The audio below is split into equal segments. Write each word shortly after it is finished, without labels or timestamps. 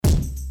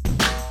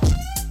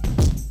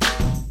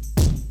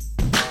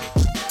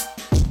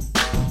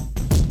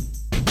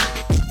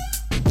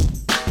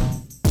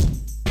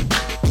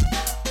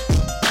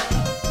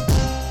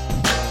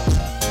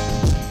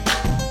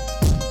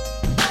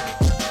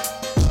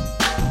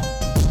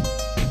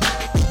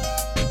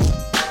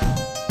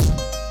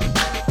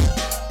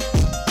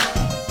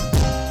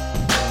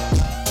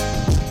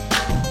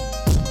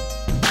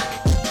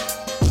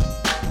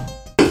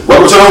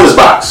Jonas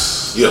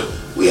Box. Yeah.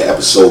 We at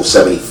episode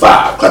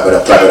 75. Clap it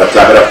up, clap it up,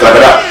 clap it up, clap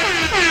it up.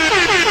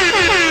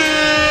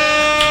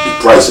 The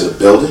Price in the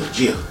building.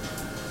 Yeah.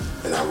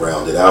 And I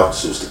rounded out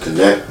so it's to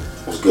connect.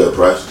 What's good,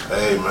 Price?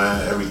 Hey,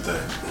 man,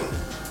 everything.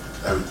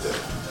 Everything.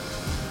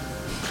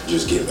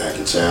 Just getting back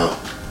in town.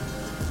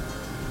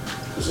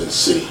 I was in the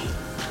city.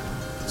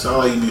 Sound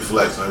like you be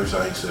flexing every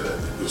time you say that.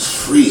 It was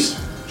freezing.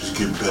 Just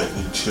get back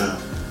in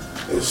town.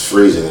 It was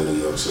freezing in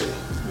New York City.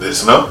 Did it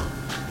snow?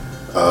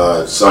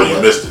 Somewhat.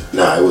 You missed it?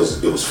 Nah, it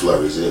was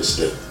flurries. It didn't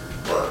stick.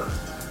 Right.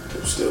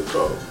 It was still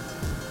cold.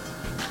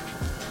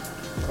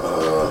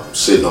 I'm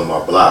sitting on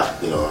my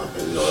block, and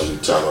every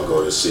time I go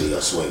to the city, I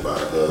swing by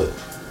the hood.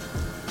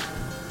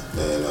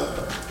 And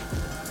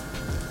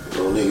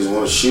little niggas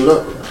want to shoot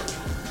up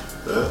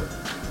around me.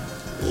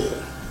 Yeah.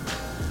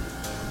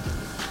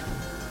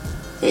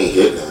 Ain't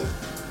hit nothing.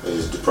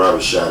 They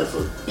probably shot it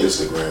for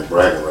Instagram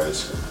bragging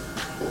rights.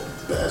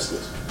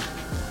 Bastards.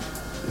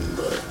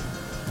 But,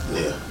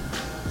 yeah.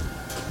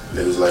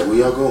 Niggas like, where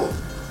y'all going?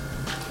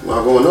 I'm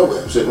not going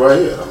nowhere. I'm sitting right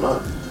here. I'm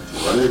not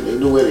running. They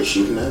know where they're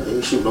shooting at. They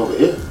ain't shooting over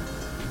here.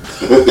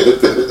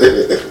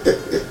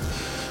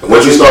 And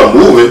once you start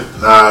moving.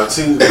 Nah,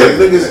 see,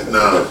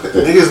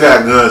 niggas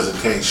got guns and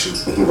can't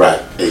shoot.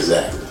 Right,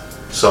 exactly.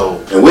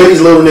 So. And where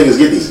these little niggas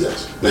get these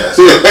guns? Yes.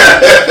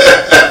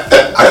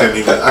 I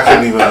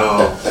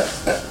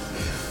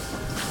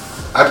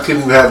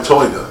couldn't even have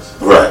toy guns.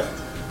 Right.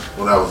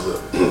 When I was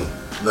little.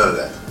 None of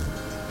that.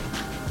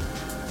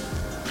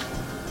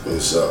 And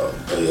so,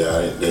 they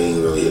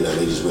ain't really hit nothing.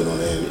 They just went on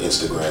there and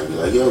Instagram and be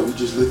like, yo, we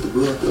just lit the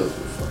block up.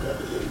 Fuck out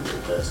of here, you go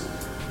past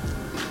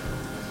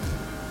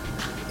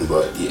it.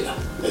 But yeah,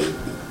 they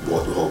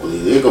walked the whole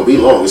believe. It ain't gonna be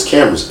long. There's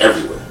cameras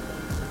everywhere.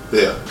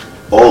 Yeah.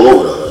 All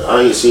over the hood.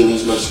 I ain't seen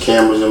these much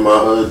cameras in my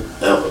hood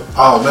ever.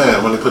 Oh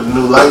man, when they put the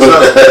new lights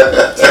up.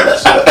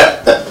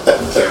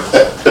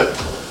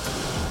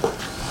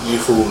 You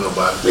fool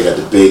nobody. They got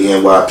the big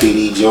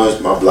NYPD joints.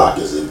 My block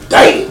is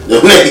indicted.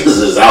 Them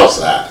niggas is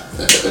outside.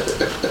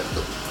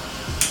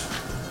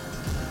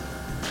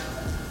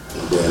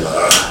 And then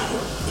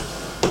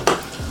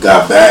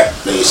got back.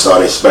 They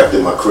started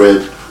inspecting my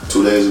crib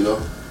 2 days ago.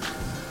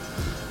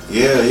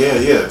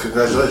 Yeah.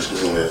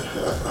 Congratulations. Yeah,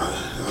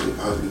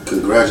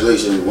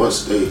 congratulations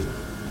once they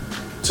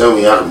tell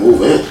me I can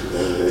move in.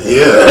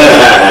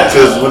 Yeah,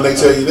 because when they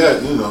tell you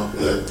that,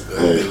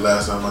 that'll be the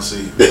last time I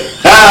see you.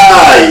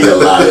 You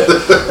liar.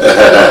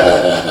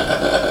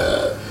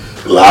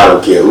 I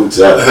don't care who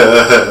tell me.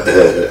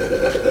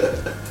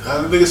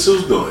 How the nigga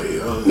Sue's doing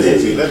here? You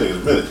see that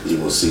nigga's minute. You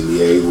gonna see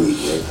me every week,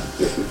 man.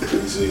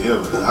 You see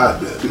him in the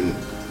hotbed.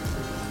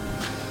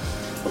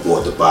 I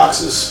bought the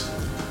boxes.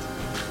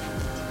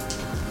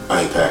 I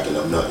ain't packing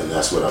up nothing.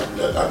 That's what I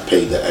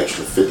paid the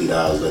extra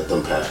 $50. Let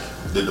them pack.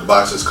 Did the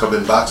boxes come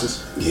in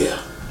boxes? Yeah,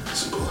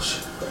 some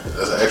bullshit. Right?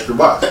 That's an extra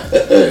box.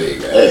 Hey,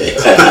 now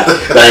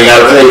you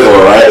gotta pay for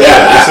it, right?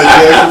 Yeah, it's an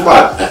extra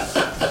box.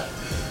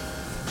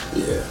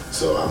 Yeah,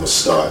 so I'm gonna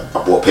start. I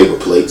bought paper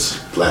plates,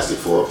 plastic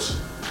forks.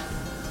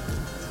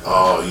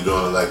 Oh, you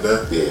doing it like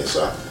that? Yeah,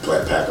 so I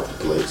pack up the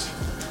plates.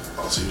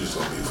 Oh, so you just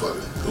gonna be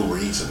fucking Uber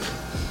Eats in it?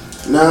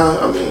 Nah,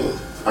 I mean,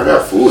 I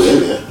got food in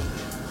there.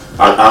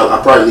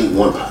 I'll probably eat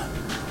one pot.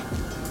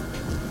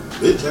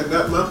 Bitch, I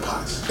got my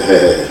pots.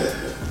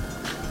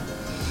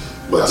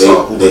 But I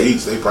saw Uber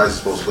Eats, they prices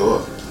supposed to go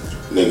up.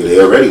 Nigga, they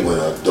already went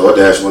up.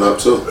 DoorDash went up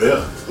too.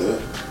 Yeah.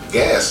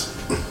 Gas.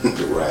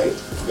 Right.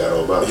 Forgot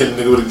all about it. Hit a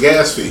nigga with a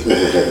gas fee.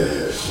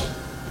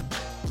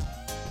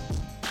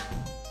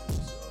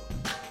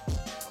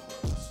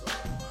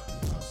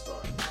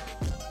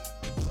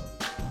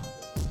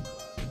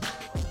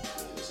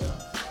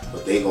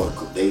 But they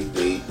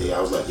I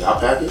was like, y'all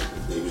pack it?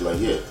 They was like,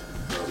 yeah.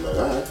 I was like,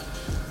 alright.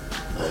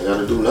 I ain't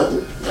gotta do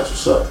nothing. That's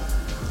what's up.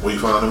 Where you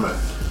found them at?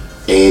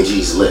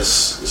 Angie's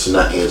List. It's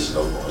not Angie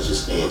no more. It's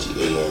just Angie,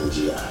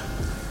 ANGI.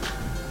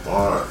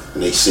 Alright.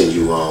 And they send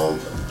you,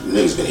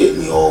 niggas been hitting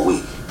me all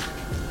week.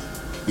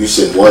 You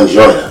send one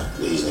joint out,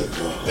 these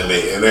niggas.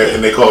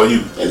 And they call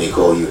you. And they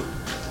call you.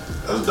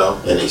 That's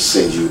dope. And they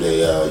send you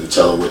you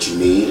tell them what you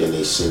need and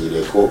they send you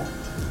their quote.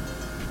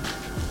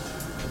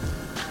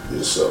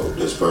 And so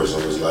this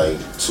person was like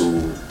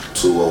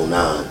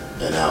 $209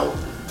 an hour.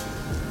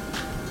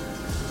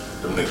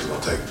 Them niggas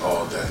gonna take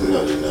all day.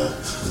 No, they're not.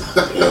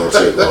 They don't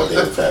take all day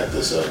to pack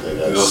this up. They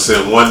gonna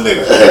send one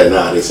nigga.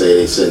 Nah, they say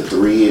they send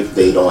 3 if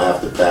they don't have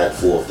to pack,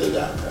 4 if they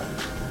gotta pack.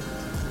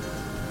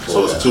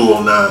 So it's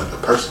 $209 a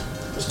person?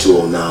 It's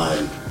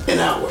 $209 an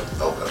hour.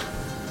 Okay.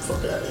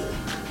 Fuck out of here.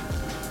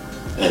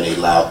 And they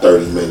allow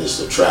 30 minutes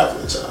of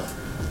traveling time.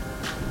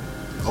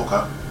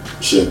 Okay.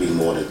 Shouldn't be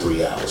more than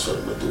 3 hours for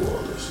them to do all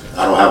this.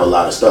 I don't have a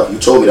lot of stuff. You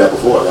told me that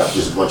before. I got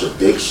just a bunch of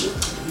big shit.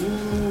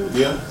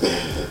 Yeah.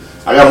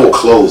 I got more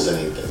clothes than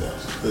anything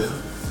else. Yeah.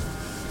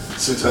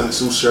 600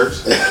 suit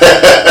shirts.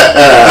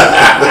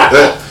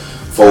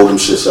 Fold them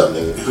shits up,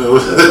 nigga.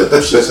 Put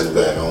them shits in the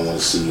bag. I don't want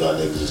to see y'all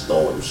niggas just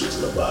throwing them shits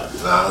in the body.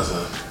 Nah,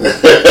 son.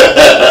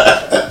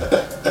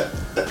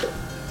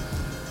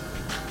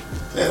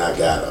 And I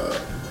got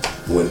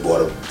went and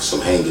bought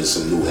some hangers,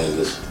 some new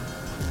hangers.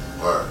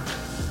 Word.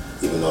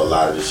 Even though a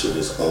lot of this shit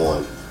is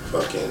on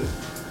fucking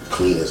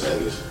cleaners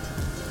hangers.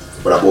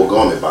 But I bought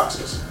garment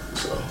boxes,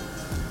 so.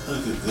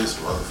 Look at this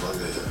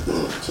motherfucker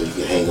here. So you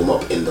can hang them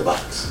up in the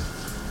box.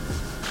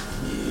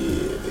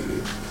 Yeah, nigga.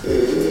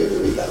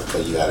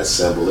 You gotta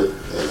assemble it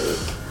and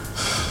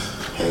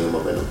hang them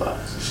up in the box.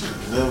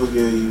 Should never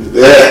give you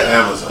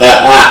Amazon.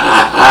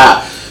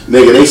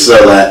 Nigga, they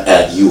sell that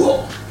at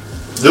U-Haul.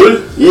 Do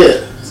it?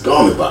 Yeah, it's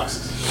garment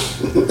boxes.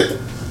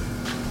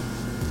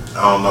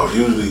 I don't know.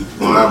 Usually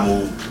when I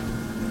move,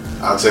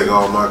 I take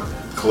all my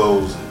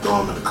clothes and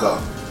throw them in the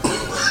car.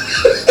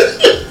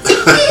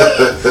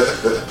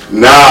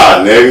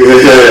 Nah, nigga.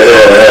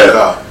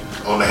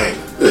 On the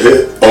hanger.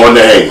 On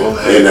the hanger.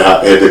 In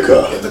the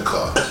car. In the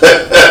car.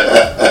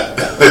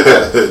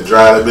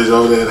 Dry that bitch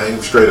over there and hang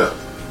them straight up.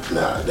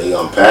 Nah, they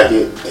unpack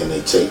it and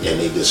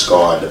they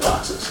discard the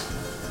boxes.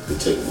 They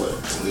take them with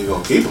them. You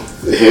gonna keep them?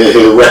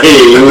 Right.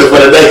 Even for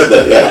the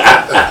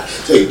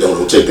next day.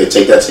 Don't take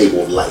that tape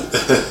off light.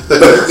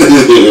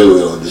 We're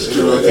gonna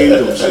destroy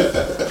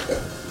that.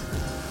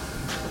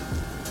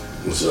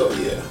 So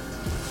yeah.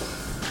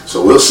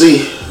 So we'll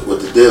see what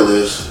the deal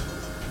is.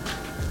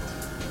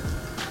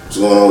 What's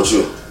going on with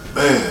you?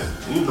 Man,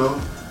 you know,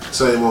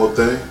 same old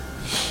thing.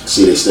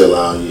 See, they still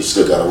on. You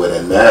still gotta wear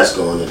that mask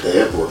on at the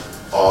airport.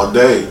 All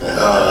day.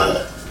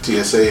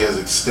 TSA has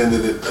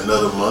extended it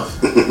another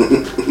month.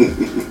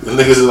 The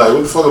niggas are like,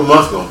 what the fuck a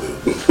month gonna do?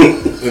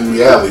 In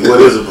reality,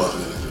 what is a month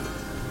gonna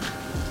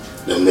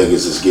do? Them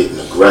niggas is getting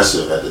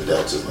aggressive at the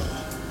Delta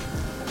line.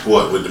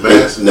 What, with the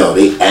mask? No,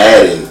 they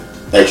adding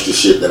extra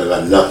shit that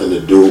got nothing to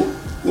do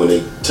when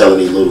they telling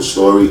their little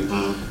story,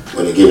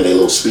 when they giving their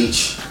little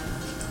speech.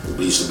 It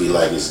used to be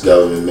like it's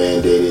government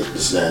mandated,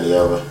 this, that, and the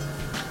other.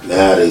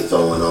 Now they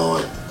throwing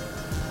on,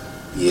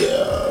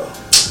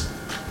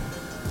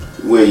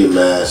 wear your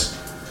mask,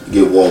 you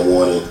get one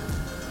warning,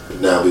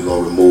 now we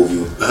gonna remove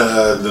you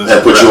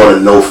and put you on a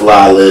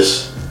no-fly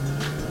list.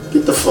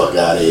 Get the fuck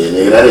out of here,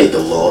 nigga. That ain't the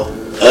law.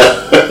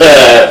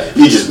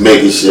 You just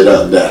making shit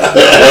up now.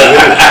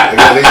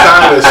 They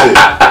tired of that shit.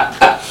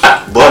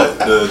 But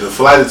the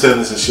flight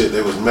attendants and shit,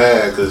 they was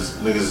mad because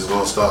niggas is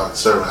gonna start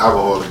serving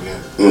alcohol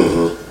again.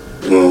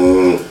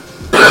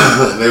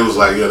 And they was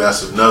like, yo,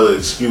 that's another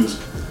excuse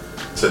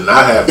to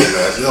not have the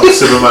mask. You know,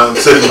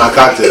 sipping my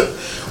cocktail.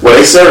 Well,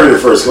 they serve it in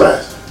first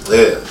class.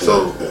 Yeah,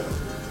 so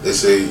they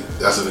say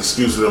that's an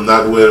excuse for them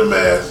not to wear the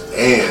mask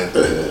and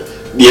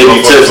be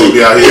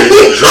out here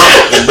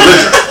drunk and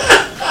belligerent.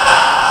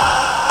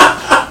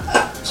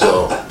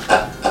 So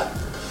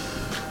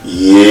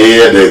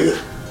yeah, nigga,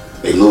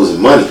 they losing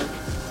money.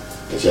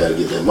 They try to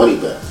get their money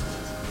back.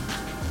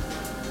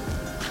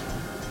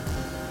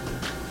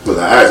 But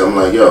I asked, I'm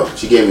like, yo,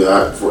 she gave me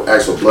asked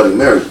for Bloody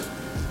Mary.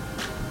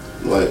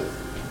 I'm like,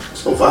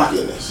 there's no vodka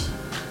in this.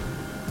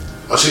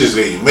 Oh, she just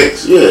gave you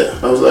mix. Yeah,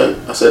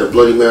 I said a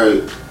Bloody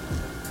Mary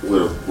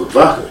with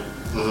vodka.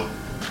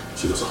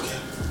 She goes, okay.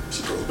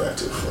 She goes back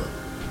to the front.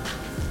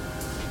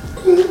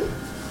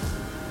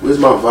 Where's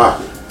my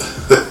vodka?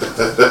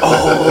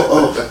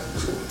 oh.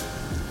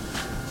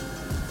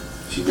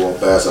 She walked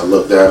past. I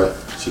looked at her.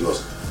 She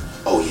goes,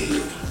 oh yeah.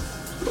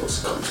 She goes,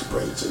 come to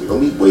bring it to me. Don't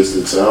be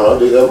wasting time.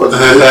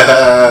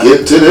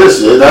 Get to this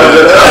shit.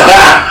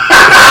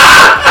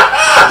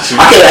 I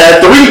could have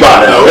had 3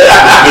 by now.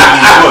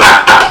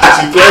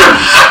 She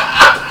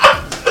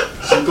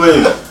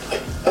played.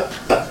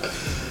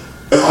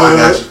 Oh, I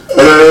got you.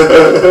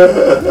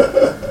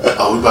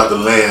 Oh, we about to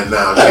land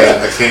now. I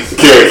can't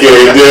get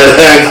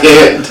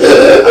it.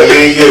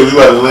 We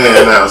about to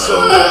land now, so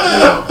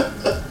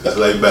just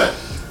lay back.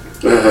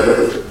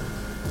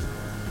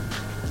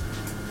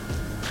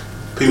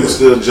 People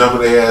still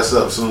jumping their ass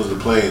up as soon as the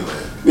plane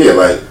lands. Yeah,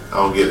 like I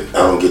don't get it. I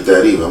don't get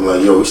that either. I'm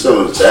like, yo, we still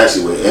on the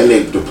taxiway, and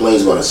the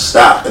plane's gonna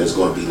stop, and it's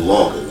gonna be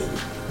longer. Nigga.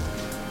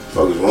 What the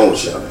fuck is wrong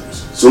with y'all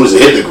niggas? As soon as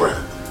it hit the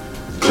ground,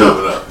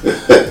 jumping up.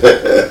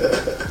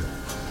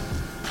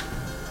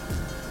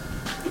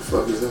 The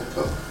fuck is that?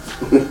 Oh.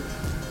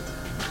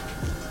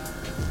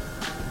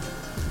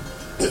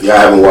 If y'all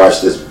haven't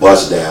watched this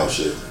bust down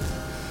shit,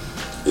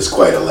 it's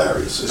quite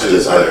hilarious.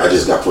 I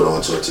just got put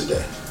onto it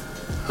today.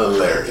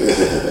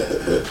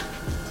 Hilarious.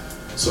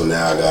 So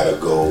now I gotta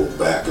go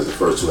back because the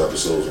first 2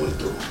 episodes went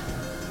through.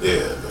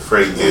 Yeah,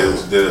 Freddie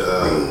Gibbs did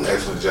an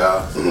excellent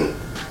job.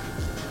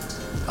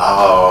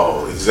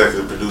 Oh,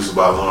 executive producer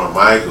by Lauren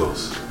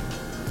Michaels.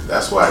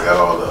 That's why I got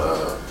all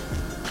the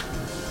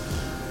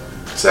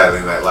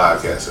Saturday Night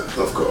Live cast in.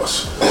 Of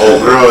course. The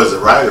old girl is a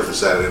writer for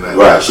Saturday Night Live.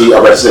 Right. I was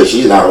about to say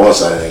she's not on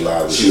Saturday Night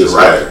Live. But she's a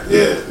writer.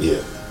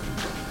 Yeah.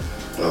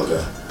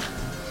 Okay.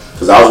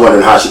 Because I was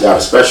wondering how she got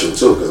a special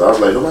too. Because I was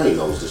like, nobody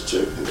knows this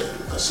chick. And then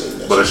I seen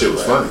that. But that shit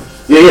was funny.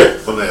 Yeah.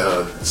 From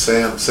that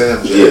Sam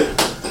J. Yeah.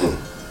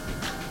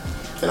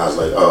 And I was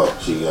like, oh,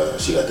 she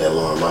got that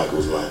Lauren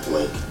Michaels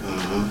link.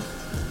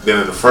 Then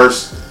in the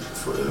first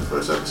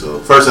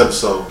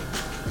episode,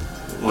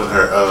 when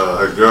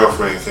her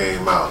girlfriend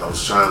came out, I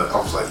was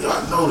like, yo,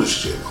 I know this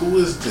chick. Who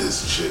is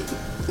this chick?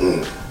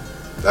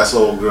 That's the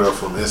old girl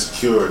from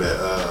Insecure that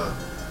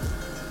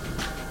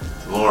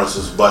Lawrence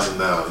was busting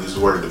down. He used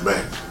to work at the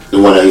bank. The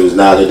one that he was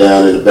knocking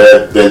down in the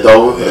bed, bent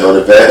over on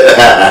the bed.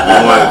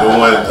 the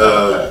one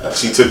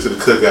she took to the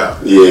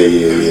cookout. Yeah.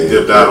 He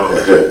dipped out on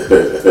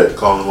her,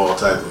 calling them all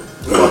type of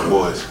fuck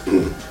boys.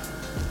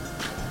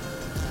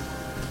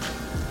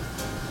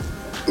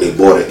 They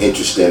brought an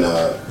interesting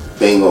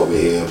thing over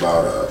here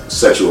about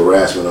sexual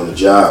harassment on the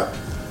job.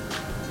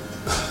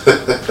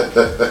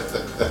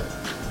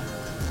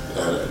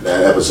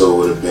 That episode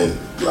would have been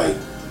like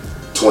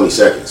 20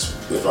 seconds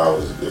if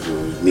it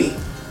was me.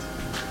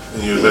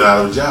 And you'd have been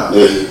out of a job.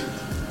 Yeah,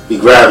 he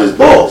grabbed his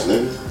balls,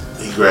 nigga.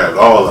 He grabbed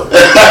all of them.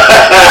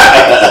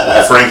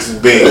 Franks and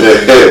beans.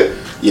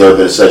 You ever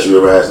been sexually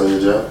harassed on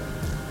your job?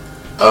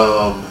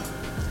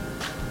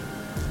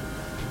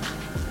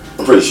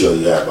 I'm pretty sure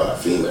you have by a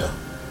female.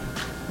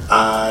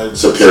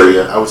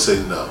 Superior. I would say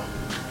no.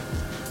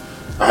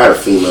 I had a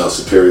female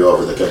superior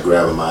officer that kept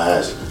grabbing my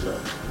ass at the job.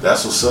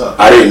 That's what's up.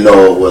 I didn't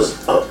know it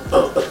was a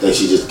thing.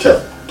 She just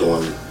kept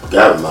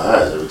grabbing my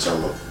ass every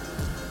time I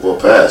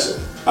walked past it.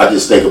 I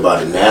just think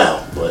about it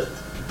now, but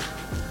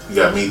you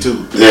got me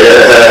too. Yeah.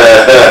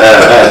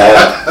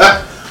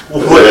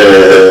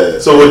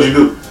 So what'd you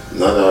do?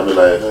 Nothing. I'd be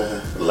like,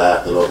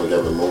 laughed it off and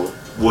kept it moving.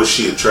 Was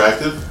she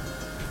attractive?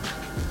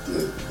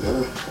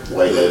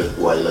 White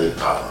lady.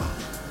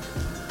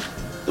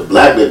 The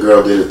black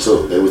girl did it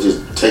too. They were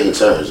just taking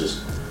turns.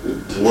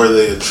 Were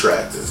they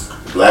attractive?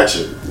 The black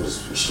chick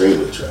was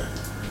extremely attractive.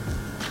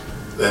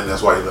 And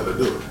that's why you let her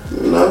do it.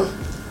 No.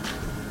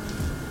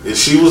 If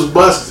she was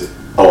busted.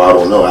 Oh, I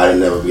don't know. I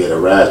didn't never get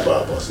harassed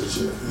by a busted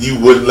chick. You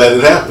wouldn't let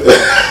it happen.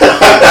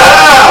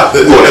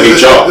 You want to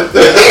HR.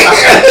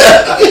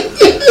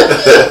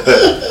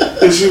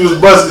 If she was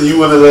busted, you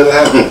wouldn't let it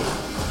happen.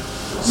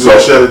 You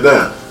would shut it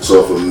down.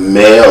 So if a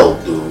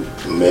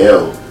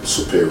male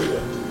superior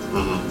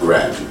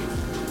grabbed you,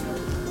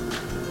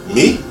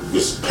 me?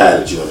 Just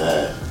patted you on the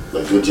ass.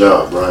 Like, good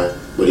job, Brian.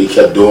 But he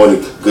kept doing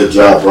it. Good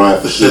job, Brian,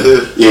 for shit.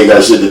 You ain't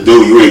got shit to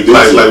do. You ain't doing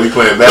shit. Like we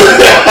playing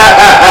basketball.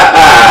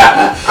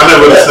 I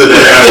never understood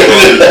that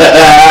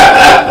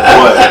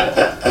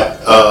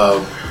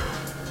basketball.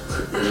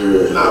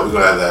 Nah, we're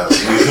gonna have that.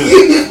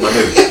 My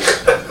nigga.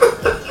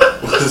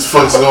 What the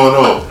fuck's going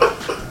on?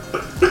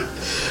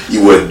 You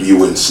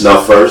wouldn't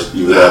snuff first?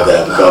 You would have to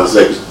have a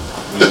conversation?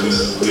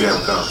 We have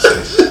a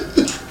conversation.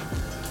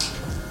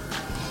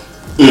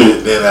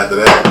 Then after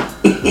that,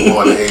 we go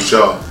on to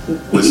HR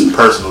with some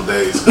personal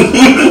days. I've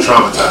been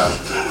traumatized.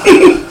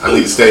 I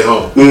need to stay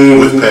home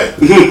with pay.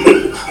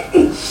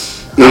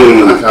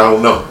 I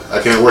don't know.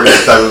 I can't work in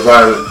this type of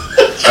environment.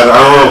 I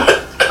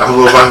don't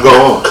know if I can go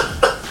on.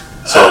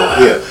 So,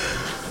 yeah.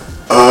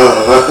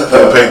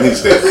 Pay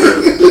needs to stay.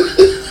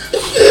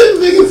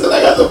 Nigga said I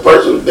got some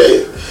personal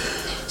days.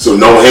 So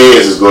no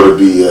hands is going to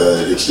be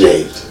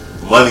exchanged.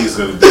 Money is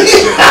going to be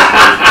exchanged.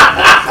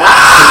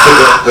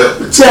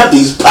 Tap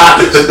these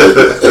pockets.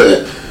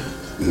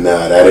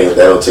 Nah, that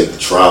don't take the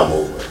trauma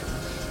away.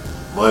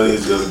 Money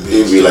is going to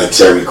be It'd be like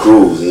Terry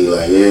Crews. He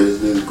like, yeah, this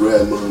nigga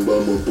grabbed mine by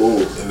my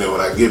balls. And then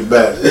when I get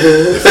back,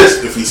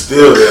 if he's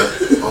still there,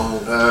 oh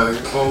God,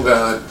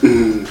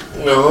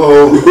 no.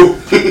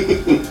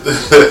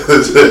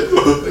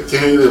 I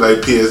can't do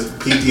like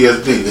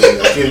PTSD.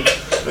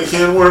 I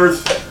can't work.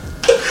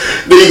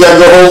 Then you gotta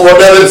go home for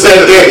another 10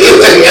 days.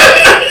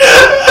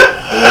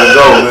 I gotta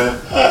go, man.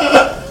 I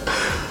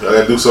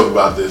gotta do something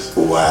about this.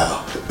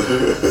 Wow.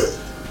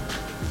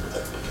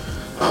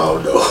 I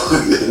don't know. I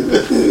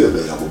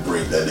think I'm gonna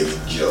break that nigga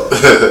jaw.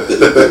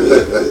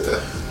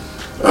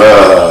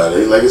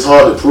 Like it's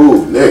hard to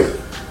prove, nigga.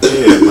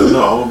 Yeah, but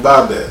no, I'm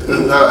about that.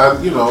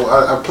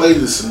 I played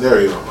this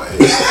scenario in my head.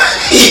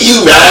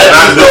 You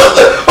mad?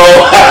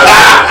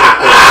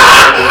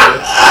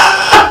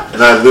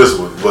 Not this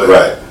one, but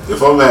right.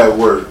 If I'm at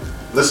work,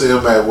 let's say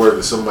I'm at work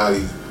and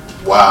somebody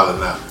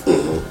wilding out,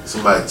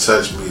 somebody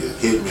touched me or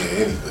hit me or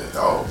anything.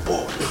 Oh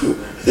boy,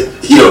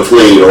 you done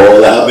played it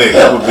all out.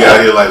 Nigga, I'm gonna be out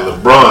here like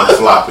LeBron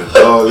flopping.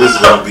 Oh, this is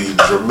gonna be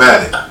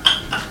dramatic.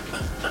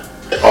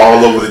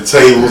 All over the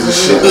tables and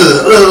shit.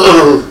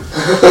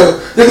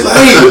 Niggas like, I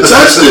ain't even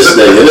touch this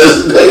nigga.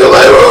 This nigga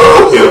like,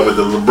 oh. Hit him with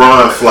the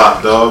LeBron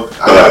flop, dog.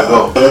 I gotta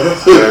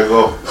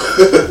go.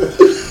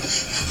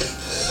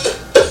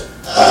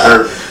 I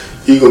hurt.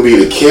 He gonna be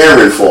the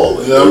Karen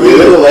falling. You know what I mean?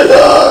 Like,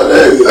 oh,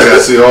 nigga. I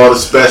gotta see all the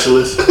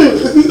specialists.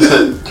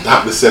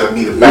 Doctor said I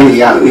need a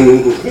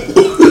backiotomy.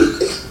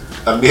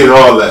 I need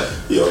all that.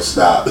 Yo,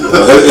 stop.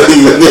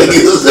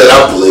 Niggas said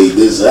I played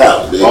this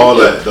out. Nigga. All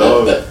that,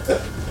 dog.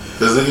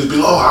 Cause niggas be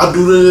like, oh, I'll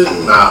do this.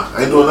 Nah, I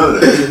ain't doing none of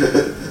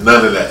that.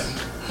 None of that.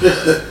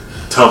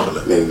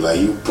 Tumbling. Nigga, like,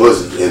 you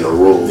pussy in a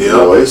Rolls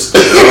Royce.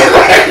 Like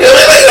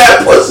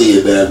that pussy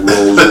in that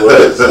Rolls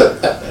Royce.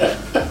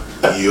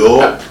 Yo,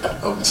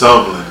 I'm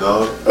tumbling,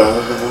 dog.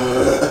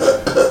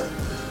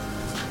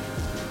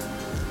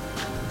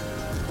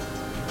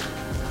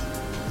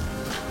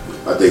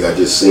 I think I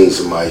just seen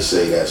somebody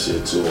say that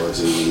shit too on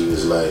TV. He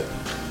was like,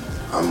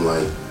 I'm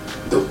like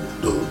the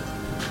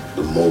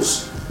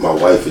most. My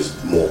wife is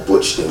more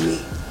butch than me.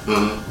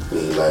 And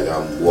he's like,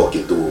 I'm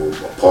walking through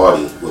a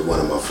party with one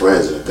of my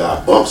friends and a guy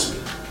bumps me.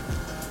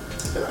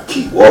 And I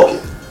keep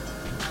walking.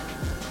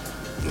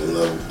 You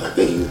know, I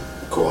think he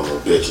called him a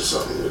bitch or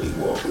something when we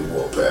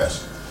walked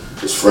past.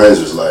 His friends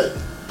was like,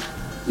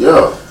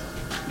 yo,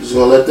 you just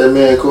gonna let that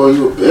man call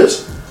you a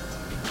bitch?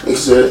 He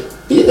said,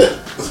 yeah.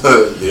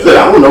 Yeah.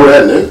 I don't know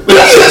that nigga.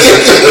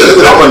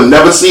 I'm gonna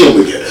never see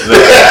him again.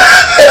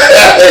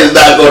 It's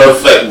not gonna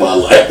affect my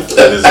life.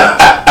 It is not.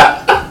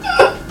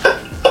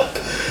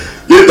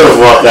 Get the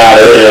fuck out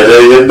of here,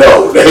 nigga. You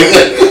know,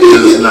 nigga.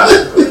 It is not.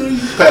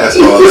 Past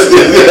all that.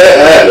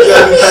 You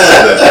gotta be past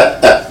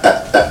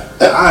that.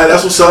 Alright,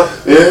 that's what's up.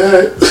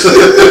 Yeah.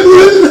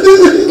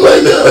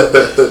 Like,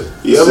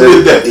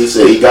 he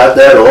said he got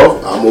that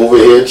off. I'm over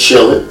here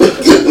chilling.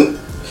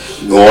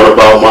 Going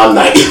about my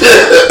night.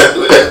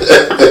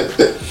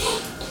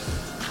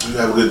 You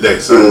have a good day,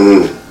 son.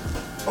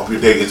 Mm-hmm. Hope your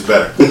day gets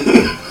better.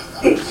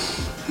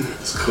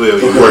 It's clear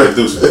you're working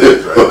through some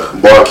things right now.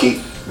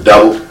 Barkeep,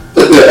 double.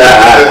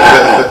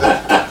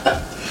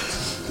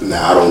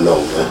 Nah, I don't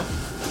know, man.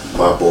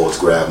 My boys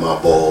grab my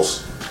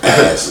balls,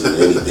 ass, and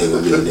anything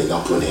with me, nigga.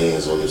 I'm putting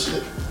hands on this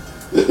nigga.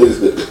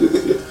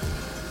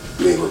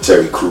 You ain't gonna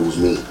Terry Crews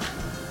me.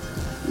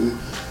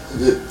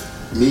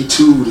 Me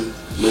too,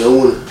 man. I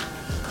wanna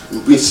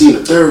be seeing a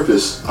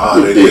therapist.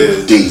 Oh, they big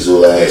did.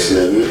 Diesel ass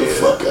nigga. Get the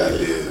fuck out of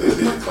here. They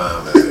did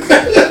clown that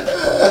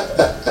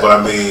nigga. But I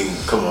mean,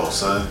 come on,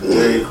 son.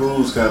 Terry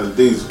Crews kind of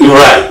diesel.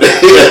 Right.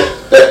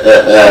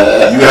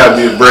 You gotta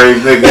be a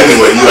brave nigga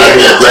anyway. You out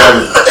here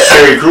grabbing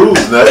Terry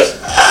Crews nuts.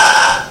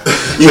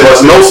 You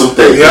must know some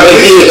things. Yeah,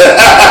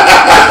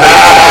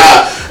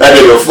 That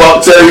nigga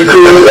fuck Terry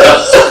Crews.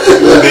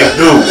 Big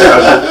dude.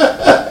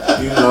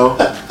 You know.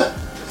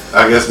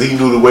 I guess he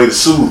knew the way to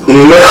soothe him.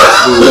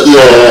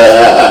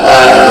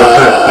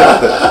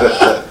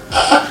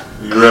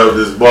 You rubbed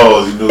his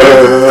balls, you knew he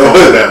could calm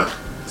him down.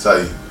 That's how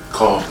you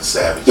calm the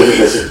savage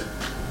beast.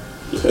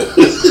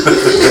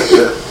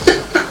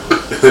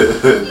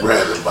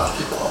 Grab him by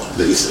the balls.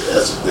 He said,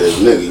 that's a big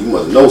nigga. You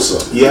must know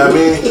something. Yeah, I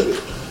mean,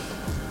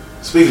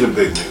 speaking of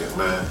big niggas,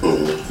 man,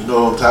 you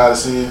know what I'm tired of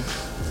seeing?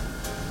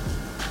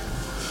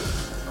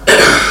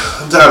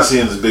 I'm tired of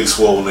seeing this big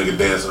swole nigga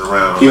dancing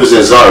around. He was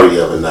in Zari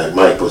the other night.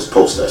 Mike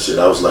post that shit.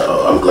 I was like,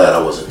 oh, I'm glad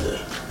I wasn't there.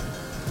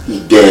 He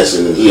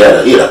dancing and he had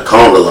a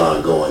conga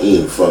line going. He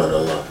in front of the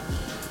line.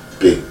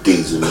 Big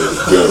Diesel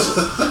nigga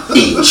dancing,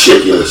 eating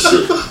chicken and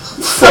shit.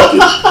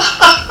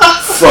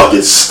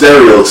 Fucking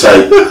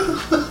stereotype.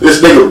 This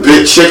nigga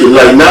big chicken.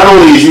 Like, not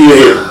only is you in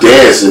here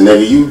dancing,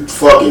 nigga, you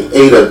fucking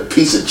ate a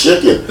piece of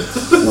chicken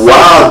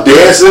while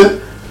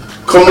dancing.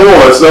 Come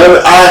on,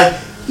 son.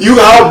 You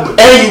out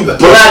and you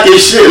black as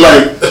shit,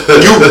 like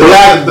you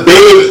black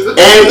big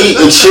and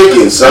eating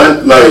chicken,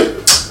 son. Like,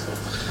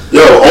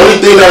 yo, only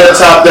thing that'd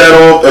top that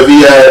off if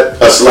he had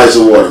a slice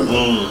of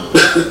watermelon.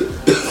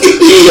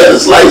 He had a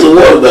slice of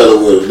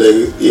watermelon with him,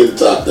 nigga. He'd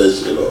top that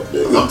shit off,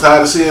 nigga. I'm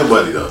tired of seeing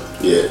Buddy though.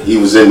 Yeah, he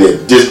was in there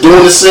just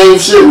doing the same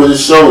shit with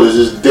his shoulders,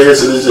 just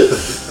dancing and shit.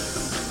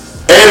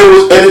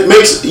 And it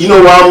makes, you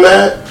know why I'm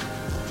mad?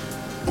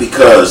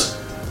 Because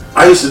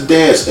I used to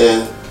dance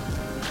in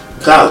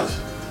college.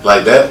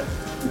 Like that?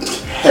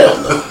 Hell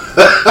no.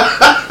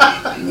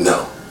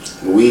 No.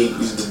 We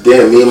used to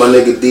dance, me and my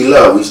nigga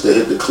D-Love, we used to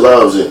hit the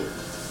clubs and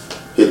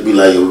be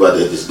like, yo, we about to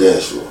hit this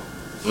dance floor.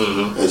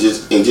 Mm-hmm.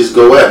 And just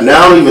go at.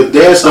 Now I don't even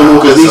dance no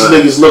more because these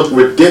niggas look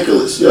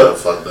ridiculous, yo.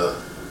 Fucked up.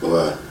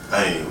 Why?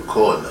 I ain't even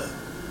recording that.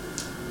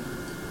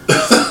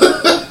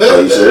 Are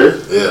you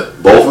serious? Yeah.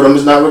 Both of them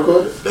is not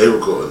recorded? They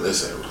recording,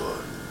 this ain't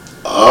recording.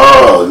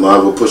 Oh, you might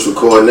as well push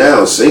record now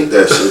and sync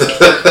that shit.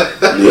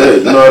 Yeah,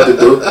 you know what to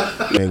do.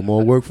 Make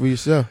more work for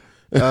yourself.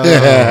 Oh,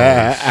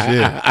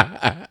 shit.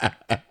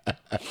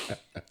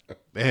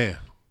 Man.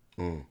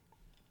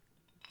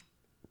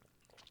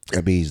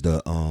 That means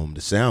the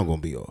sound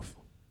gonna be off.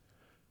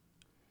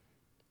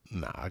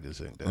 Nah, I can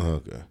sing that.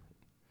 Okay.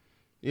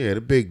 Yeah,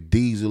 the big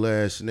diesel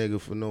ass nigga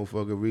for no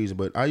fucking reason.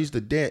 But I used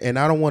to dance, and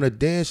I don't want to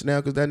dance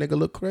now because that nigga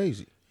look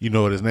crazy. You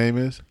know what his name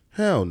is?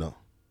 Hell no.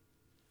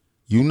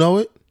 You know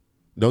it?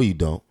 No, you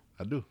don't.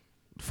 I do.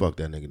 Fuck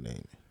that nigga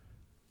name.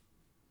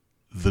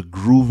 The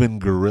Groovin'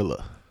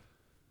 Gorilla.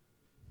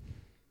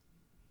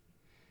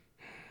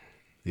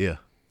 Yeah.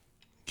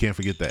 Can't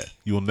forget that.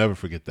 You will never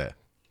forget that.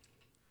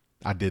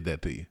 I did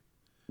that to you.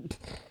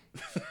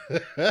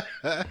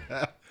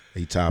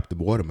 He topped the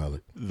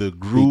watermelon. The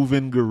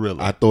Groovin'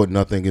 Gorilla. I thought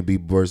nothing could be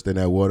worse than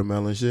that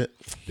watermelon shit.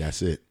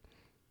 That's it.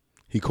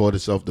 He called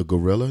himself the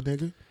gorilla,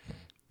 nigga.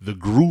 The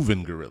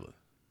Groovin' Gorilla.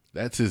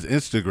 That's his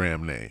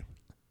Instagram name.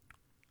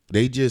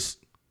 They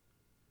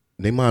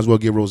might as well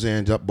give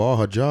Roseanne Barr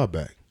her job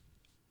back.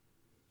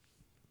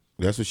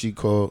 That's what she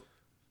called.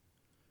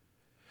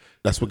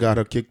 That's what got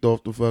her kicked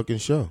off the fucking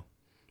show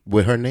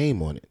with her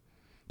name on it.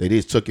 They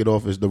just took it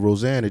off as the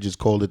Roseanne and just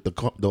called it the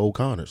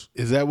O'Connors.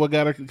 Is that what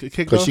got her kicked off?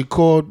 Because she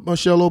called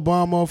Michelle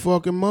Obama a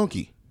fucking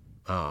monkey.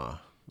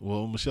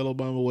 Well, Michelle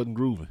Obama wasn't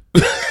grooving.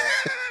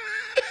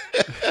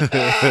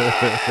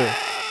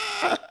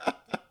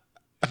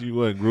 She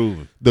wasn't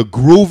grooving. The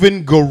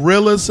Groovin'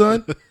 Gorilla,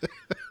 son?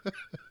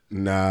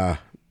 Nah,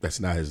 that's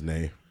not his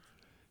name.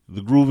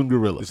 The Grooving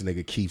Gorilla. This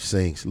nigga Keith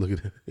sings. Look at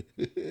him.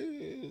 This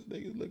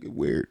nigga's looking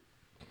weird.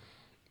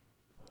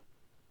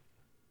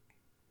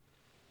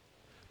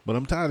 But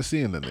I'm tired of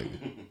seeing that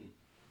nigga.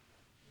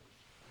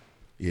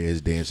 Yeah,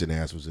 his dancing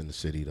ass was in the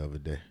city the other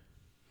day.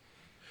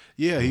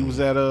 Yeah, he was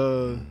at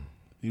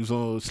he was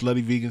on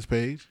Slutty Vegan's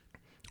page.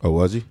 Oh,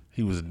 was he?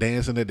 He was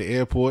dancing at the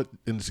airport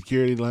in the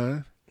security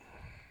line.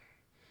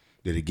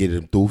 Did it get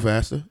him through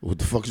faster? What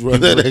the fuck's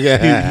wrong? He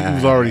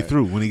was already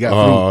through. When he got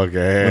through,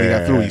 okay. when he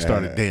got through, he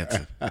started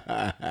dancing.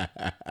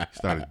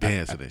 Started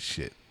dancing and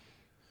shit.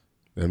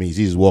 That means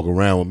he just walk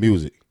around with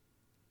music.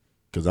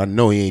 Cause I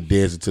know he ain't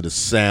dancing to the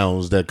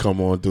sounds that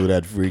come on through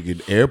that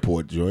freaking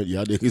airport joint.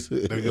 Y'all niggas.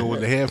 They go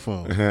with the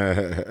headphones.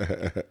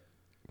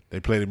 They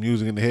play the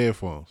music in the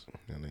headphones.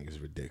 That nigga's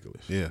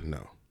ridiculous. Yeah.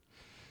 No.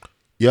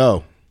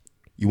 Yo,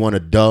 you want a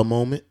duh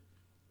moment?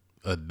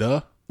 A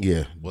duh?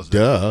 Yeah. What's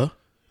duh.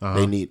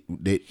 Uh-huh.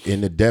 They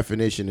in the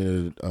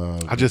definition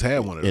of I just had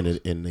one of those.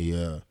 in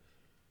the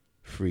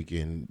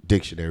freaking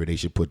dictionary. They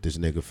should put this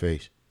nigga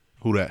face.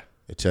 Who that?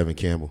 It's Tevin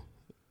Campbell.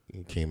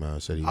 He came out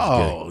and said he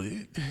was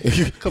gay.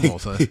 Oh, come on,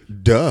 son.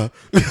 Duh.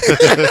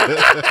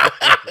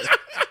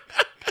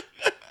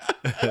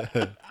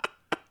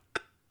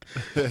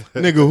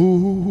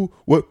 Nigga,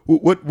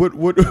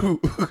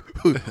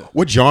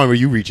 what genre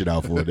you reaching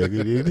out for,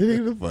 nigga?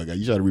 The fuck,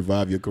 you trying to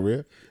revive your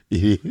career?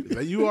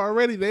 They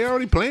already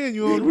playing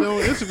you on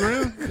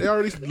Instagram. They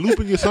already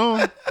looping your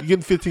song. You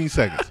getting 15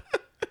 seconds.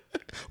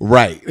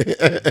 Right.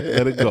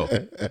 Let it go.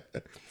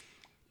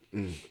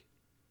 I'm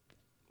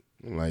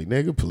like,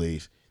 nigga,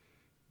 please.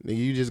 Nigga,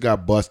 you just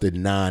got busted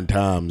 9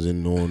 times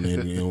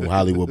on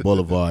Hollywood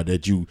Boulevard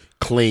that you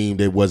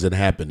claimed it wasn't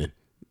happening.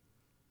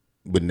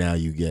 But now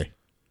you gay.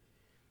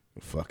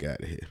 Fuck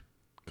out of here.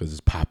 Because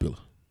it's popular.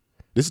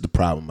 This is the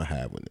problem I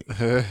have with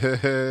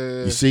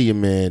niggas. You see your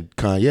man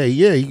Kanye,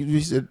 yeah,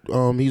 he said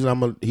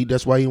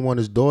that's why he want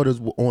his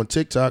daughters on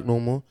TikTok no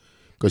more.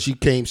 Because she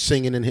came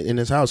singing in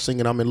his house,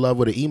 singing I'm in love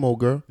with an emo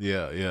girl.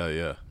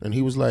 Yeah. And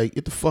he was like,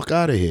 get the fuck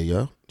out of here,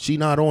 yo. She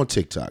not on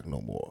TikTok no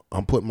more.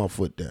 I'm putting my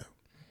foot down.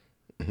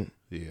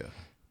 Yeah.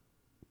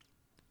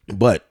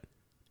 But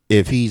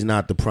if he's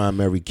not the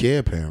primary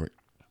care parent,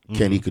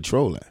 can he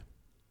control that?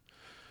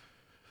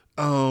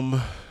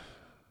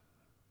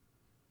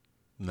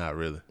 Not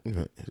really.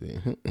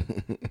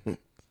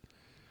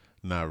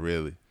 Not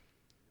really.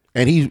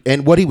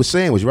 And what he was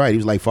saying was right. He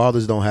was like,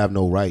 fathers don't have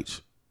no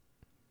rights.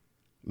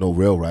 No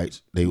real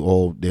rights. The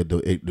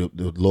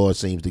law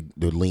seems to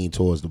lean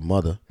towards the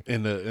mother.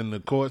 In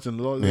the courts and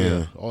the law,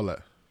 Yeah. all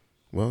that.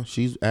 Well,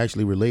 she's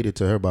actually related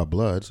to her by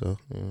blood, so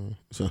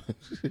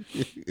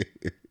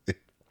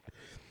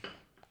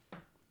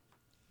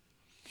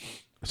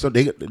so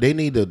they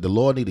need the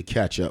law need to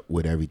catch up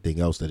with everything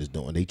else that it's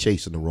doing. They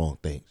chasing the wrong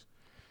things.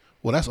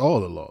 Well, that's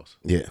all the laws.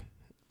 Yeah.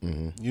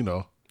 You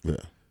know.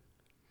 Yeah.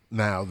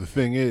 Now the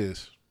thing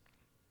is,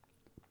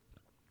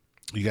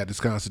 you got this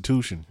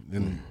Constitution,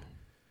 and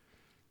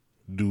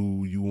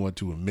do you want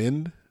to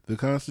amend the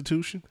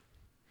Constitution?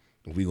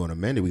 If we're gonna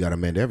amend it, we gotta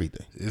amend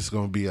everything. It's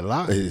gonna be a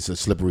lot. It's a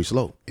slippery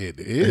slope. It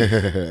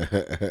is.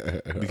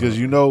 Because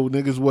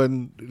niggas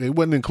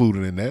wasn't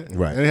included in that.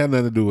 Right. It had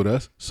nothing to do with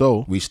us.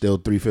 So We still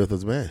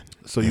 3/5 man.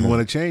 So you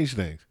want to change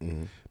things.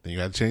 Then you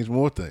got to change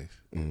more things.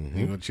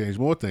 You're going to change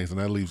more things, and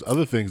that leaves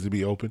other things to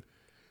be open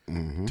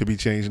to be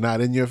changed,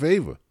 not in your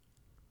favor.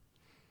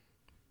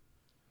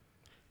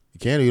 You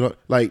can't,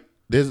 like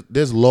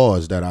there's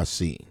laws that I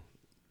see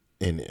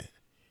in there.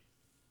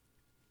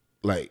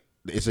 Like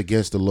it's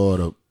against the law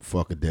to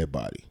fuck a dead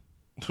body.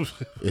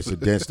 It's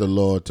against the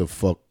law to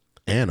fuck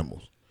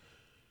animals.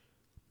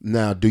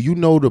 Now, do you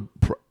know the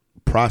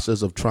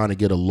process of trying to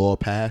get a law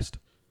passed?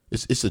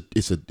 It's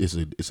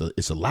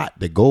a lot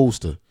that goes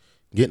to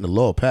getting the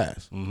law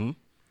passed.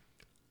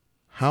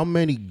 How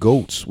many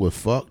goats were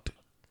fucked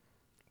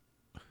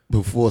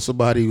before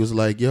somebody was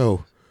like,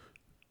 "Yo,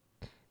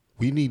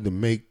 we need to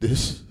make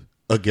this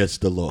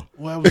against the law"?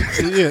 Well, it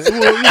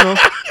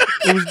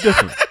was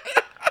different.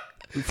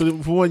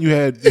 For one, you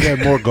had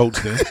more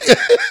goats then.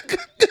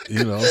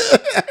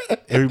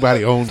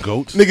 Everybody owned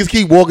goats. Niggas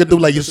keep walking through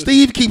like,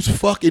 Steve keeps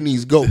fucking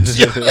these goats.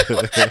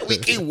 We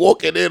keep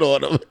walking in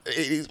on him.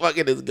 He's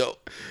fucking his goat.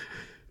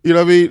 You know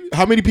what I mean?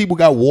 How many people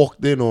got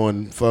walked in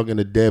on fucking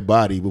a dead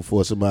body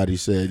before somebody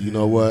said, you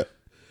know what?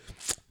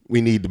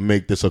 We need to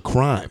make this a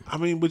crime. I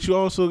mean, but you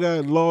also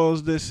got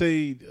laws that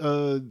say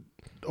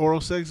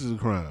oral sex is a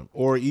crime,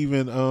 or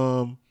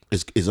even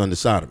it's under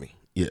sodomy.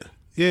 Yeah.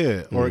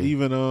 Yeah, or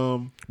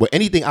even but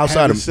anything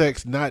outside of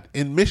sex, not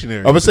in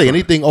missionary. I would say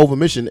anything over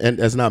mission, and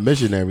that's not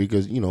missionary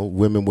because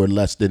women were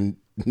less than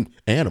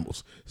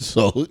animals,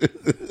 so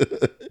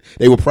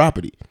they were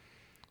property.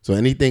 So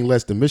anything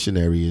less than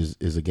missionary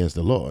is against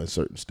the law in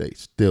certain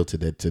states, still to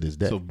this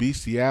day. So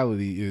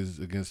bestiality is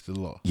against the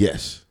law.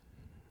 Yes.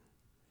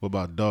 What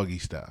about doggy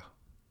style?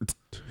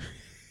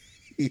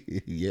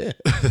 Yeah.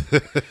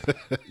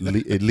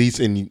 At least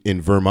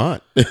in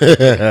Vermont. Is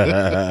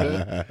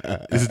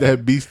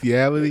that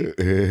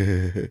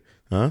bestiality?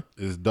 Huh?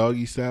 Is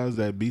doggy style, is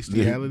that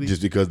bestiality?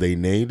 Just because they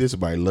named it,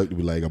 somebody looked and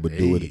be like, I'm going to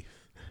do it.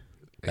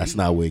 That's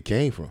not where it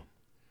came from.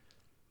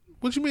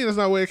 What you mean that's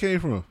not where it came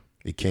from?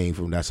 It came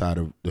from, that's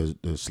how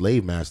the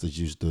slave masters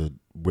used to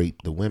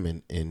rape the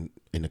women in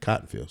the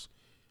cotton fields.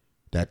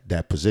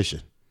 That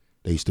position.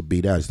 They used to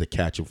beat out, to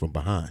catch them from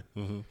behind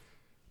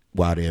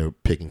while they're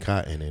picking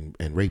cotton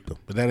and rape them.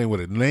 But that ain't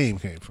where the name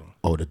came from.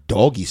 Oh, the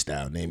doggy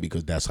style name,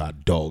 because that's how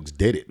dogs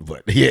did it.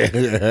 But yeah,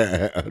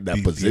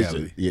 that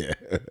position. Yeah.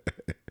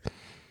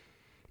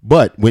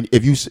 But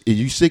if you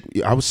sick,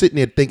 I was sitting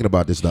there thinking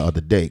about this the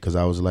other day because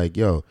I was like,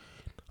 yo,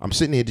 I'm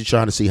sitting here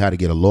trying to see how to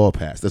get a law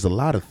passed. There's a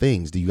lot of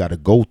things that you got to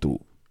go through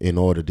in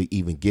order to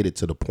even get it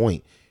to the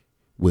point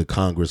where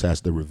Congress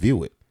has to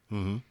review it.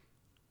 Mm-hmm.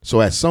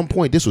 So at some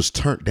point, this was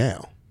turned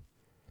down.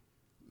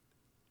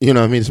 You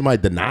know what I mean?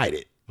 Somebody denied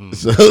it.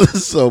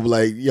 So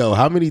like, yo,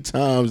 how many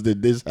times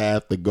did this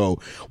have to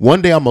go?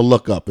 One day I'm going to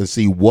look up and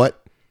see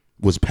what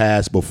was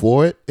passed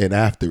before it and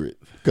after it.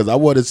 Because I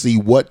want to see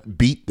what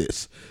beat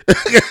this.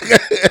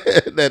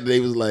 That they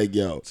was like,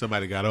 yo.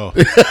 Somebody got off.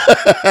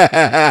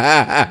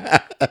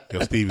 Yo,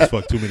 Stevie's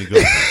fucked too many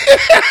goats.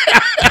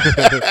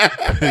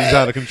 He's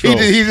out of control.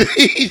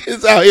 He's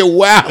just out here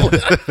wilding.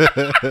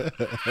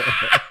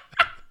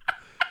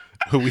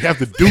 We have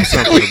to do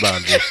something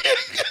about this.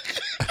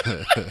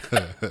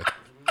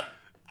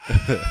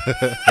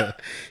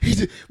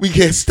 We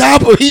can't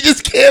stop him. He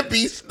just can't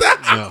be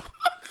stopped. No.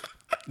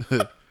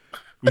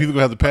 We either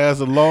gonna have to pass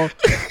a law or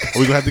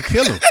we're gonna have to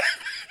kill him.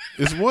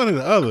 It's one or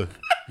the other.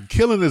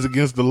 Killing is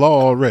against the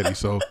law already,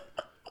 so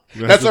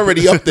that's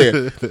already up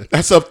there.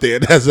 That's up there.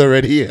 That's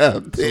already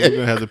up there. So we're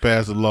gonna have to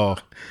pass a law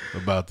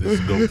about this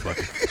goat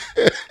fucking.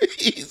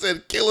 He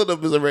said killing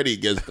them is already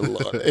against the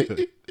law.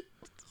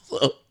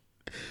 So,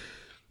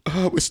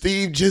 but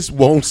Steve just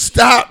won't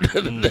stop.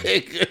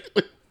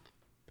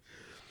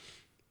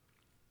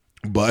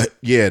 But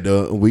yeah,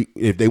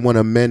 if they want to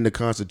amend the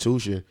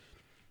Constitution,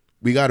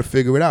 we got to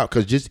figure it out.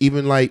 Because just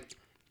even like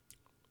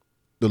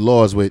the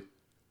laws with,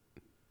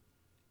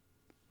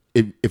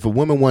 if a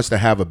woman wants to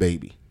have a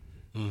baby,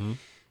 and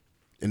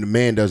the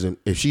man doesn't,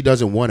 if she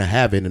doesn't want to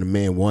have it and the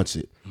man wants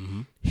it,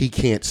 he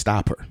can't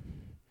stop her.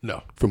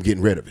 No. From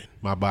getting rid of it.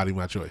 My body,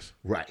 my choice.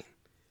 Right.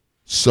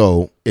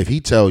 So if he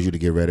tells you to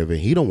get rid of it,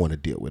 he don't want to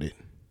deal with it.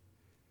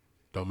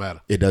 Don't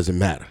matter. It doesn't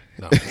matter.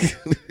 No.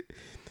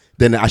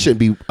 Then I should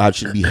be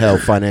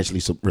held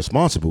financially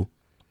responsible.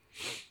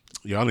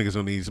 Y'all niggas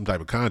don't need some type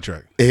of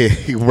contract.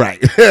 Right.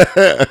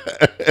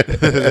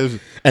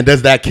 And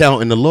does that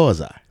count in the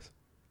law's eyes?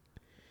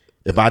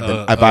 If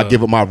I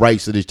give up my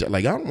rights to this,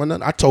 like I don't want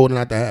nothing, I told her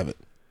not to have it.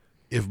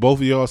 If both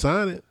of y'all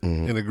sign it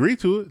and agree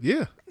to it,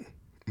 yeah.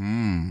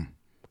 I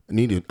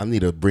need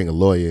to bring a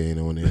lawyer in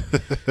on it.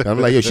 I'm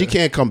like, yo, she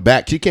can't come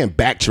back. She can't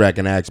backtrack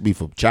and ask me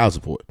for child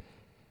support.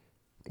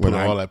 Put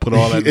all that in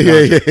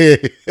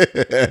the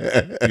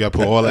contract. You gotta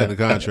put all that in the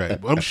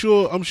contract. I'm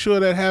sure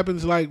that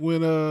happens like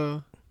when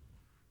I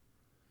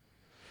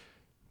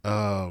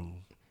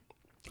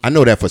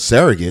know that for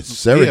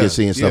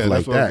surrogacy and stuff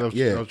like that.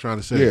 I was trying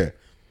to say. Yeah.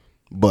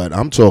 But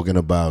I'm talking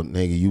about,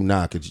 nigga, you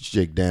knock a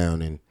chick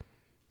down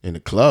in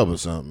the club or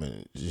something,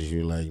 and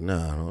you're like,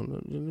 nah,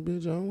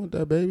 bitch, I don't want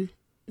that baby.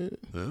 Yeah.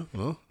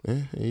 Well.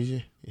 Yeah,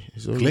 easy.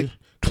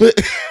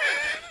 Click.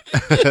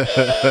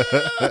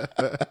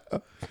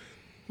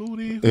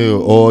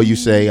 Or you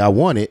say, I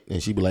want it,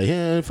 and she be like,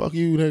 yeah, fuck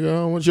you, nigga, I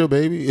don't want your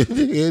baby.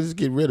 Just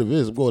get rid of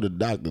this. I'm going to the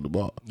doctor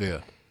tomorrow. Yeah.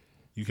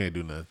 You can't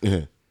do nothing.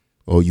 Yeah.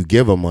 Or you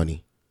give her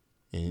money,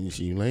 and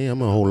she like, I'm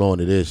going to hold on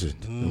to this, and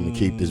I'm going to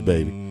keep this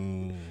baby.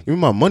 Give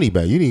me my money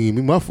back. You didn't give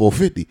me my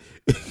 $450.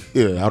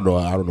 Yeah, I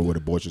don't know what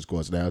abortions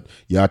cost now.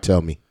 Y'all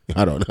tell me.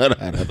 I don't know.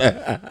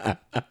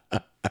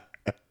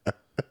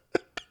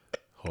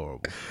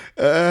 Horrible.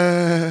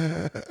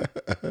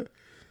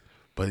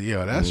 But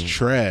yeah, that's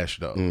trash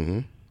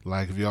though.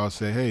 Like if y'all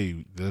say,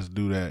 hey, let's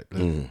do that.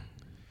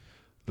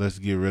 Let's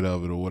get rid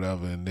of it or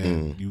whatever, and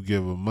then you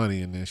give her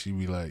money, and then she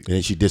be like, and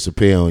then she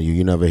disappear on you.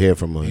 You never hear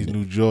from her. These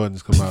new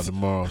Jordans come out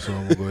tomorrow, so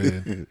I'm gonna go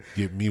ahead and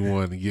get me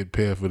one and get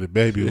paired for the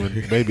baby when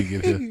the baby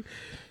get here.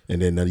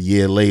 And then a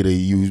year later,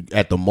 you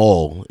at the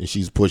mall, and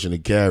she's pushing the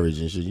carriage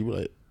and shit. You be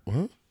like,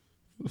 huh?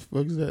 What the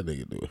fuck is that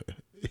nigga doing?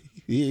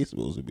 He ain't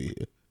supposed to be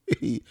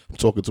here. I'm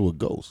talking to a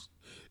ghost.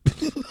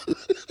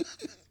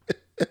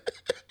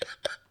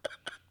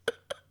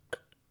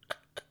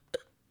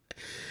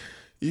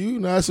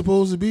 You not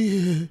supposed to be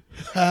here.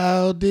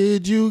 How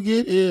did you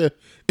get here?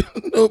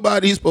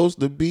 Nobody's supposed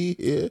to be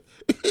here.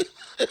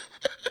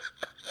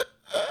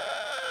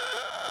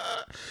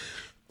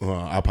 Well,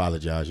 I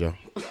apologize, y'all.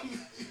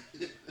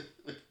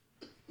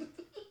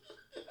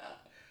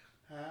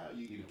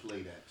 You need to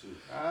play that too.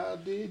 How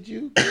did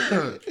you get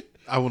here?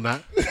 I will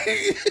not.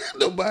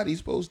 Nobody's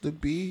supposed to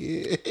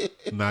be here.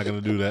 Not gonna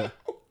do that.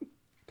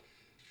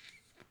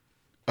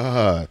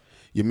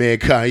 Your man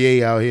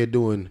Kanye out here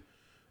doing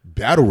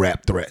battle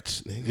rap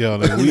threats. Yo,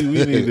 like, we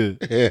need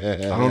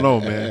to. I don't know,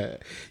 man.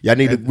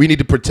 We need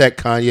to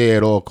protect Kanye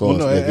at all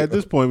costs. Well, no, at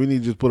this point, we need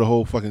to just put a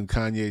whole fucking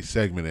Kanye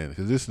segment in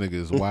because this nigga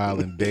is wild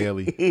and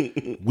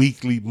daily,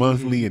 weekly,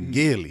 monthly, and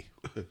yearly.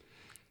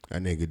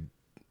 That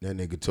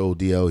nigga told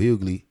DL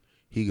Hughley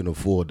he can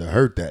afford to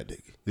hurt that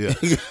nigga. Yeah.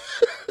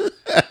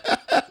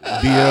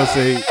 DL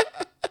say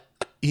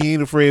he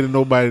ain't afraid of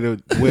nobody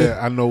to wear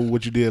I know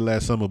what you did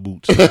last summer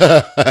boots.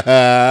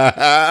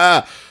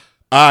 Now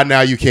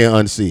you can't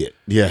unsee it.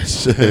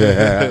 Yes.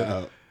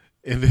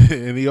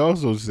 And he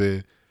also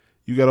said,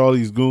 you got all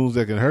these goons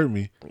that can hurt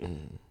me,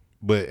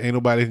 but ain't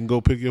nobody can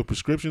go pick your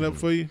prescription up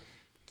for you.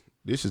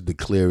 This is the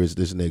clearest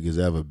this nigga's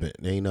ever been.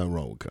 There ain't nothing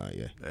wrong with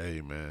Kanye.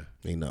 Hey, man.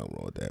 Ain't nothing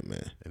wrong with that,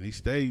 man. And he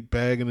stayed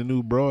bagging a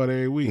new broad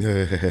every week.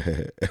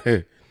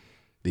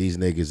 These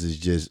niggas is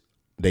just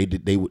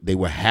they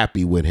were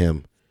happy with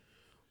him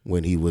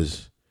when he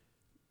was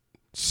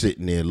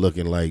sitting there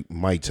looking like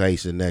Mike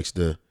Tyson next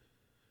to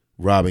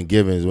Robin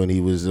Givens when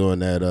he was on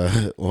that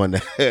on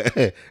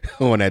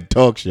that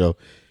talk show.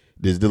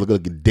 They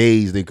looking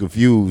dazed and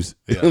confused.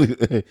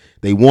 Yeah.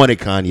 They wanted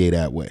Kanye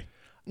that way.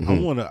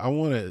 Mm-hmm. I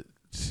wanna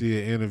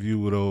see an interview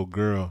with old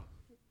girl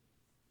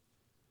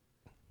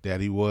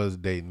that he was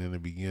dating in the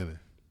beginning.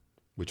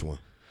 Which one?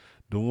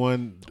 The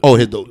one. Oh,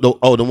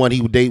 the one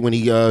he would date when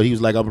he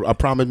was like, I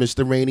promised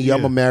Mr. Rainey,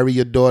 I'm gonna marry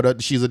your daughter.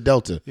 She's a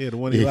Delta. Yeah, the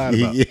one he lied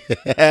about.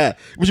 Yeah.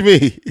 What you mean?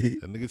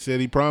 That nigga said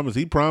he promised.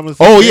 He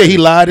promised. Oh yeah, he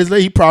lied.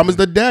 He promised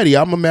the daddy,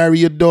 I'm gonna marry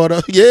your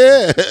daughter.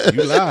 Yeah.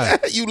 You lied.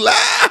 You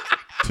lied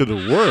to the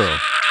world,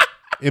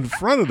 in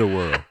front of the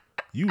world.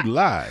 You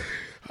lied.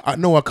 I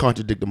know I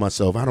contradicted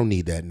myself. I don't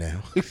need that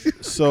now.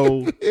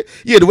 So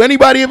yeah, do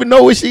anybody even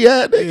know where she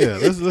at? Yeah,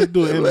 let's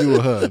do an interview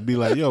with her. Be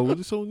like,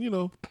 yo, so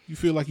you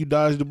feel like you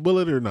dodged the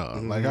bullet or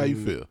not? Like, how you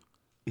feel?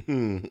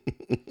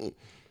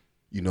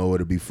 You know,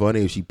 it'd be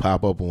funny if she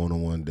pop up on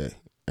him one day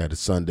at a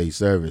Sunday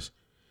service,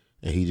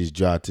 and he just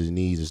dropped his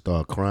knees and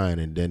start crying,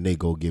 and then they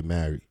go get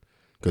married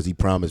because he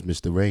promised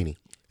Mr. Rainey.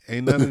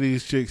 Ain't none of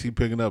these chicks he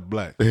picking up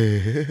black.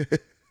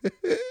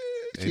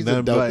 She's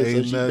a Delta,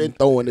 so she's been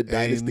throwing the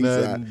dynasty side.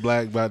 Ain't nothing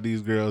black about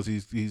these girls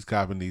he's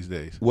copping these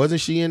days. Wasn't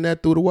she in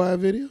that Through the Wire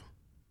video?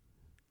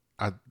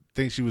 I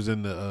think she was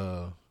in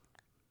the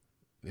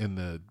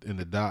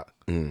doc.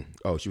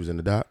 Oh, she was in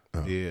the doc?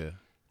 Oh. Yeah.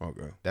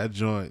 Okay. That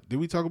joint. Did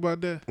we talk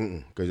about that?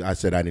 Because I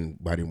said I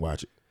didn't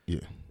watch it. Yeah.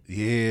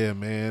 Yeah,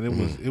 man.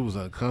 It was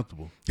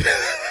uncomfortable.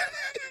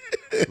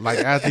 Like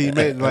after he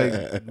met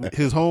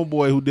his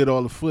homeboy who did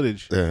all the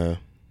footage.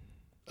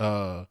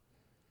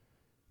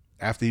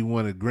 After he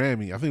won a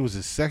Grammy, I think it was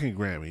his second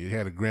Grammy. He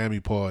had a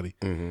Grammy party,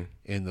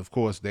 and of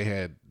course they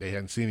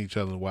hadn't seen each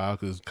other in a while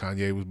because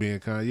Kanye was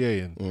being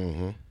Kanye,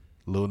 and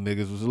little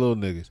niggas was little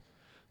niggas.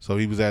 So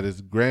he was at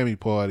his Grammy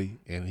party,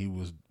 and he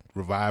was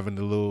reviving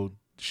the little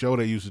show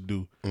they used to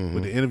do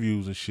with the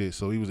interviews and shit.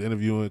 So he was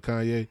interviewing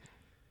Kanye.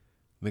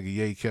 Nigga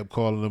Ye kept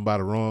calling him by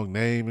the wrong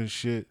name and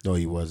shit. No,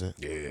 he wasn't.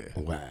 Yeah.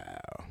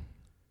 Wow.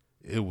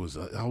 It was.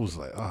 I was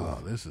like,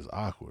 oh, this is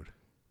awkward.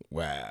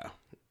 Wow.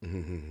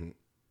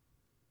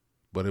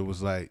 But it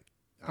was like,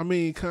 I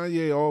mean,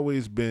 Kanye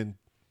always been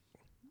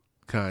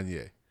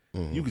Kanye.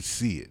 You could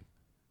see it.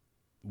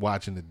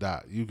 Watching the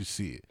doc, you could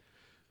see it.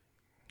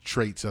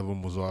 Traits of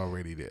him was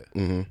already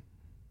there.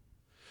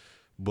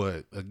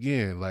 But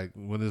again, like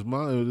when his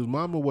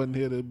mama wasn't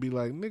here, to be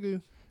like,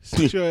 nigga,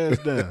 sit your ass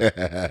down.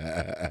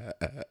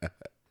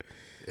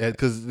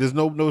 Because there's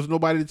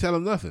nobody to tell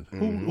him nothing.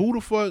 Who the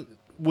fuck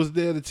was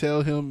there to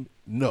tell him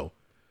no?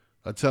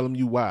 I tell him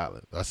you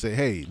wildin'. I say,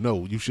 hey,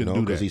 no, you shouldn't do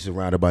that. Because he's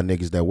surrounded by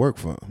niggas that work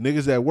for him.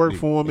 Niggas that work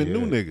for him and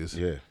new niggas.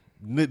 Yeah.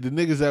 The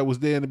niggas that was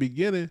there in the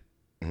beginning,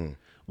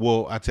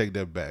 well, I take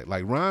that back.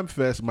 Like Rhyme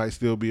Fest might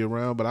still be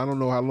around, but I don't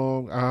know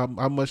how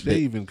much they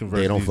even converse.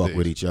 They don't fuck days.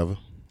 with each other.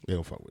 They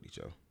don't fuck with each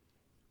other.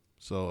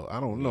 So I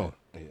don't know.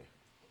 Yeah.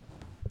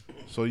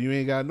 So you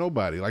ain't got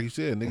nobody. Like you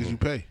said, niggas you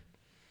pay.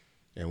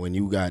 And when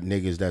you got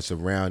niggas that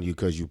surround you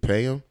because you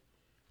pay them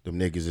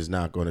niggas is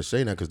not going to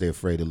say that because they're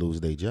afraid to lose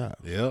their job.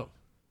 Yep.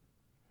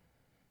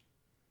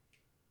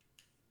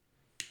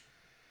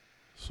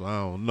 So I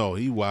don't know.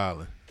 He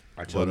wildin'.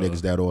 I tell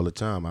niggas that all the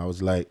time. I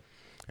was like,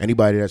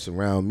 anybody that's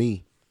around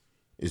me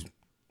is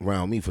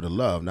around me for the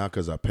love, not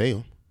because I pay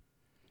them.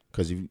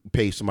 Because if you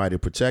pay somebody to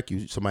protect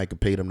you, somebody can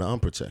pay them to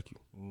unprotect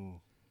you.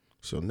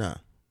 So nah,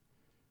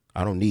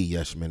 I don't need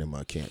yes men in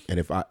my camp. And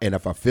if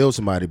I feel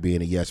somebody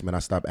being a yes man, I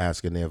stop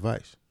asking their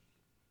advice.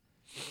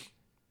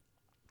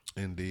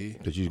 Indeed.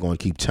 Because you're going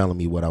to keep telling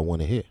me what I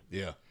want to hear.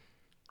 Yeah.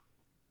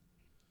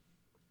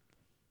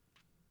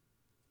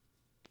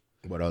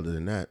 But other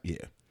than that,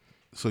 yeah.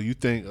 So you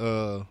think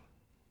the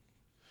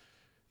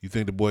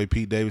boy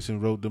Pete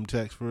Davidson wrote them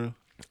texts for real?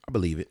 I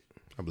believe it.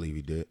 I believe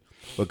he did.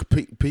 But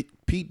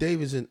Pete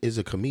Davidson is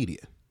a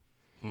comedian.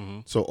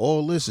 So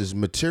all this is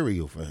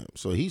material for him.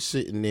 So he's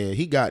sitting there.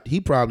 He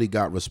probably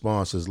got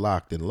responses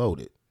locked and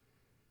loaded.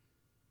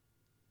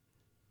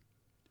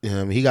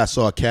 He got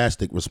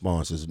sarcastic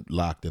responses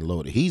locked and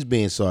loaded. He's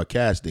being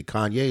sarcastic.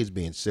 Kanye's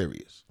being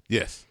serious.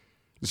 Yes.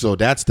 So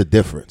that's the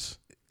difference.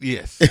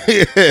 Yes.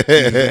 He's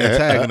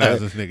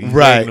antagonizing this nigga.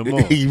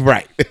 He's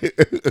right.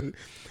 him Right.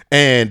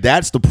 And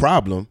that's the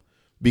problem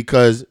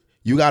because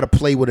you got to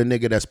play with a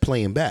nigga that's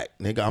playing back.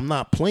 Nigga, I'm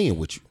not playing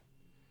with you.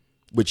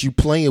 But you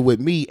playing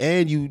with me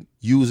and you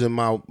using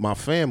my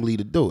family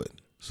to do it.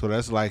 So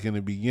that's like in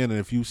the beginning,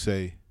 if you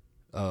say,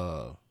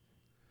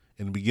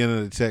 in the beginning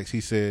of the text,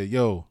 he said,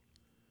 "Yo,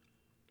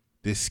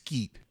 this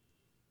Skeet,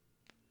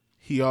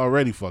 he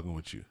already fucking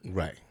with you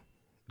Right.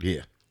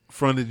 Yeah.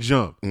 from the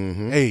jump.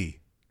 Mm-hmm. Hey,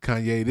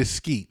 Kanye, this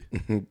Skeet,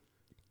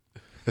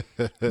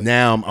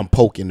 Now I'm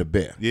poking the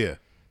bear. yeah,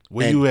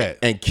 where and, you at?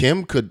 And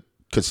Kim could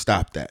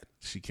stop that.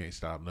 She can't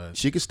stop nothing.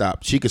 She could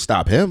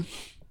stop him.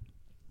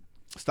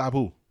 Stop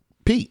who?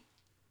 Pete.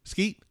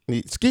 Skeet?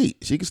 Skeet.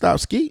 She could stop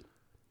Skeet.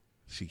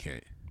 She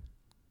can't.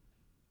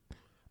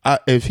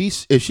 If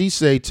she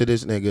say to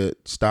this nigga,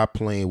 stop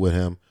playing with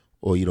him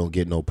or you don't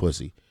get no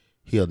pussy,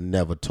 he'll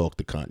never talk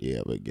to Kanye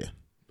ever again.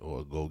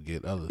 Or go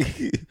get others.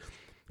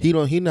 He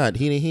ain't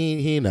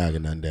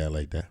knocking nothing down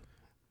like that.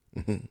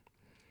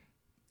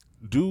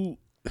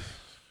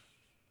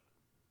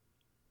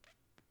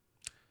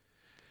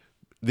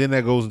 Then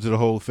that goes into the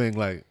whole thing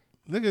like,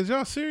 nigga, is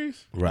y'all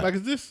serious? Right. Like,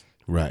 is this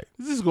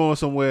going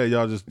somewhere?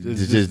 Y'all just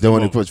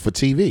doing it for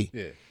TV.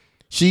 Yeah.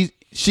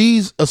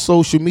 She's a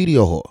social media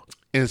whore.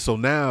 And so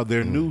now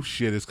their new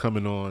shit is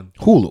coming on.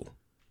 Hulu.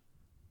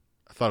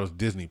 I thought it was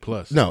Disney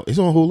Plus. No, it's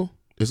on Hulu.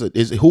 It's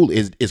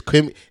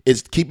Hulu.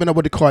 It's Keeping Up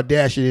with the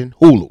Kardashian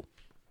Hulu.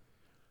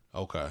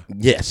 Okay.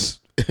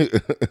 Yes.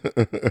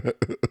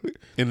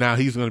 And now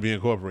he's going to be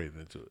incorporated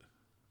into it.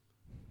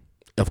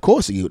 Of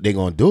course they're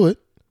going to do it.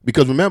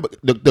 Because remember,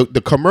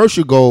 the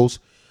commercial goes,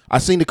 I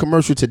seen the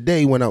commercial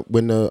today when I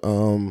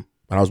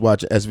was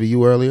watching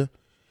SVU earlier,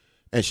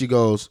 and she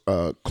goes,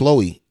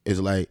 Chloe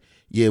is like,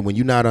 yeah, when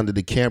you're not under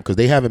the camera, because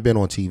they haven't been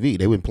on TV.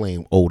 They've been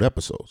playing old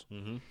episodes.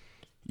 Mm-hmm.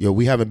 Yo,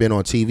 we haven't been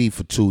on TV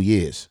for 2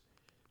 years.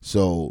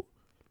 So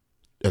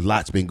a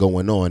lot's been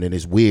going on, and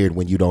it's weird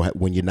when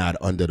when you're not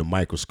under the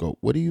microscope.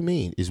 What do you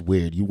mean? It's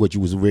weird. You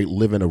was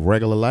living a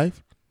regular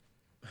life?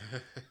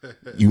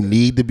 You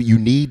need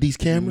these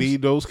cameras? You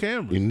need those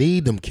cameras. You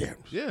need them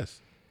cameras. Yes.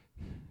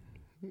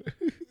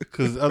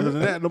 Because other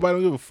than that, nobody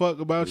don't give a fuck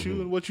about you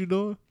and what you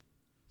doing.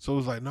 So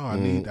it's like, no, I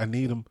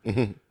need them.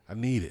 I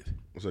need it.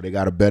 So they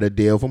got a better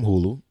deal from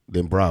Hulu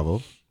than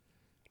Bravo.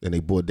 And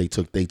they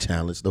took their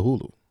talents to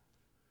Hulu.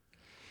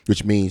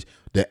 Which means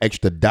the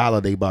extra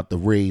 $1 they about to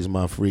raise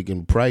my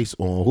freaking price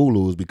on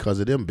Hulu is because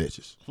of them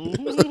bitches.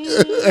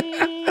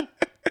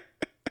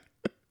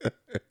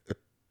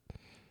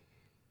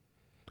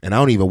 And I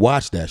don't even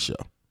watch that show.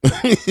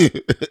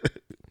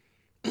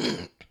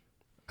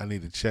 I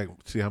need to check,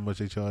 see how much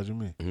they charging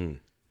me. Mm-hmm.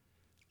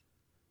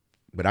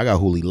 But I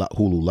got Hulu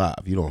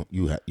Live.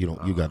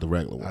 You got the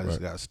regular one, I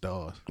just right? got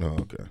Stars. Oh,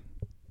 okay.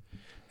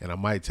 And I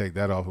might take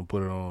that off and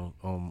put it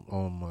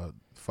on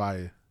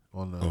Fire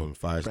on the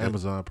Fire Stick?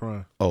 Amazon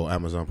Prime. Oh,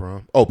 Amazon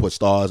Prime. Oh, put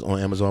Stars on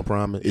Amazon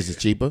Prime. Is it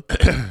cheaper?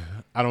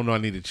 I don't know. I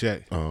need to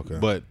check. Oh, okay.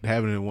 But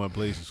having it in one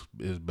place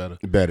is better.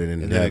 Better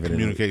than and then it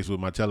communicates with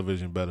my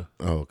television better.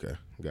 Oh, okay.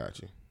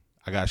 Got you.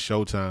 I got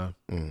Showtime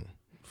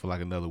for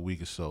like another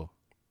week or so.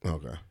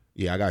 Okay.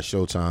 Yeah, I got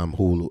Showtime,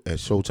 Hulu, and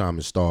Showtime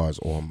and Stars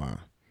on my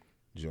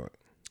joint.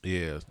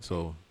 Yeah,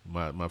 so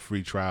my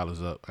free trial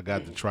is up. I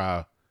got the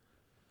trial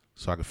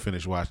so I can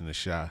finish watching The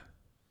Chi.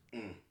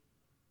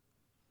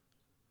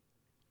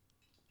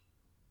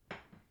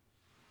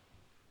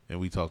 And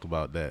we talked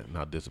about that and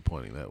how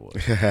disappointing that was.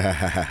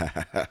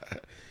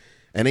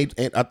 and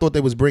I thought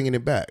they was bringing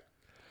it back.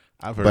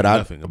 I've heard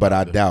nothing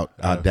about it.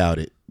 I doubt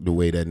it. The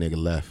way that nigga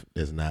left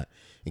is not.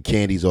 And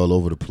Candy's all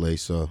over the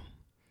place, so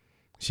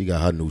she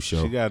got her new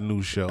show. She got a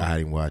new show. I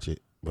didn't watch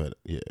it, but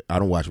yeah, I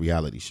don't watch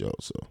reality shows,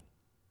 so.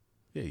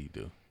 Yeah, you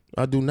do.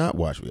 I do not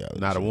watch reality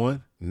Not shows. a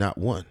one? Not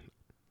one.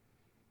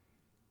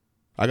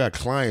 I got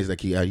clients that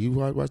keep. You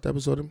watched the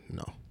episode of them?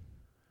 No.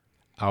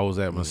 I was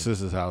at my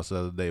sister's house the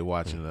other day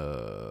watching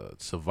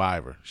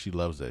Survivor. She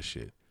loves that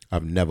shit.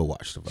 I've never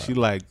watched Survivor. She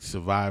liked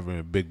Survivor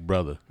and Big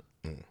Brother.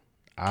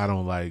 I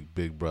don't like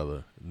Big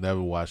Brother.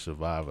 Never watched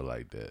Survivor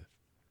like that.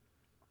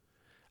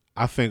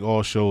 I think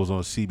all shows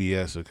on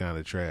CBS are kind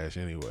of trash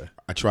anyway.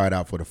 I tried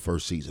out for the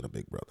first season of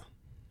Big Brother.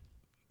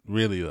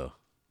 Really though?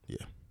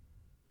 Yeah.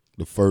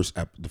 The first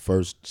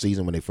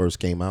season when they first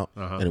came out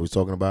and it was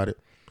talking about it,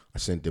 I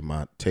sent them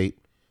my tape.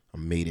 I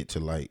made it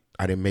to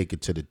I didn't make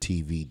it to the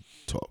TV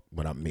talk,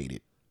 but I made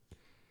it.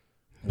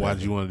 Why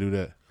did you want to do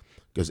that?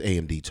 Because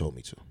AMD told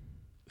me to.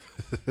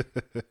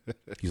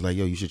 He's like,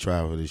 yo, you should try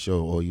out for this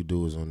show. All you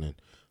do is on the.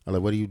 I'm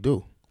like, what do you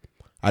do?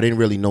 I didn't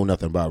really know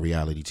nothing about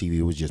reality TV.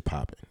 It was just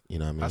popping. You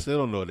know what I mean? I still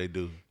don't know what they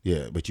do.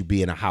 Yeah, but you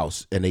be in a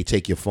house and they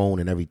take your phone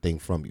and everything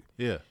from you.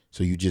 Yeah.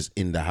 So you just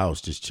in the house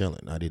just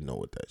chilling. I didn't know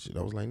what that shit.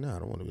 I was like, nah, I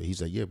don't want to.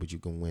 He's like, yeah, but you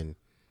can win.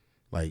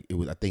 Like it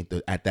was. I think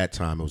at that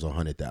time it was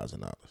 $100,000.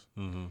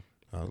 Mm-hmm.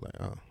 I was like,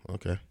 oh,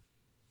 okay.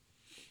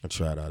 I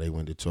tried out. They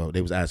went to talk.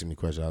 They was asking me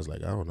questions. I was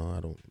like, I don't know. I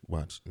don't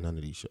watch none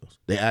of these shows.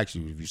 They asked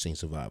you if you seen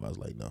Survive. I was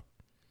like, no.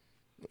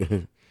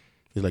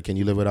 He's like, can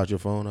you live without your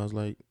phone? I was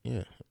like,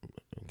 yeah. I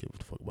don't give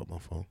a fuck about my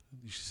phone.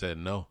 You said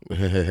no.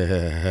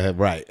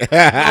 Right.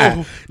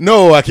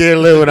 No, I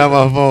can't live without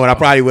my phone. I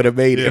probably would have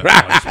made it. No,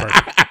 it's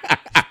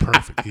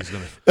perfect. He's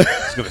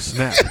gonna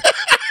snap.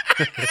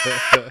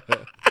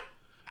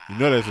 You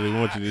know that's what they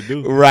want you to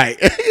do. Right.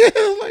 I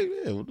was like,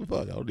 man, what the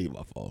fuck? I don't need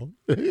my phone.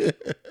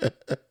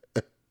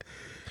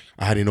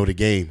 I didn't know the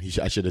game.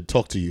 I should have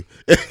talked to you.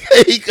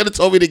 He could have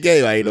told me the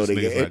game. I didn't know the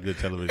This nigga's game. not good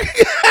television.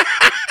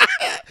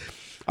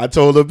 I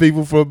told the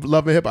people from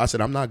Love and Hip Hop, I said,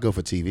 I'm not good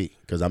for TV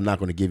because I'm not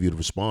going to give you the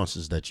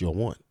responses that you'll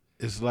want.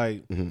 It's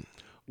like,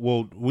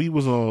 well, we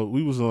was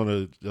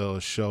on a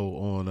show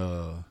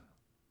on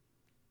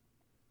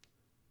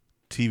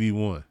TV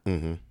One,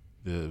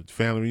 the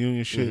family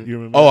reunion shit. You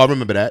remember? Oh, I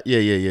remember that.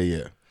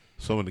 Yeah.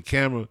 So in the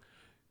camera,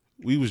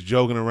 we was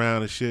joking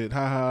around and shit,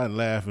 and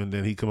laughing.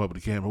 Then he come up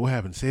with the camera. What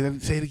happened? Say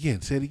it again.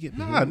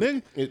 Nah,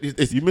 nigga,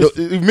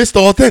 you missed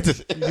the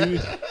authentic.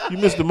 you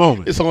missed the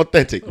moment. It's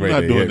authentic. I'm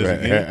not doing this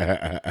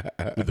again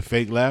with the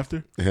fake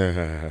laughter.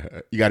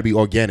 You got to be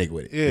organic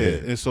with it.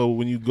 Yeah. And so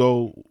when you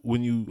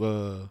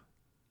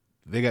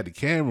they got the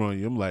camera on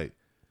you, I'm like,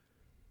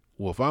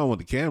 well, if I don't want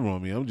the camera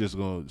on me, I'm just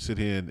gonna sit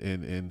here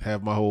and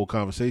have my whole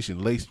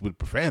conversation laced with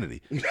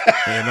profanity. And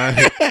I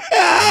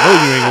know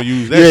you ain't gonna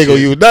use that. You ain't gonna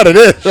use none of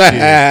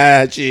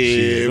this.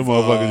 Shit, the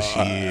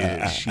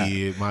motherfucking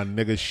shit, my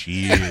nigga,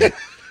 shit.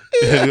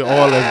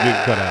 All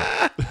that's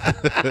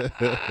getting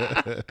cut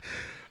out.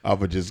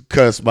 I'ma just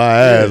cuss my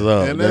ass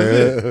up, and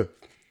man. that's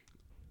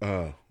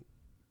it.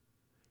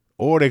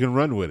 Or they can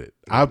run with it.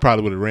 I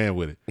probably would have ran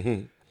with it.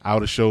 I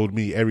would have showed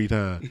me every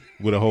time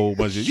with a whole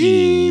bunch of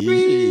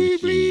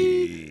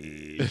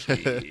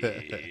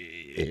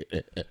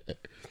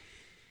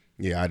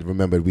Yeah, I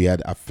remember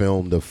I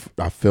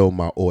filmed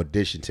my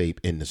audition tape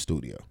in the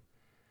studio.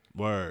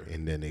 Word.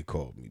 And then they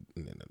called me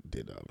and then I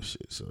did all the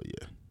shit. So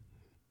yeah.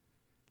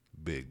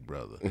 Big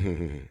brother.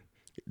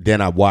 Then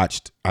I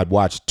watched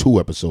 2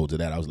 episodes of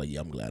that. I was like,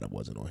 yeah, I'm glad I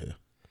wasn't on here.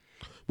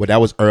 But that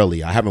was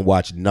early. I haven't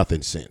watched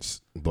nothing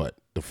since. But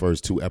the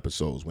first 2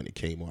 episodes when it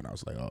came on, I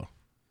was like, oh,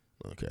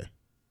 okay.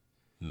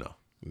 No.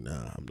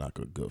 Nah, I'm not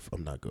good for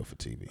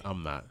TV.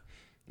 I'm not.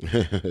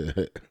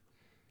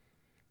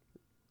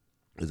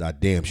 Because I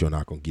damn sure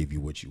not going to give you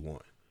what you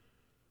want.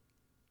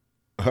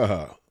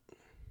 Are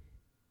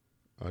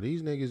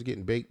these niggas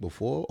getting baked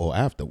before or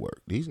after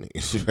work? These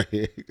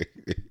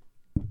niggas.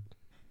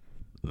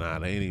 Nah,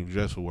 they ain't even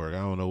dressed for work. I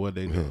don't know what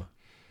they doing.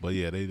 But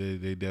yeah,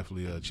 they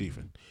definitely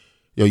chiefing.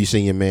 Yo, you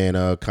seen your man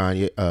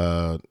Kyrie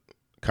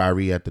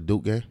at the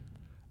Duke game?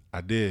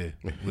 I did.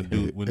 When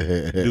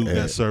Duke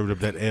got served up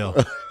that L.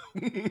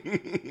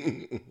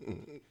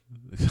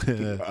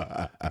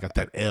 I got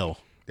that L.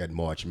 That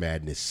March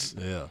Madness.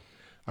 Yeah.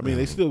 I mean,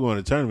 they still going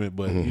to the tournament,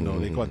 but you know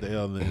they caught the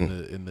L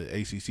in the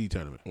ACC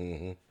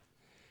tournament.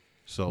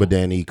 So, but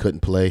then he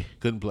couldn't play.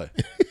 Couldn't play.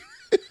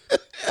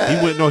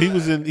 He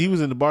was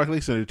in the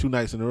Barclays Center 2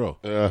 nights in a row.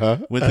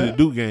 Went to the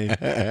Duke game,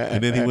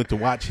 and then he went to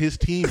watch his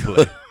team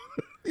play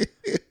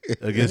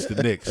against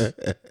the Knicks.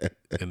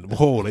 And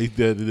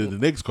the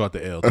Knicks caught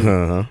the L.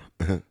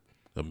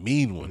 A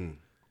mean one.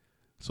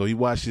 So he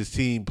watched his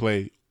team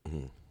play.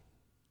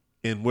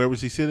 And where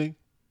was he sitting?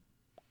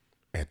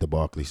 At the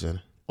Barclays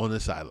Center. On the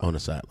sideline. On the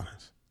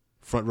sidelines.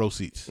 Front row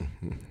seats.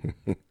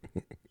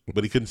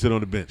 But he couldn't sit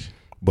on the bench.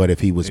 But if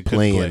he was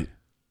playing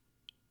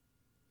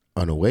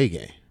an away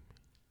game,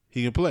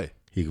 he can play.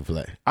 He can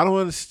play. I don't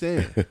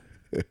understand.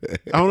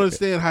 I don't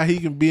understand how he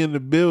can be in the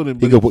building.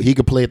 But he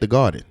could play at the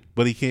Garden.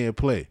 But he can't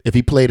play. If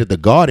he played at the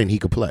Garden, he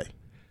could play.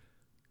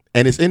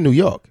 And it's in New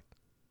York.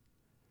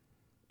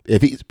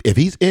 If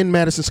he's in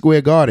Madison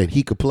Square Garden,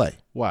 he could play.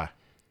 Why?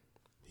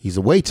 He's a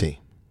away team.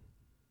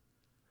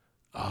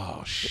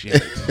 Oh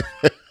shit.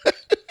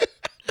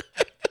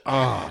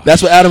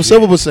 That's what Adam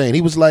Silver was saying.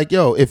 He was like,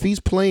 yo, if he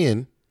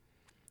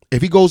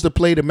goes to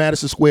play the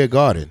Madison Square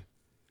Garden,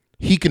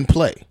 he can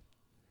play.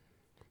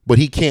 But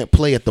he can't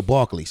play at the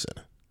Barclays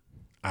Center.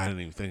 I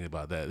didn't even think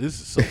about that. This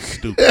is so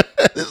stupid.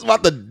 This is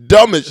about the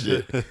dumbest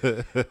shit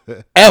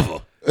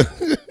ever.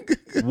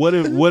 What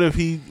if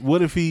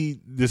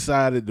he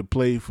decided to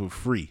play for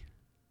free?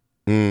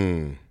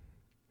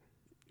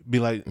 Be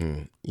like,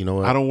 you know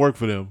what? I don't work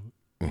for them.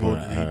 Well,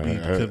 he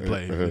couldn't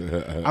play.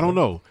 I don't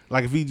know.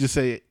 Like if he just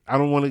say, I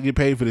don't want to get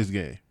paid for this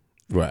game.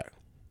 Right.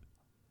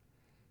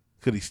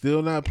 Could he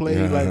still not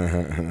play?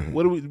 Like,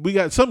 what do we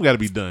got? Something got to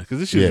be done because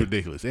this shit's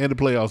ridiculous. And the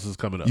playoffs is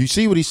coming up. You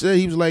see what he said?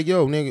 He was like,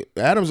 "Yo, nigga."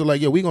 Adams was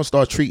like, "Yo, we gonna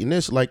start treating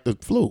this like the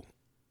flu,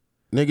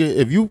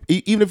 nigga.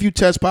 Even if you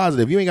test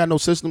positive, you ain't got no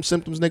symptoms,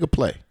 nigga.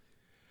 Play."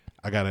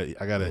 I got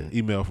an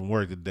email from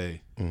work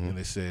today, and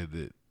they said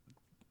that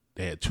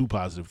they had 2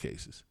 positive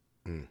cases.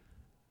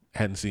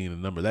 Hadn't seen a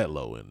number that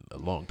low in a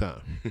long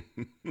time.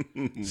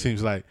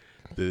 Seems like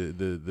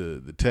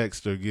the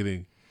texts are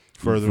getting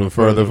further and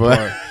further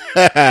apart.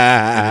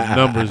 The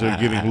numbers are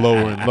getting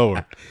lower and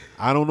lower.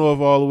 I don't know if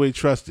I all the way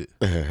trust it.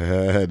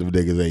 Them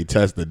niggas ain't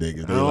testing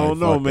niggas. I don't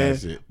know,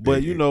 man.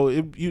 But you know,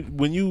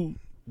 when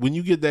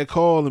you get that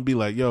call and be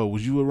like, "Yo,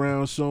 was you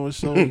around so and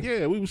so?"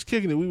 Yeah, we was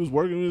kicking it. We was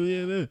working with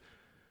it. Yeah,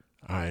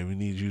 all right, we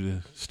need you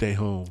to stay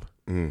home.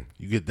 You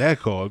get that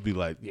call, it'd be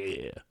like,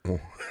 yeah.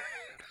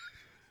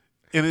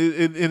 And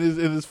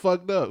it's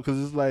fucked up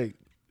because it's like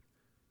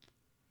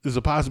there's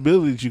a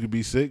possibility that you could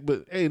be sick,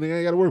 but hey, nigga, I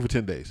ain't got to work for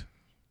 10 days.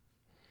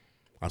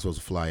 I'm supposed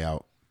to fly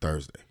out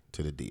Thursday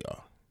to the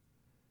DR.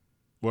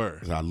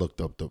 Word. I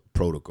looked up the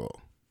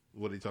protocol.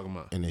 What are you talking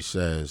about? And it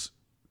says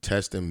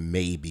testing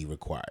may be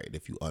required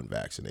if you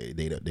unvaccinated.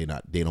 They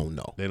don't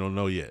know. They don't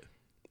know yet.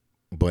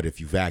 But if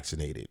you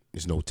vaccinated,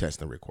 there's no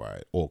testing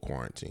required or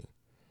quarantine.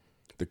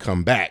 To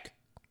come back,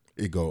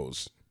 it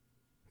goes,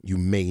 you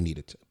may need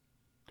a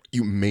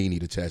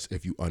test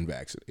if you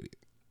unvaccinated.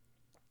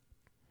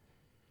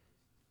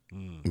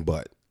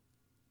 But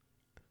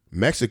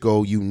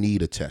Mexico, you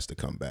need a test to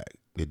come back.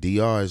 The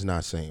DR is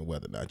not saying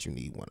whether or not you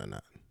need one or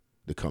not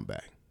to come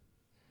back.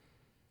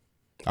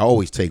 I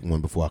always take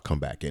one before I come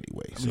back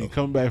anyway. When you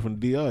come back from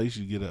the DR, you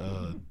should get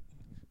a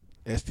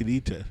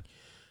STD test.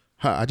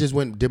 I just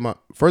went and did my,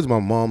 first my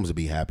mom's would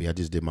be happy. I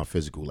just did my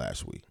physical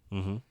last week.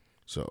 Mm-hmm.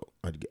 So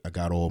I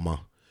got all my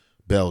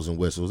bells and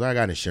whistles. I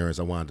got insurance.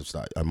 I wanted to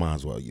start. I might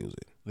as well use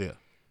it. Yeah.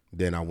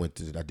 Then I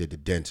did the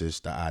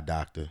dentist, the eye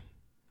doctor.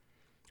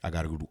 I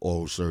got to go do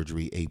oral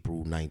surgery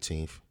April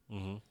 19th.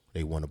 Mm-hmm.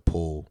 They want to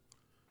pull.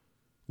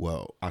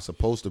 Well, I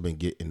supposed to have been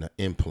getting the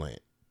implant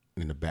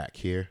in the back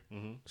here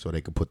so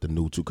they could put the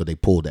new tooth, because they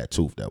pulled that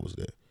tooth that was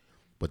there.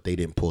 But they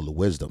didn't pull the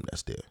wisdom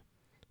that's there.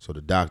 So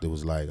the doctor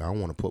was like, I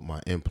want to put my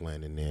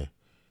implant in there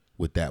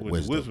with that With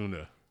wisdom. the wisdom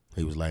there.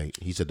 He was like,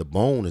 he said, the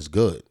bone is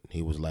good.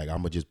 He was like, I'm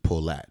going to just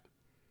pull that.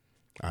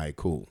 All right,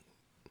 cool.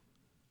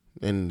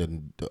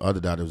 And the other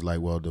doctor was like,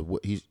 well,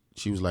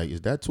 she was like,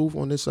 is that tooth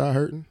on this side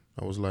hurting?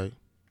 I was like,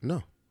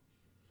 no.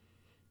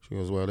 She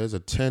goes, well, there's a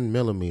 10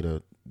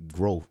 millimeter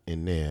growth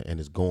in there and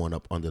it's going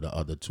up under the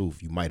other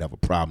tooth. You might have a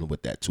problem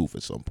with that tooth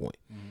at some point.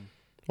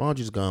 Why don't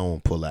you just go on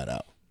and pull that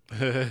out?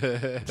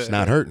 It's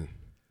not hurting.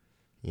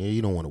 Yeah,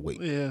 you don't want to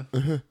wait. Yeah.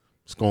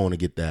 Just go on and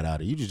get that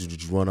out of you.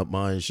 Just run up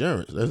my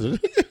insurance. That's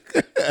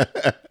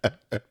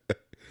it.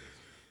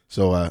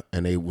 So,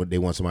 and they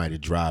want somebody to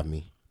drive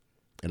me,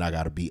 and I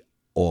got to be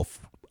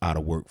off out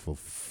of work for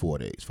 5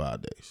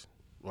 days.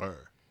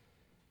 Word.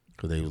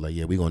 Because they was like,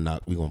 yeah, we're gonna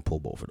pull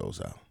both of those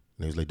out. And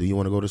they was like, do you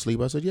want to go to sleep?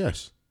 I said,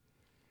 yes.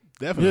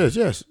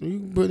 Definitely. Yes.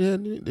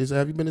 They said,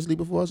 have you been to sleep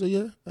before? I said,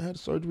 yeah. I had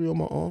surgery on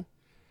my arm.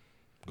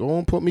 Go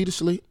on, put me to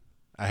sleep.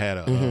 I had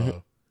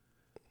a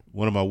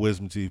one of my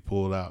wisdom teeth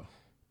pulled out,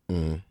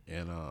 and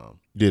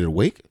Did it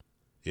wake?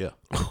 yeah,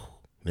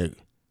 Nigga,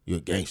 you're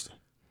a gangster.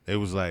 it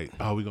was like,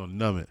 oh, we gonna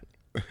numb it.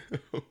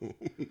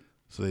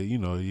 So you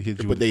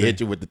hit you, But they hit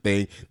you with the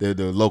thing,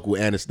 the local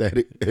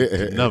anesthetic.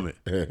 to numb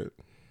it.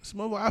 This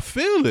mother, I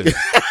feel it.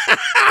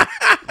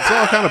 It's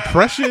all kind of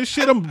pressure and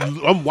shit.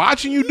 I'm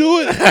watching you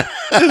do it.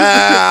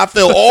 I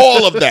feel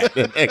all of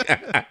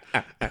that.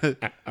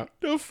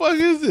 The fuck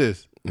is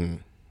this?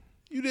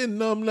 You didn't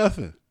numb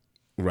nothing.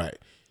 Right.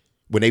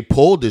 When they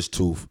pulled this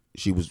tooth,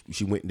 she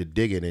went into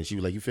digging and she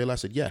was like, you feel? I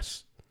said,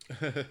 yes.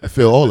 I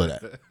feel all of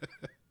that.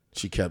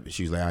 She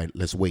was like, all right,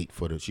 let's wait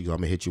for I'm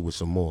gonna hit you with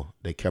some more.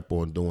 They kept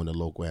on doing the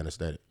local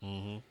anesthetic.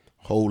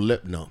 Whole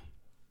lip numb.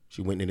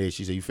 She went in there,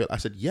 she said, you feel? I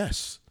said,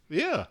 yes.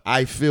 Yeah.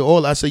 I feel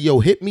all. I said, yo,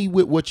 hit me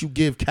with what you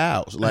give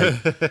cows. Like,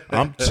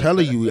 I'm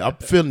telling you, I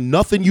feel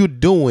nothing you're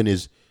doing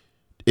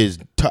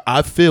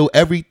I feel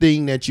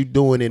everything that you're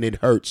doing and it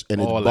hurts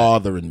and All it's that.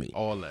 bothering me.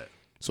 All that.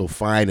 So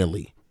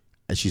finally,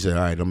 and she said,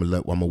 all right, I'm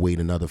gonna wait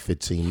another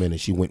 15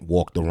 minutes. She went,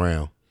 walked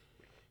around.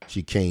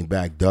 She came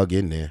back, dug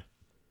in there.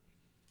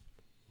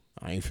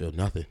 I ain't feel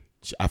nothing.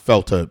 I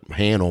felt her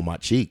hand on my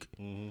cheek.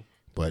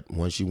 But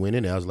once she went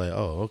in there, I was like,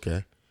 oh,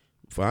 okay.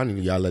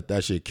 Finally, y'all let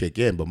that shit kick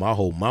in, but my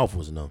whole mouth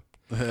was numb.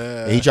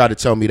 And he tried to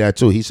tell me that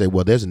too. He said,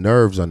 well, there's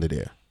nerves under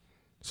there.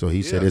 So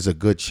he said there's a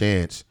good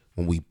chance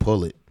when we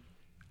pull it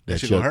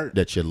that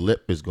your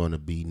lip is going to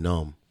be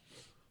numb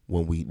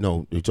when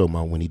you're talking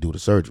about when he do the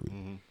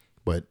surgery.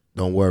 But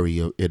don't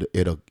worry,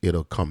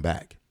 it'll come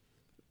back.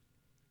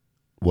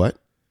 What?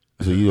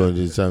 So you gonna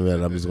just tell me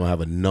that I'm just gonna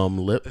have a numb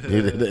lip?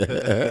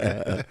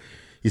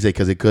 He said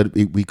because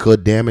we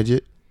could damage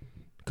it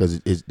because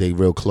they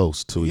real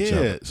close to each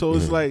other. Yeah. So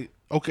it's like,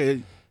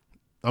 okay,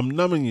 I'm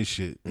numbing your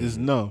shit. It's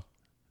numb,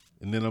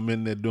 and then I'm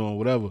in there doing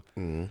whatever.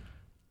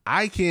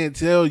 I can't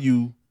tell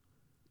you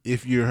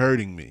if you're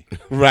hurting me.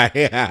 Right.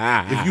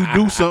 If you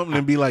do something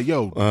and be like,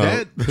 yo,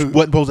 that wasn't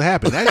supposed to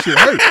happen. That shit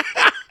hurt.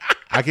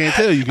 I can't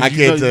tell you. I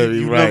can't tell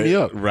you. You Right. numb me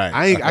up. Right.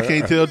 I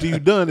can't tell till you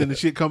done and the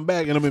shit come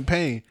back and I'm in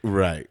pain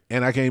Right.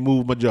 and I can't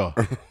move my jaw.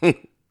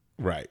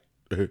 Right.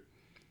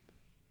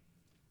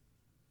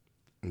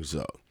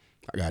 So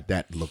I got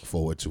that to look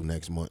forward to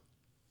next month.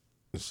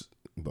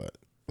 But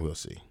we'll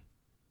see.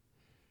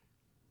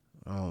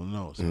 I don't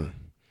know. So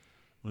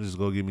I'm just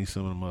go get me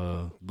some of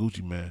them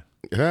Gucci Man.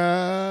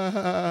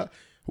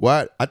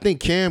 What? I think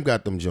Cam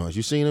got them joints.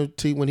 You seen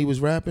him when he was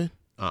rapping?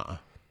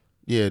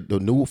 Yeah, the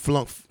new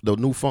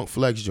Funk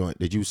Flex joint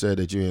that you said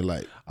that you didn't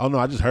like. Oh no,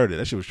 I just heard it.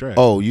 That shit was trash.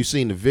 Oh, you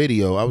seen the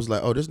video? I was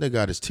like, oh, this nigga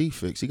got his teeth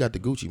fixed. He got the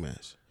Gucci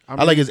mask.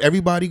 I like, is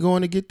everybody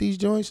going to get these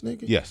joints,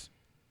 nigga? Yes.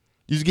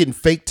 You just getting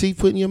fake teeth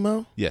put in your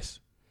mouth? Yes.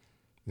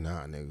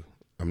 Nah, nigga.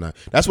 I'm not.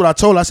 That's what I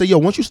told her. I said, yo,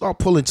 once you start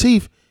pulling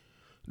teeth,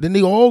 then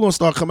they all gonna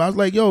start coming. I was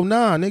like, yo,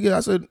 nah, nigga.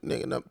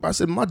 I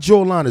said, my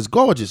jawline is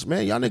gorgeous,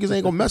 man. Y'all niggas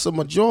ain't gonna mess up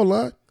my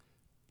jawline.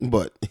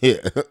 But yeah.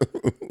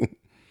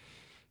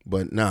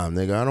 But nah,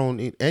 nigga, I don't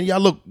need, and y'all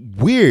look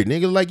weird,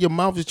 nigga, like your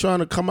mouth is trying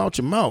to come out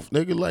your mouth.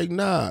 Nigga, like,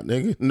 nah,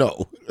 nigga,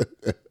 no.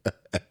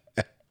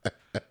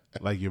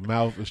 Like your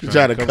mouth is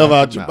Trying to come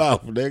out your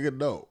mouth, nigga.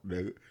 No,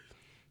 nigga.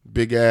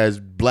 Big ass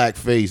black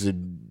face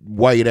and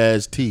white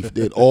ass teeth.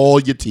 Then all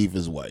your teeth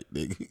is white,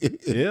 nigga.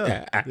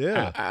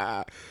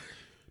 Yeah.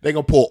 They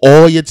gonna pull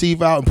all your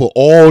teeth out and put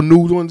all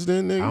new ones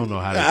in, nigga. I don't know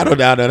how. I don't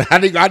know. I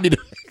need to.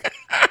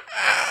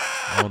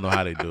 I don't know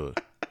how they do it.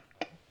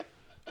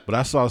 But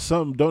I saw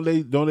something. Don't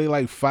they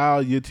like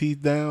file your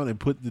teeth down and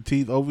put the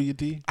teeth over your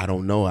teeth? I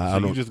don't know. I So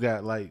don't. you just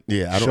got like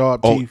Yeah,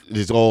 sharp oh, teeth.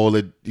 It's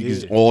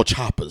all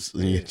choppers.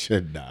 Yeah.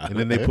 Nah. And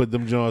then they put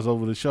them joints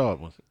over the sharp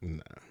ones.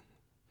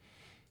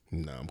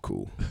 Nah, I'm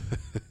cool.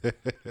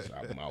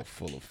 I'm out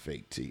full of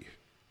fake teeth.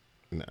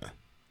 Nah.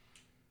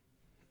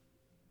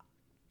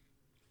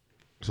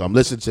 So I'm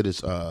listening to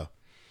this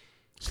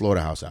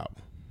Slaughterhouse album.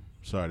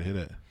 Sorry to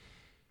hear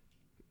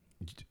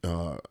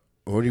that.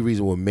 Only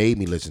reason what made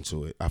me listen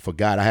to it, I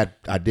forgot.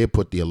 I did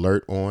put the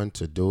alert on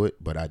to do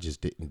it, but I just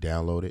didn't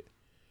download it.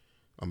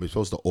 I'm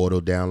supposed to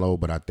auto download,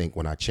 but I think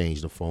when I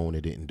changed the phone,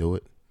 it didn't do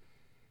it.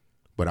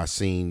 But I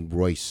seen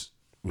Royce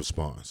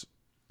response,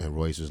 and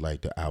Royce was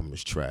like, "The album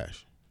is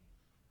trash."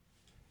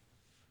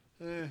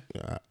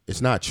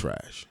 It's not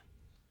trash.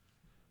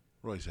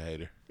 Royce a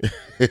hater.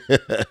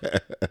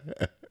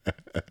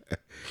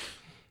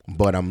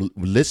 But I'm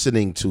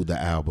listening to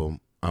the album.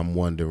 I'm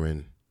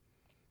wondering,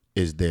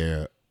 is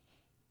there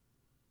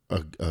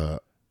a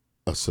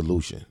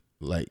solution?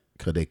 Like,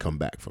 could they come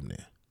back from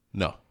there?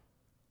 No.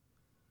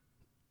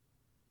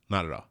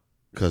 Not at all.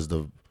 Because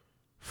the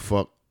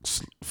fuck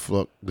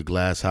the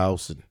Glass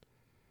House and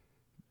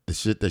the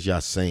shit that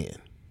y'all saying.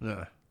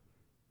 Yeah.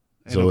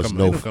 So it's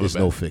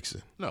no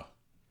fixing. No.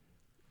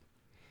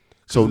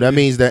 So that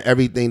means that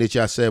everything that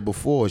y'all said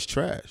before is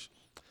trash.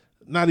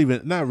 Not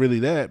really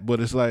that,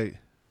 but it's like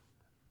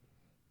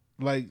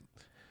them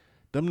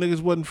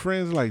niggas wasn't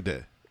friends like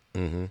that.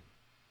 Mm-hmm.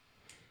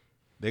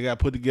 They got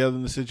put together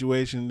in the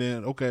situation,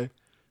 then okay,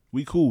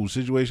 we cool.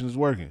 Situation is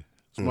working.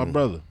 It's my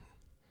brother.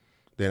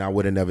 Then I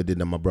would have never did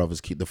My Brother's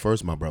Keeper.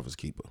 My Brother's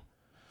Keeper.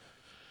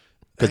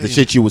 Because the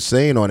shit you was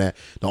saying on that,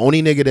 the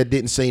only nigga that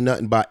didn't say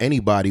nothing about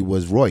anybody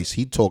was Royce.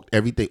 He talked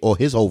everything, or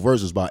his whole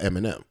verse was about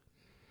Eminem.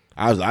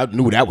 I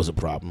knew that was a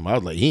problem. I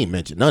was like, he ain't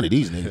mentioned none of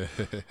these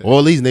niggas.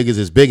 All these niggas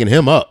is bigging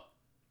him up.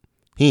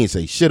 He ain't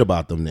say shit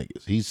about them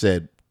niggas. He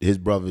said his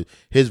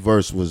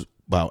verse was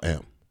about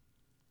M.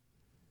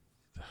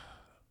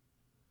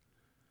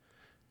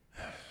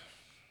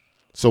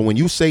 So when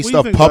you say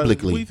stuff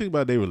publicly, what do you think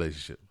about their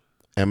relationship?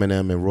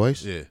 Eminem and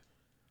Royce? Yeah.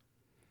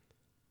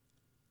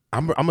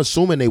 I'm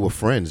assuming they were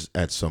friends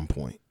at some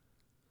point.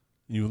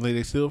 You think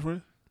they still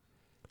friends?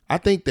 I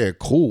think they're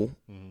cool.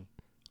 Mm-hmm.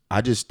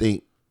 I just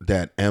think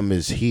that M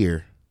is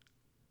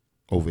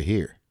over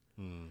here.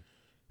 Mm.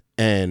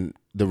 And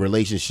the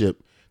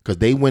relationship, because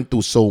they went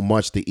through so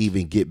much to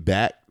even get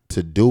back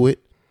to do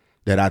it,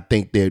 that I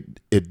think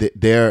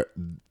their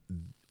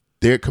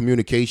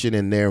communication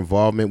and their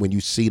involvement, when you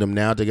see them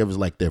now together, is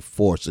like they're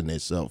forcing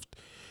themselves.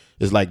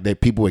 It's like that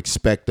people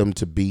expect them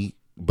to be,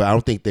 but I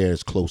don't think they're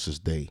as close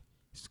as they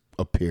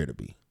appear to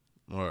be.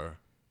 Or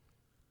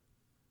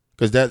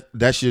because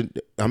that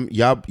should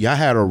y'all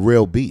had a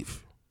real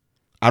beef.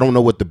 I don't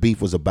know what the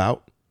beef was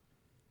about.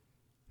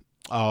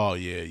 Oh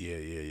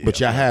yeah. But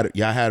y'all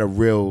had a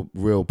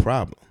real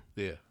problem.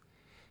 Yeah.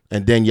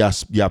 And then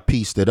y'all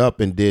pieced it up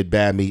and did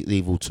Bad Meets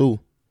Evil 2,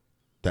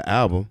 the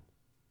album.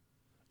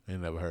 I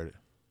never heard it.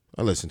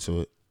 I listened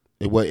to it.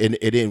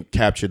 It didn't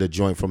capture the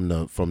joint from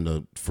the from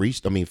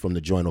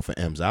the joint off of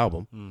M's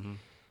album. Mm-hmm.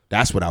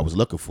 That's what I was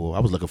looking for. I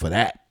was looking for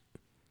that.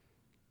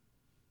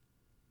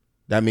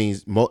 That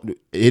means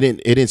it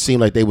didn't seem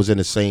like they was in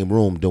the same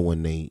room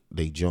doing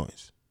they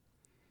joints.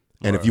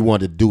 And if you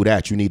wanted to do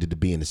that, you needed to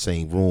be in the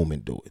same room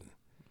and do it.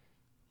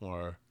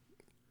 Or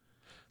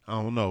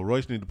I don't know.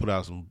 Royce need to put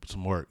out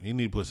some work. He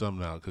need to put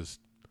something out because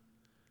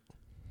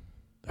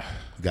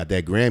got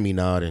that Grammy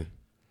nod and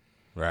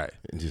right.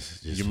 And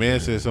just your man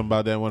said something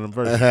about that one of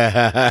them verses.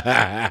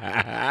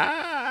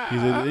 He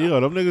said, "Yo,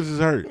 them niggas is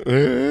hurt.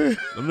 Them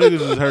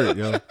niggas is hurt,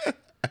 yo."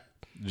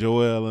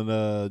 Joel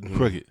and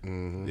Crooked.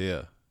 Mm-hmm.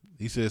 Yeah,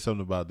 he said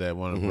something about that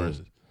one of the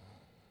verses.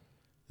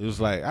 It was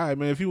like, all right,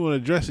 man, if you want to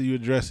address it, you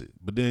address it,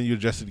 but then you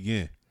address it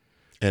again,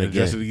 and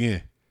address it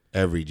again,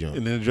 every joint,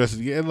 and then address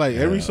it again. Like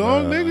every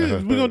song,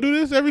 nigga, we gonna do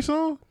this every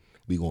song.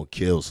 We gonna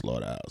kill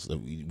Slaughterhouse.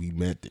 We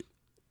meant it.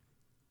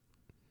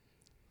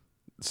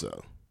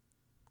 So.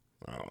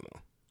 I don't know.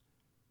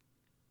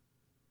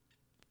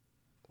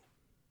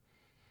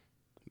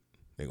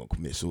 They're going to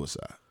commit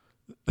suicide.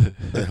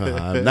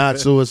 I'm not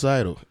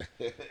suicidal.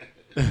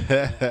 This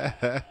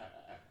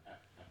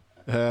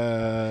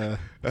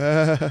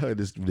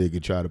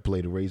nigga try to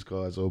play the race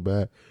card so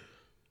bad.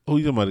 Oh,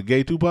 you talking about the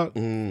gay Tupac?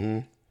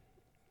 Mm-hmm.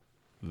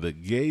 The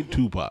gay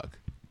Tupac.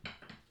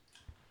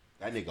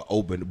 That nigga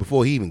opened,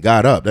 before he even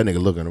got up, that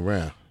nigga looking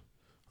around.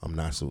 I'm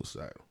not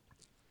suicidal.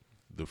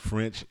 The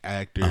French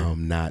actor.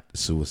 I'm not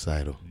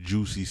suicidal.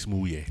 Juicy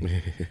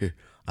Smouye.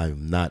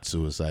 I'm not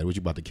suicidal. What,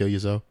 you about to kill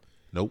yourself?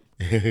 Nope.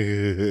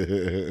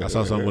 I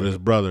saw something with his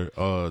brother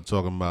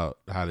talking about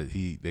how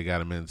they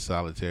got him in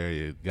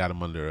solitary, got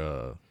him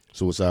under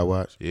Suicide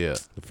Watch? Yeah.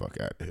 The fuck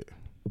out of here.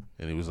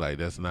 And he was like,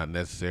 that's not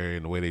necessary,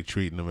 and the way they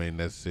treating him ain't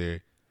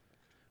necessary.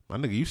 My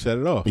nigga, you set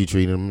it off. You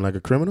treating him like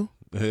a criminal?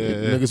 Yeah.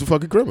 Nigga's a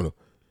fucking criminal.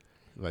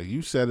 Like,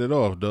 you set it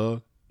off,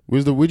 dog.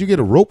 Where'd you get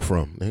a rope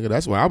from, nigga?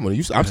 That's why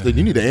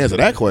you need to answer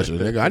that question,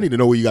 nigga. I need to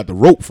know where you got the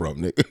rope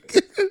from, nigga.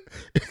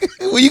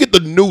 Where you get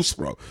the noose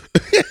from?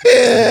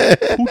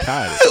 Who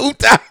tied it? Who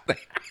tied it?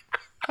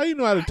 How you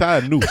know how to tie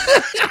a noose?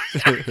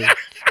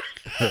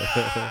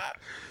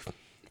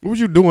 What was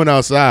you doing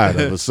outside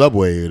of a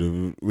subway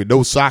with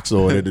no socks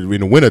on in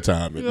the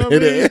wintertime? You know what I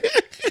mean?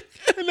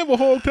 I never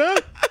hold time.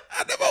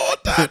 I never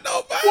hold time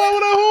nobody. Why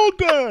would I hold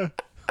time?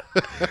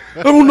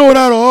 I don't know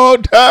how to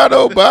hold time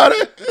nobody.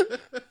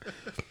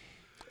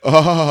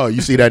 Oh,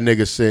 you see that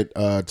nigga sent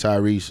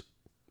Tyrese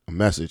a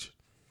message.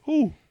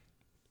 Who?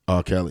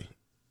 R. Kelly.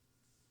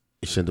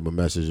 He sent him a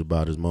message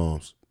about his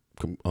mom's,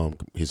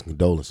 his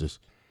condolences.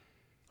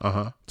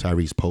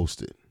 Tyrese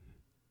posted,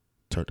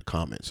 turned the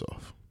comments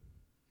off.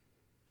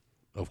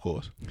 Of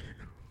course.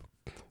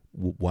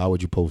 Why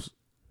would you post?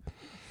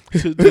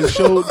 to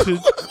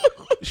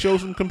show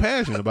some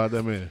compassion about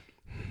that man.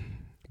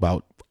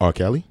 About R.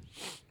 Kelly?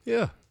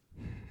 Yeah.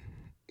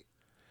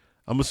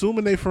 I'm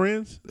assuming they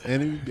friends,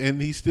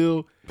 and he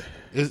still,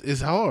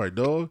 it's hard,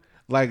 dog.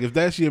 Like, if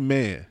that's your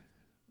man,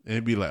 and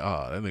it'd be like,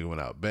 oh, that nigga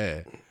went out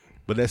bad,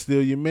 but that's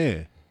still your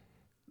man.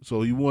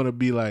 So you want to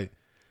be like,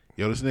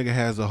 yo, this nigga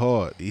has a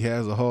heart. He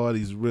has a heart.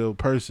 He's a real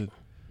person.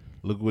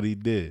 Look what he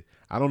did.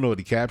 I don't know what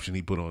the caption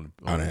he put on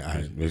but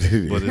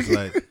it's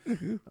like,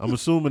 I'm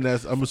assuming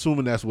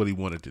that's what he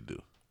wanted to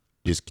do.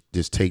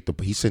 Just take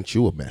he sent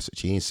you a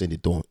message. He ain't send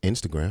it on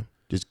Instagram.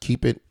 Just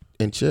keep it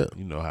and chill.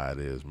 You know how it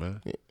is,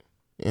 man. You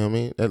know what I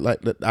mean?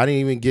 I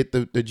didn't even get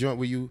the joint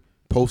where you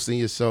posting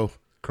yourself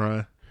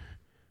crying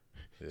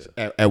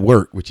at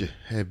work with your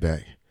head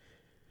back.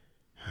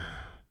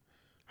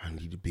 I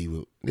need to be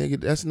with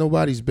nigga. That's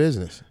nobody's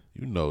business.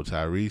 You know,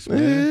 Tyrese, man.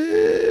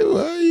 Hey,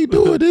 why are you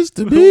doing this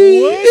to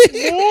me? What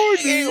more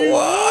do you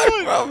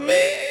want from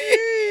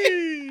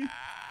me?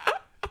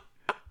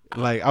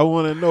 Like, I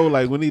want to know,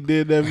 like, when he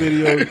did that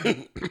video,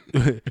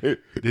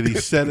 did he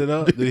set it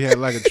up? Did he have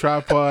like a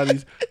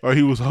tripod, or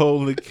he was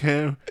holding the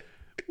camera?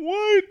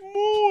 What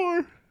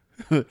more?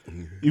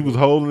 He was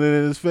holding it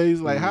in his face.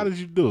 Like, how did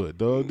you do it,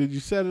 dog? Did you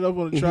set it up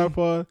on a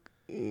tripod?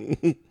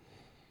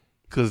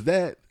 Because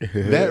that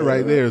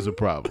right there is a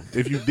problem.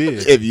 If you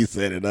did. If you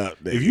set it up.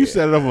 If you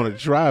set it up on a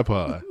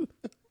tripod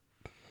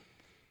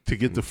to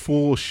get the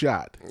full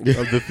shot of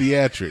the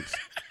theatrics,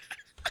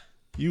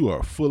 you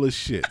are full of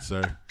shit,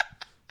 sir.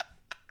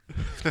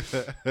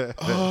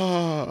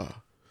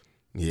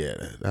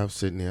 Yeah, I was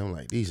sitting there. I'm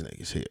like, these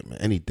niggas here, man.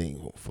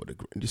 Anything for the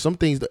gram. Some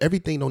things,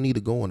 everything don't need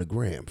to go on the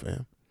gram,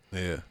 fam.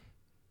 Yeah.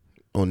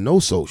 On no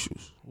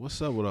socials.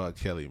 What's up with R.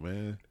 Kelly,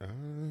 man?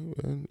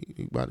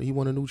 He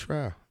want a new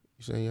trial.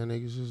 You saying y'all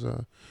niggas is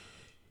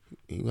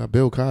you got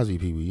Bill Cosby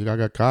people. You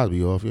got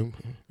Cosby off him.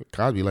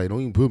 Cosby like,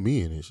 don't even put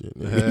me in this shit.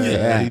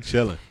 Yeah, he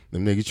chilling.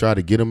 Them niggas tried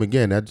to get him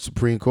again. That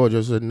Supreme Court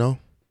just said no.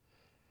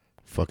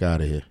 Fuck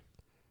out of here.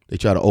 They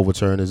try to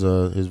overturn his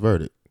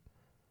verdict.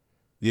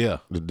 Yeah.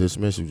 The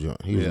dismissal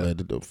joint. He was like,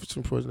 get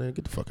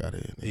the fuck out of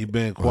here. He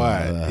been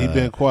quiet. He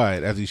been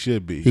quiet as he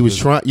should be. He was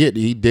trying. Yeah,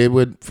 he did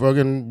what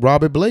fucking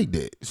Robert Blake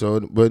did. So,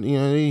 but you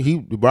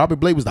know, Robert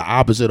Blake was the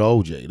opposite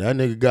of OJ. That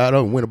nigga got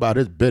up and went about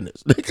his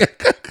business.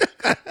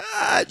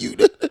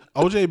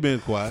 OJ been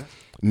quiet.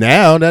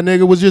 Now that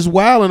nigga was just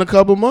wilding a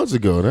couple months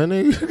ago. That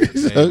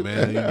nigga, hey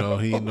man, you know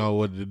he know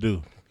what to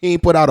do. He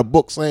ain't put out a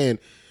book saying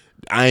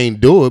I ain't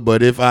do it,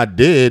 but if I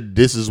did,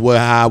 this is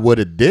how I would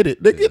have did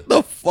it. Nigga, get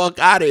the fuck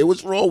out of here.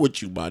 What's wrong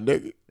with you, my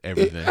nigga?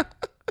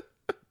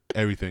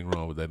 Everything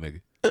wrong with that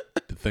nigga.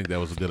 To think that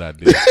was a good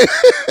idea.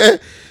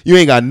 You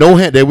ain't got no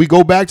hand. There we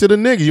go back to the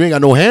niggas. You ain't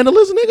got no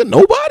handlers, nigga.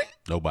 Nobody.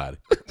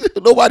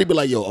 Nobody be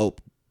like, yo,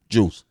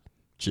 Juice,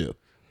 chill.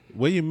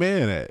 Where your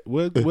man at?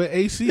 Where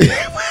AC at?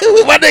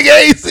 Where my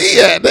nigga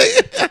AC at,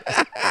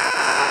 nigga?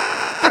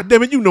 God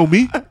damn it, you know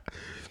me.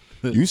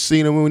 You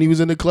seen him when he was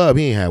in the club.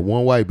 He ain't had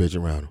one white bitch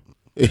around him.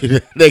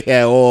 They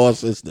had all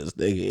sisters.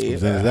 Nigga. He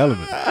was in his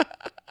element.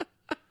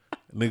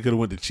 Nigga could have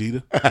went to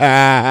Cheetah.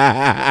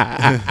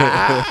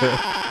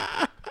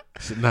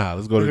 Said, nah,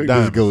 let's go to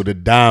Diamonds. Let's go to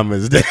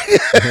Diamonds.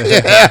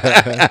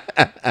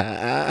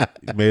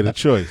 He made a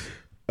choice.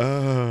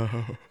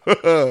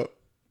 Let's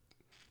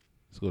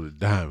go to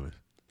Diamonds.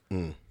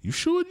 You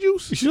sure,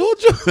 Juice? You sure,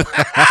 Juice?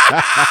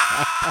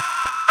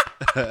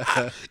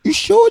 You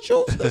sure,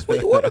 Juice? That's where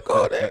you want to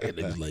go there. And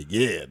niggas like,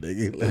 yeah,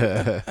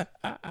 nigga.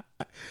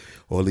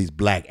 All these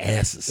black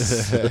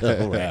asses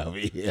around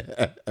me.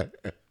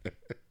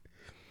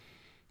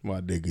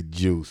 My nigga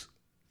Juice.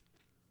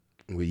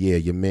 Well, yeah,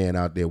 your man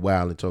out there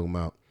wilding talking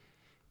about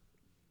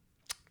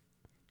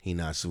he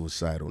not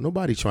suicidal.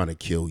 Nobody trying to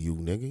kill you,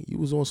 nigga. You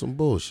was on some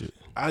bullshit.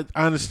 I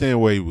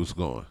understand where he was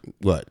going.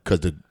 What?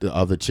 Because the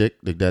other chick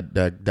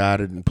that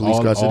died in police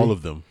custody? All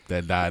of them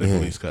that died in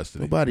police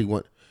custody. Nobody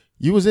want.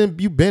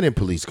 You been in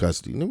police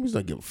custody. Nobody's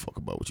not give a fuck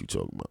about what you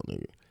talking about,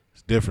 nigga.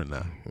 It's different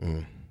now.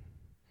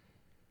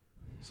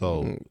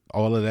 So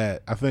all of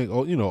that, I think,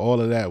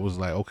 all of that was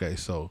like, okay,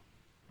 so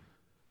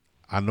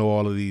I know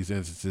all of these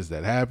instances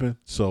that happen,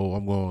 so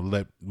I'm gonna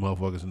let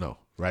motherfuckers know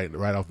right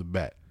off the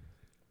bat.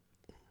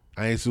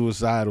 I ain't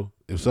suicidal.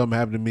 If something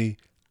happened to me,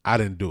 I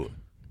didn't do it.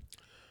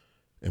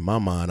 In my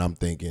mind, I'm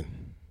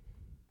thinking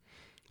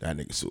that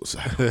nigga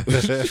suicidal.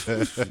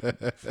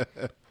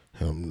 I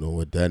don't know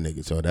what that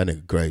nigga told. That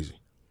nigga crazy.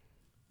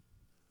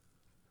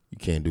 You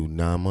can't do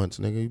 9 months,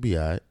 nigga. You be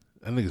all right.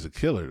 That nigga's a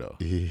killer, though.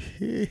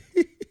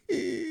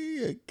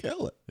 A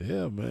killer.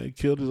 Yeah, man. He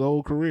killed his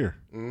whole career.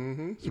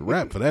 Mm-hmm. It's a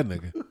wrap for that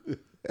nigga.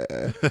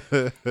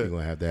 You're going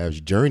to have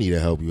his journey to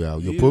help you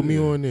out. You put me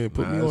on there.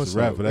 Put me on it's a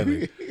wrap for that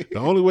nigga. The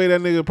only way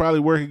that nigga probably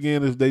work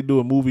again is if they do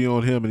a movie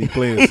on him and he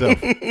play himself.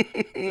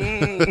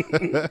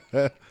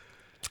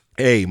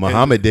 Hey,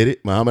 Muhammad did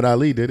it. Muhammad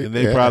Ali did it. And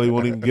they probably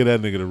won't even get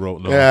that nigga the role.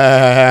 No. You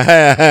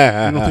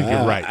don't think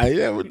you're right. I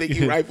never think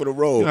you're right for the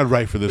role. You're not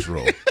right for this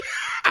role.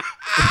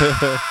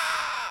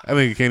 That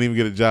nigga can't even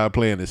get a job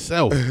playing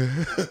himself.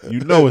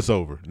 You know it's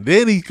over.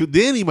 Then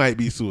he might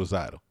be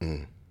suicidal.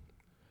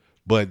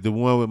 But the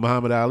one with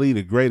Muhammad Ali,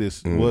 the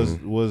greatest, was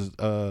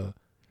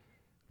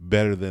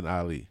better than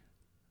Ali.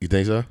 You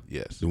think so?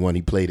 Yes. The one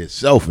he played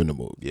himself in the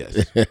movie.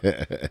 Yes.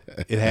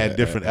 It had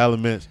different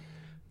elements.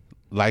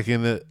 Like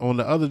on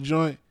the other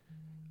joint,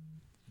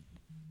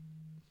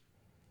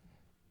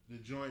 the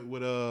joint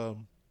with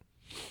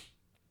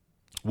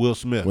Will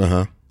Smith.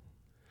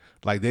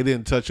 Like they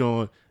didn't touch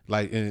on,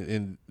 like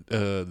in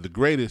the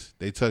greatest,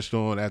 they touched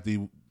on after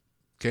he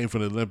came from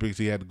the Olympics,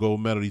 he had the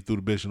gold medal, he threw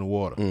the bitch in the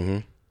water.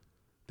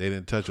 They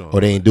didn't touch on. Oh,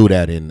 they didn't do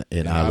that in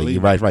Ali.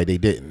 You're right. They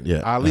didn't.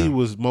 Yeah. Ali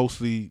was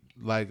mostly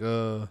like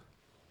damn,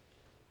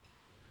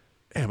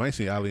 I ain't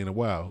seen Ali in a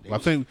while. I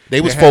think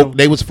they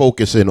was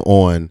focusing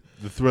on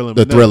the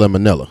Thriller in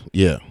Manila.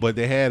 Yeah. But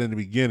they had in the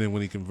beginning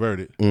when he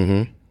converted.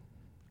 And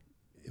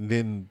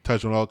then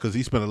touch on all, because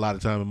he spent a lot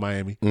of time in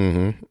Miami.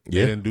 Yeah.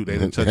 They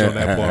didn't touch on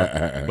that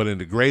part. But in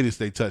the greatest,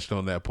 they touched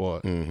on that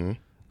part.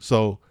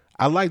 So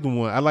I like the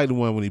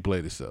one when he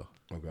played himself.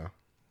 Okay.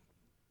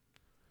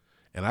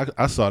 And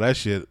I saw that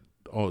shit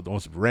on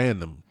some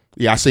random.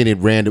 Yeah, I seen it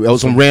random. It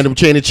was some random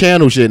chain of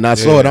channel shit, and I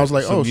saw it. I was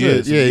like, oh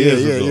shit,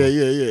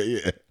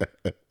 yeah.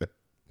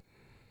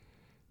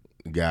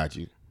 Got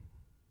you.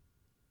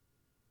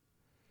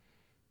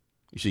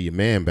 You see your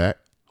man back?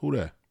 Who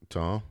that?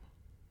 Tom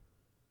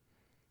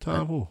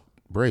who?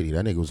 Brady.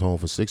 That nigga was home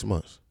for 6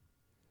 months.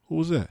 Who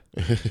was that?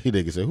 He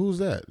nigga said, "Who's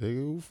that? Nigga,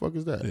 who the fuck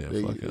is that?" Yeah,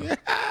 nigga, fuck him.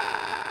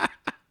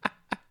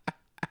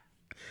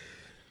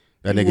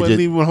 That he nigga wasn't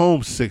just even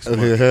home 6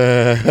 months.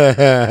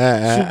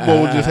 Super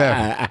Bowl just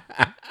happened.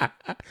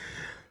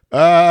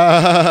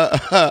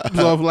 It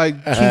was off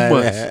like 2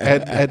 months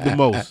at the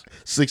most.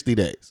 60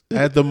 days.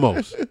 At the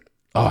most.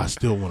 Oh, I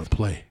still want to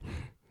play.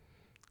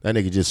 That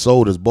nigga just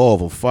sold his ball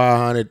for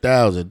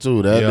 $500,000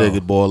 too. That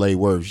nigga ball ain't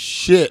worth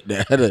shit.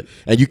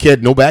 And you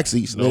can't no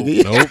backseats,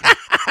 nigga. Nope.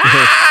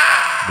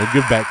 No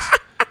give backs.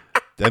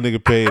 That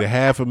nigga paid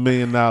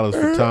 $500,000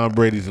 for Tom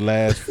Brady's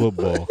last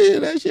football. Yeah,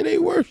 that shit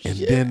ain't worth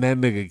shit. And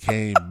then that nigga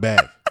came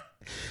back.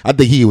 I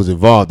think he was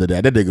involved in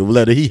that. That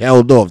nigga he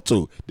held off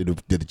too. Did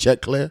the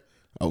check clear?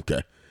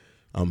 Okay,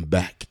 I'm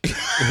back.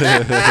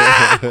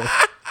 I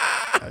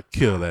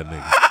kill that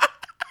nigga.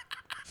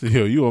 So,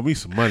 yo, you owe me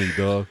some money,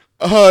 dog.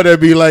 Oh, that'd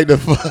be like the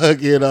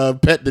fucking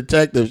Pet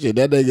Detective shit.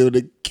 That nigga would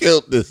have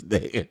killed this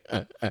nigga.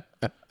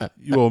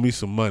 You owe me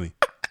some money.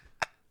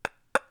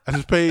 I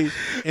just paid,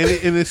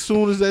 and as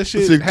soon as that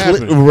shit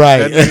happened, right,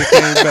 that nigga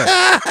came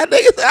back. That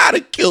nigga said, I'd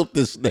have killed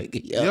this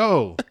nigga.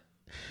 Yo.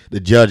 The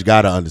judge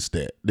gotta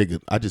understand,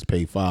 nigga. I just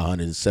paid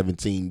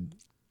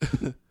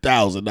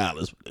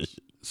 $517,000 for this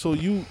shit. So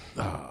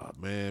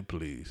man,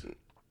 please,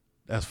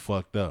 that's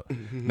fucked up.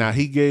 Now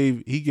he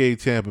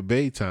gave Tampa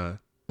Bay time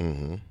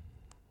to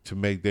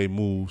make their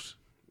moves,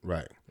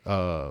 right?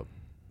 So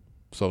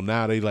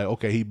now they like,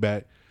 okay, he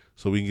back,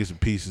 so we can get some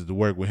pieces to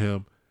work with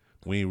him.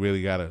 We ain't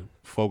really gotta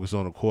focus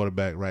on the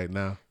quarterback right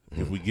now.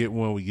 If we get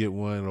one, we get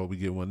one, or we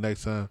get one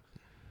next time.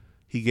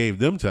 He gave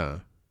them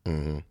time,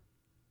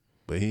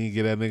 but he didn't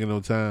get that nigga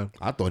no time.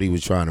 I thought he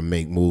was trying to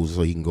make moves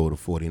so he can go to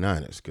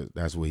 49ers because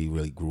that's where he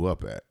really grew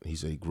up at. He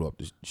said he grew up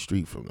the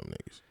street from them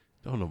niggas.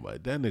 Don't nobody.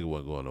 That nigga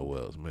wasn't going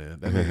nowhere else, man.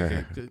 That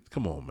nigga can't,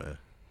 come on, man.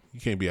 You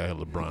can't be out here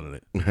LeBron in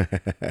it.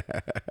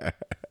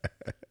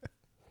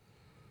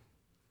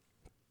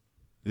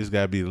 This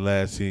gotta be the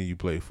last team you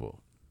play for.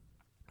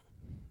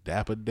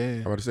 Dapper Dan. I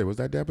was about to say, was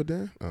that Dapper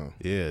Dan? Oh.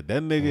 Yeah,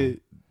 that nigga,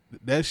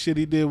 that shit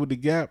he did with the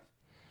Gap,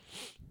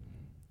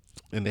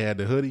 and they had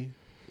the hoodie.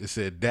 It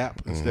said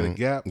Dap instead of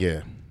Gap.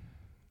 Yeah.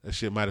 That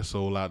shit might have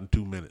sold out in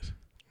 2 minutes.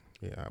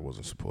 Yeah, I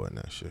wasn't supporting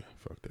that shit.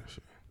 Fuck that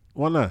shit.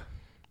 Why not?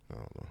 I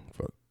don't know.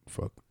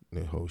 Fuck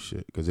that whole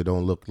shit. Because it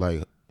don't look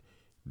like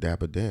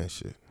Dapper Dan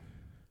shit.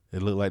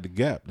 It looked like the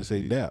Gap. They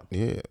say Dap.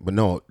 Yeah, but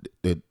no,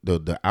 they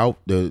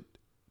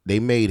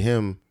made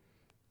him.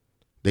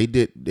 They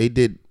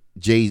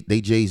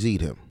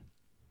Jay-Z'd him.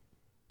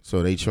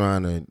 So they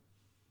trying to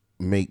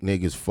make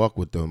niggas fuck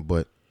with them,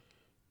 but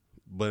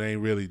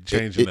ain't really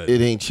changing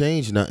it ain't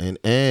changed nothing.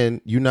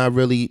 And you're not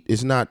really,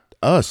 it's not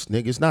us,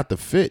 nigga. It's not the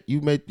fit. You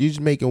just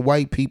making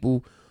white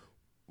people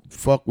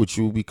fuck with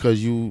you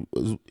because you,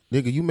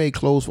 nigga, you made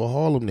clothes for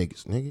Harlem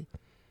niggas, nigga.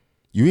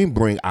 You ain't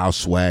bring our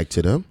swag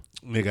to them.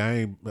 Nigga, I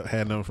ain't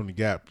had nothing from the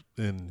Gap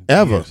in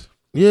Ever. years.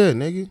 Yeah,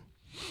 nigga.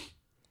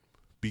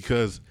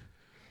 Because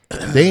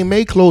they ain't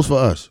made clothes for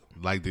us.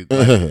 like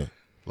the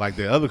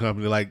other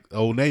company, like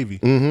Old Navy.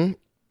 Mm-hmm.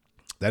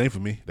 That ain't for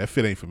me. That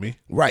fit ain't for me.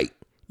 Right.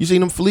 You seen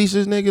them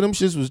fleeces, nigga? Them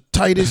shits was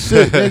tight as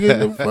shit, nigga. Get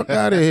the fuck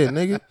out of here,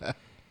 nigga.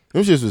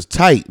 Them shits was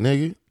tight,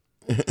 nigga.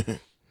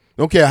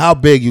 Don't care how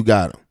big you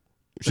got them.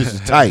 Them shits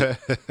is tight.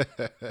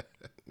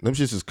 Them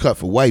shits is cut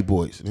for white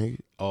boys, nigga.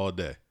 All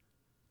day.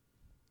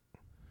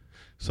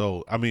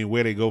 So, I mean,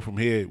 where they go from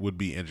here would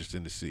be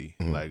interesting to see.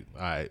 Mm-hmm. Like,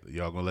 all right,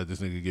 y'all gonna let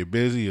this nigga get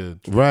busy or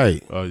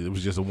Right. it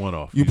was just a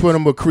one-off? You put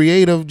them with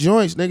creative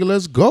joints, nigga.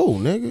 Let's go,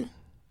 nigga.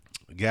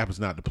 Gap is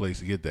not the place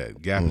to get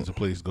that. Gap is the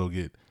place to go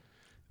get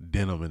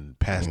denim and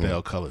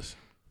pastel colors.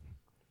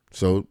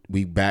 So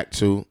we back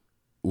to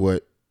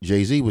what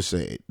Jay-Z was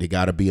saying. There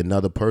got to be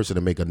another person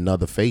to make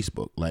another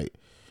Facebook. Like,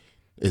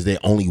 is there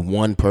only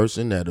one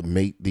person that'll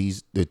make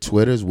the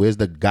Twitters? Where's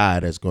the guy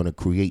that's going to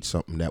create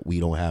something that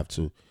we don't have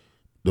to?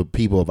 The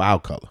people of our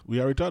color. We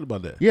already talked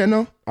about that. Yeah,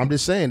 no. I'm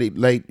just saying,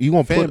 like, you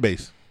gonna Fan put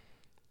base.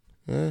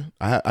 Yeah,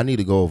 I need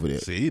to go over there.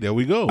 See, there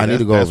we go. I need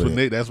to go over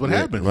there. That's what Yeah,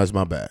 happened. That's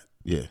my bad.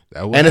 Yeah,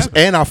 That what and happened.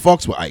 and I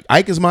fucks with Ike.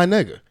 Ike is my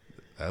nigga,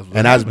 That's what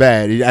and that's happened.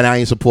 bad. And I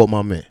ain't support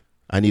my man.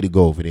 I need to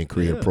go over there and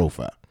create a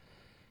profile.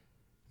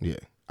 Yeah,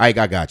 Ike,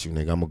 I got you,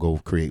 nigga. I'm gonna go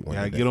create one.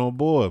 Gotta today. get on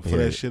board for Yeah.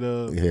 that shit.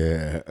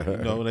 Yeah,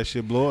 You know, when that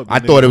shit blow up. I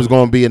the thought nigga- it was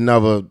gonna be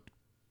another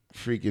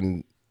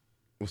freaking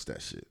what's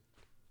that shit?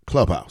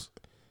 Clubhouse.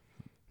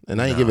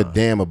 And I ain't give a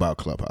damn about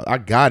Clubhouse. I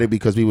got it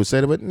because we were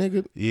saying it, but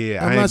nigga,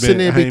 Yeah, I'm I not ain't sitting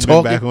been, there I be ain't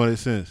talking. been back on it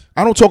since.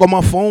 I don't talk on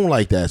my phone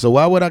like that. So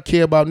why would I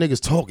care about niggas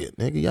talking?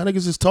 Nigga, y'all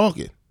niggas is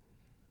talking.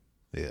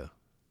 Yeah,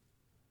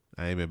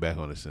 I ain't been back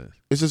on it since.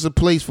 It's just a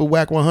place for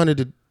Whack 100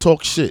 to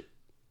talk shit,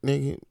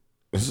 nigga.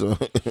 So,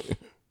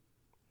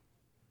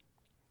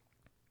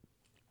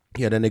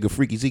 yeah, that nigga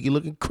Freaky Zeke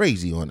looking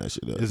crazy on that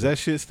shit. Is that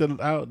shit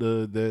still out?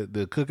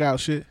 The cookout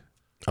shit?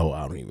 Oh,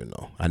 I don't even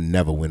know. I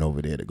never went over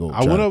there to go.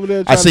 I went over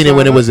there. I seen it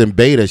when it was in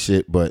beta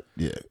shit, but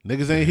yeah.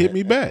 Niggas ain't hit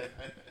me back.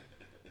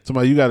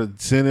 Somebody, you got to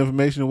send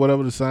information or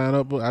whatever to sign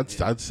up. I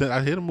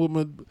hit them with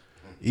my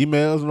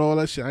emails and all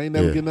that shit. I ain't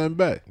never Yeah. get nothing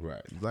back.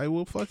 Right. Like,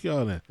 well, fuck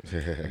y'all then.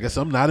 I guess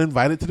I'm not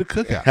invited to the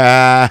cookout.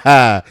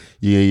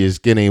 Yeah, your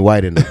skin ain't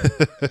white enough.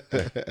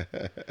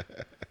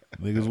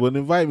 Niggas wouldn't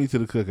invite me to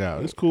the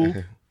cookout. It's cool.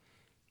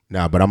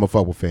 Nah, but I'm gonna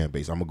fuck with fan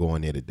base. I'm gonna go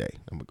in there today.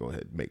 I'm gonna go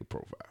ahead and make a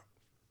profile.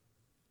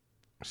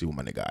 See what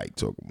my nigga Ike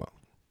talking about.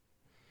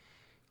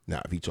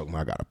 Now, if he talking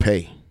about I gotta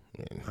pay,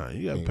 then Nah,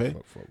 you gotta ain't pay.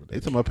 fuck with They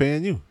that talking about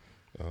paying you.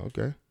 shit. Oh,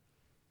 okay.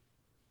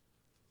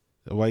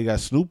 That's why you got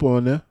Snoop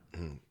on there.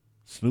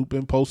 Snoop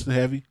been posting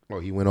heavy. Oh,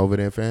 he went over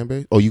there in fan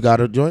base. Oh, you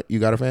got a joint? You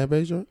got a fan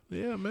base joint?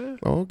 Yeah, man.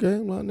 Oh, okay,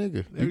 my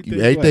nigga.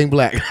 Everything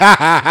Black.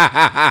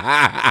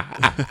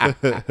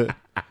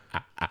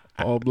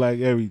 All black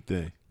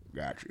everything.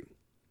 Got you.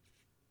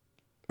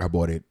 I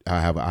bought it. I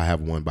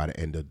have one by the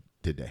end of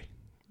today.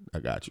 I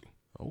got you.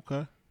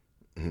 Okay.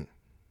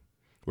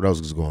 What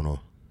else is going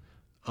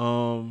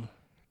on?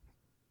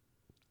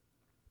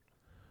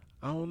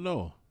 I don't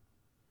know.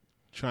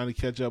 Trying to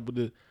catch up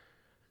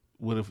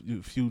with a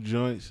few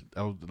joints.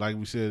 I was, like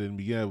we said in the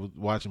beginning, I was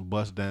watching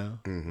Bust Down.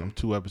 I'm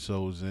 2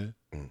 episodes in.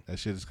 That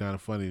shit is kind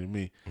of funny to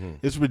me.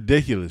 It's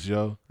ridiculous,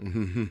 yo.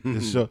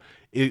 It's so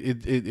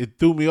it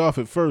threw me off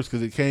at first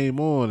because it came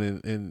on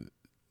and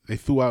they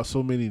threw out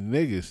so many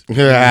niggas.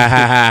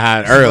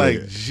 Earlier.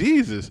 Like,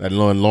 Jesus. That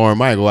Lauren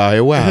Michael out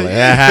here wild.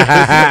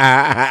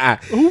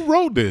 Who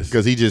wrote this?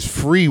 Because he just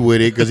free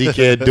with it because he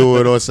can't do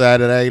it on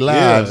Saturday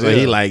Live. Yeah, so yeah.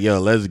 he like, yo,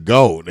 let's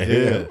go.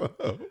 Yeah.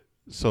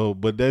 So,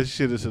 but that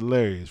shit is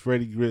hilarious.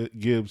 Freddie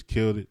Gibbs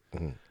killed it.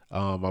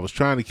 I was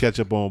trying to catch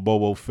up on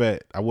Bobo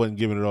Fett. I wasn't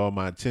giving it all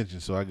my attention,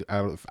 so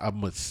I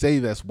must say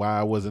that's why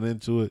I wasn't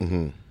into it.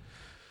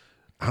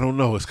 I don't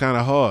know. It's kind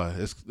of hard.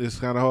 It's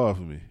kind of hard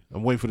for me.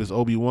 I'm waiting for this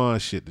Obi-Wan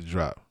shit to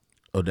drop.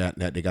 Oh, that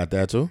they got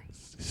that too?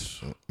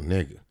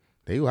 Nigga.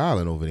 They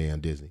wilding over there on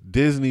Disney.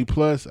 Disney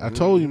Plus. I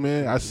told you,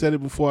 man. I said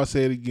it before. I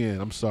say it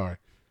again. I'm sorry.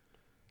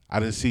 I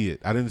didn't see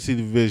it. I didn't see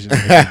the vision.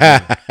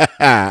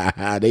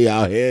 They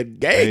out here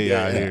gay. They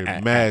out here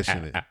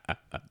mashing it.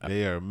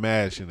 They are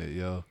mashing it,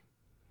 yo.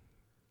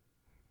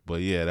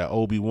 But yeah, that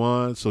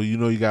Obi-Wan. So you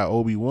know you got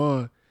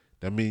Obi-Wan.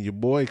 That means your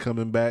boy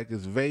coming back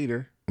is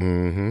Vader.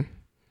 Mm-hmm.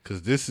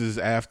 Because this is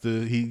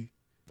after he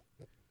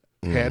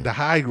had the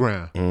high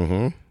ground.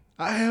 Mm-hmm.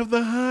 I have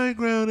the high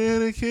ground,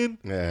 Anakin.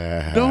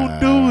 Don't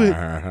do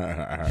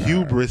it.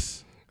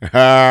 Hubris.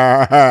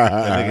 That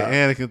nigga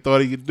Anakin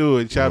thought he could do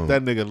it. Chopped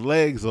that nigga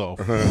legs off.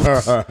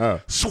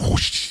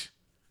 Swoosh.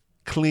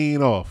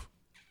 Clean off.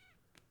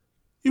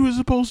 You were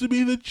supposed to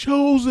be the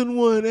chosen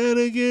one,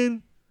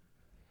 Anakin.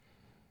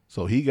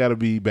 So he got to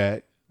be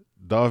back.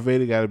 Darth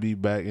Vader got to be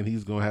back, and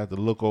he's going to have to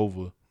look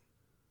over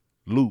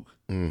Luke.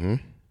 Mm-hmm.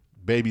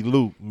 Baby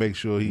Luke, make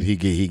sure He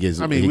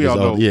gets. I mean, he we gets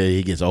all old, know. Yeah,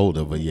 he gets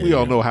older, but yeah, We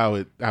all know how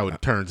it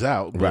turns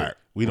out. But Right.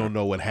 We don't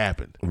know what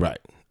happened Right.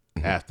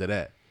 after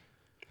that.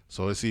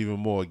 So it's even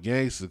more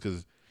gangster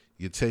because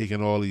you're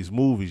taking all these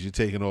movies, you're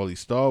taking all these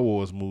Star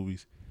Wars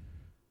movies,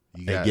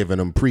 And giving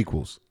them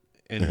prequels.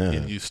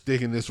 and you're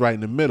sticking this right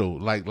in the middle,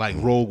 like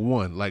Rogue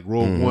One. Like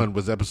Rogue One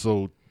was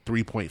episode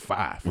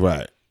 3.5.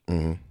 Right.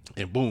 And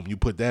boom, you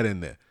put that in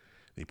there.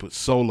 You put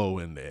Solo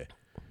in there.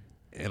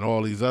 And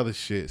all these other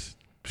shits.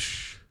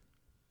 Psh,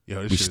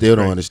 yo, this We shit still is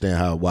don't crazy.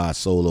 understand why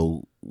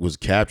Solo was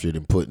captured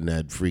and put in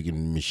that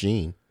freaking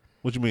machine.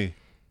 What you mean?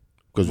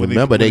 Because When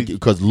remember, he-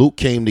 because Luke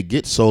came to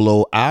get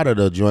Solo out of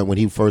the joint when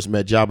he first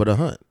met Jabba the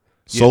Hutt.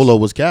 Yes. Solo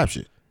was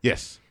captured.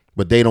 Yes.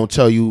 But they don't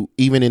tell you,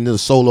 even in the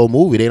Solo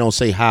movie, they don't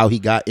say how he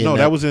got in. No,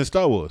 that was in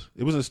Star Wars.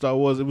 It was in Star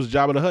Wars. It was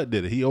Jabba the Hutt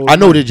did it. He owed I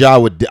know money. that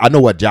Jabba. I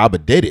know what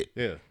Jabba did it.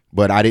 Yeah.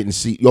 But I didn't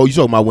see. Oh, you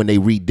talking about when they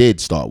redid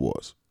Star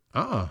Wars?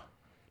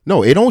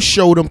 No, it don't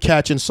show them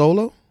catching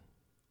Solo.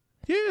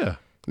 Yeah.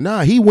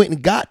 Nah, he went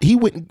and got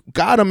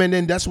him, and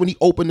then that's when he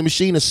opened the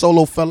machine and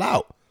Solo fell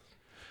out.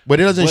 But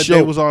it doesn't But show.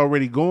 they was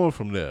already going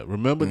from there.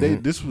 Remember,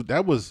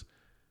 that was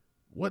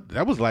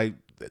like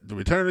the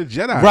Return of the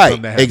Jedi. or Right,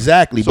 something that happened.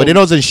 exactly. So But it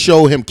doesn't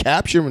show him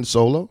capturing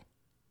Solo.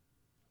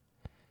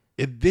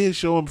 it did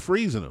show him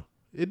freezing him.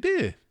 It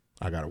did.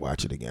 I gotta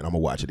watch it again. I'm gonna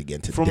watch it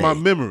again today. From my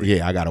memory.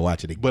 Yeah, I gotta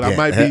watch it again. But I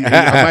might be.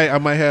 I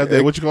might have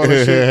that. What you call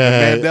that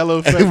shit? The Mandela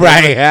effect.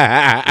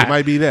 right. It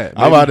might be that.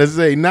 I'm about to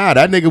say, nah,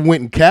 that nigga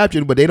went and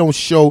captured, but they don't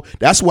show.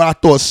 That's why I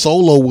thought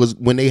Solo was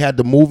when they had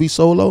the movie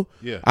Solo.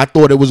 Yeah. I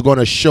thought it was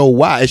gonna show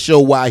why. It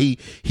showed why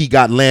he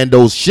got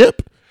Lando's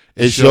ship.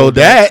 It showed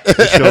that.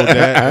 It showed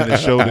that, and it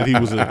showed that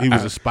he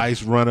was a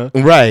spice runner.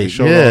 Right. It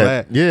showed yeah. all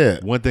that. Yeah.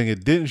 One thing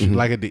it didn't show,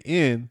 like at the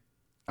end,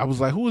 I was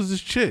like, who is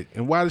this chick?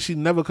 And why did she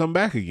never come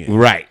back again?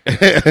 Right.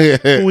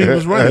 Who he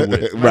was running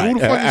with? Like, Right. who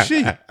the fuck is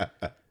she?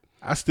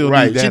 I still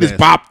Right. need that She just answer.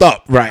 popped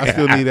up. Right. I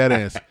still need that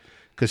answer.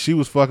 Because she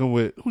was fucking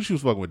with, who she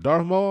was fucking with?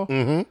 Darth Maul?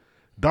 Mm-hmm.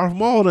 Darth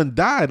Maul done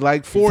died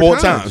like four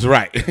times.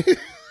 Right.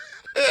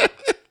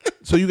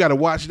 So you got to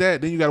watch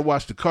that. Then you got to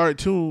watch the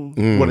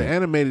cartoon or the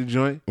animated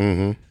joint.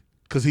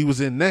 Because he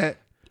was in that.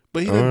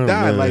 But he done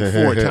died like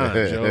 4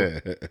 times, yo.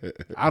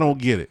 I don't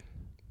get it.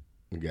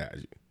 Got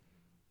you.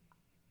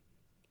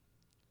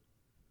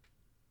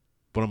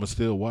 But I'm going to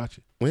still watch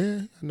it.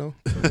 Yeah, I know.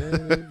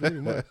 Yeah, pretty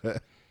much.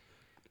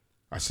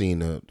 I seen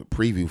the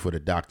preview for the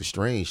Doctor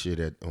Strange shit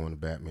on the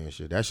Batman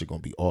shit. That shit gonna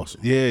be awesome.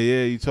 Yeah,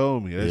 you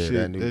told me. That Yeah,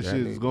 shit, that that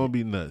shit is going to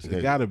be nuts.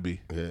 It got to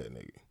be. Yeah,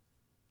 nigga.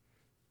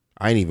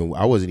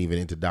 I wasn't even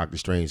into Doctor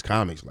Strange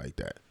comics like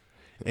that.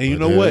 And you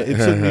know what? It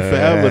took me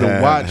forever to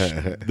watch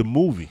the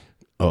movie.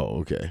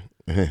 Oh, okay.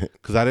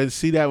 Because I didn't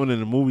see that one in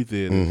the movie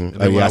theaters. And Oh,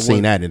 then yeah, when I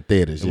seen that in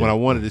theaters. And Yeah. when I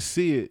wanted to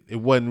see it, it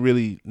wasn't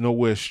really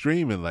nowhere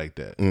streaming like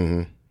that.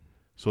 Mm-hmm.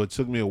 So it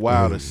took me a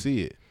while to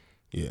see it.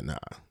 Yeah, nah.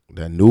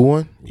 That new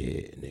one?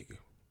 Yeah, nigga.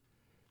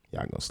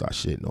 Y'all gonna start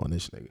shitting on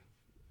this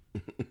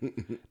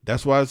nigga.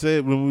 That's why I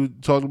said when we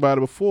talked about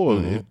it before,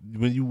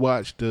 when you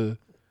watch the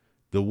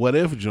What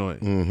If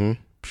joint,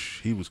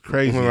 he was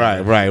crazy. in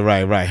Right.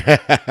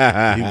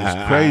 that. He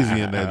was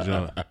crazy in that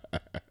joint.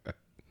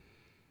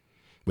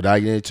 But I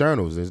in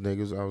Eternals, this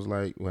niggas, I was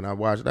like, when I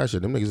watched that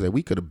shit, them niggas said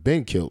we could have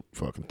been killed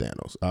fucking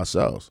Thanos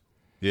ourselves.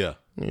 Yeah.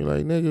 And you're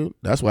like, nigga,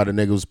 that's why the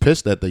nigga was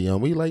pissed at the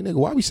young. We like, nigga,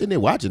 why we sitting there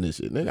watching this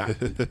shit,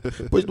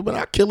 nigga? But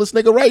I kill this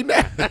nigga right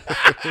now.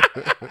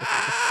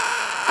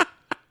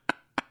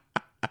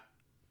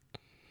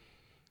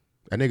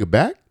 That nigga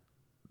back?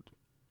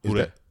 Who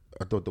that?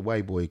 I thought the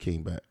white boy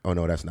came back. Oh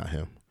no, that's not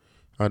him.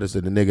 I just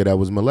said the nigga that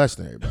was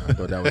molesting everybody. I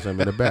thought that was him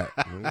in the back.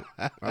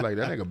 I like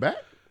that nigga back.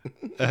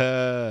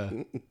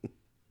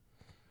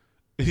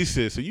 He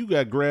said, so you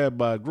got grabbed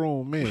by a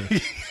grown man.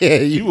 Yeah,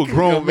 You a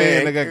grown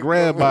man that got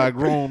grabbed by a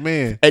grown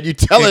man. and you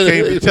telling And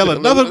came to tell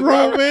another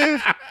grown man?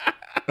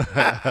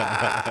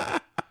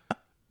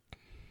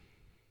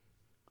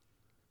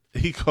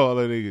 He called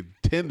that nigga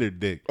tender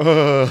dick.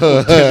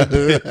 Tender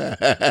dick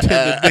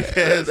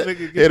ass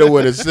nigga. Hit him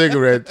with a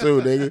cigarette too,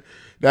 nigga.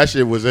 That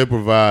shit was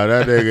improvised.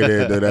 That nigga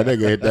did. That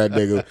nigga hit that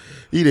nigga.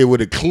 He did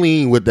with a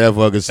clean with that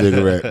fucking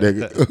cigarette,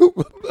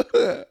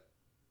 nigga.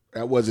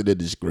 That wasn't in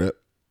the script.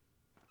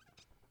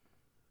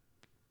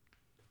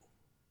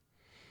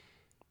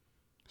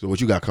 So what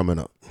you got coming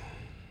up?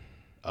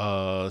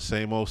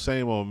 Same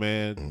old,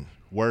 man.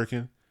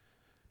 Working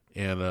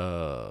and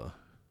a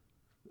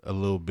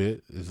little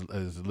bit,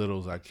 as little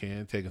as I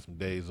can, taking some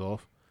days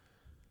off.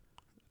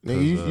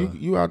 Nigga,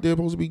 you out there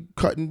supposed to be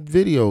cutting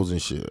videos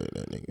and shit.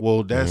 That nigga.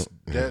 Well, that's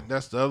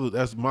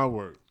that's my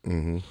work.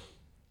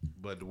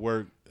 But the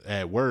work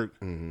at work,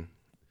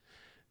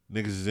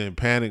 niggas is in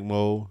panic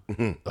mode.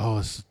 Oh,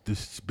 this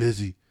is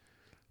busy.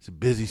 It's a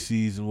busy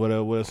season,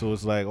 whatever. So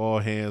it's like all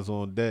hands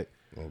on deck.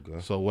 Okay.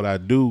 So what I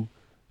do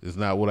is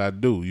not what I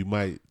do. You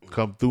might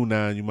come through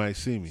now and you might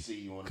see me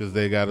because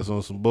they got us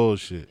on some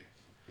bullshit.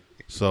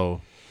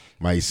 So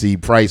Might see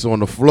Price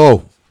on the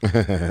floor.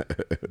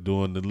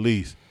 doing the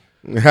least.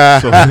 So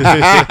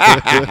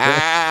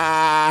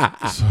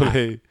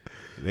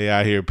they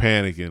out here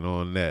panicking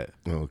on that.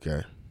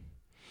 Okay.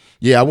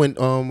 Yeah, I went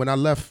when I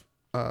left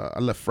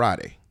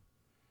Friday.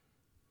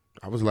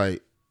 I was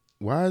like,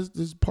 why is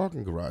this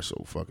parking garage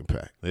so fucking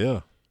packed?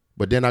 Yeah.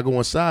 But then I go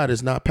inside,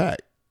 it's not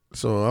packed.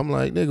 So I'm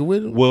like, nigga,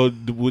 Well,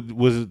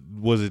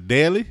 was it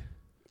daily?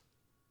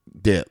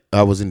 Yeah,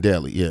 I was in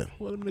Delhi, yeah.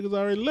 Well, them niggas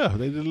already left.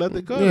 They just let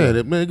it go. Yeah,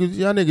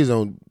 y'all niggas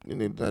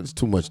don't, that's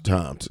too much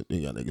time to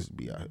y'all niggas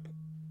be out here.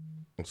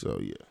 So,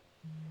 yeah.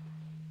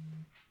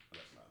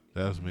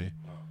 That's me.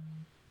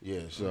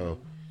 Yeah, so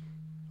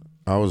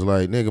I was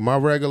like, nigga, my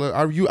regular,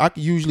 I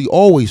can usually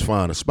always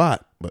find a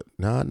spot, but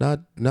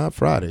not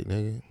Friday,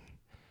 nigga.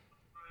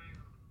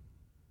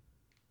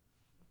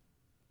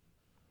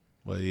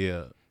 But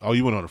yeah. Oh,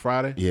 you went on a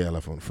Friday? Yeah, I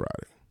left on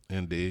Friday.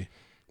 Indeed.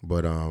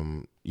 But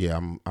yeah,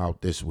 I'm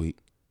out this week.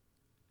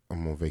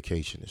 I'm on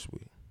vacation this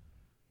week.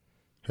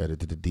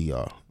 Headed to the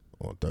DR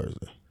on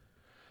Thursday.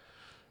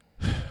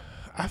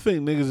 I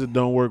think niggas that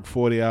don't work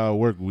 40-hour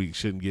work week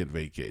shouldn't get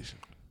vacation.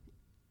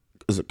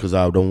 Because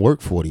I don't work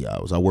 40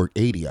 hours. I work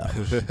 80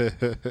 hours.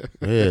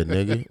 Yeah,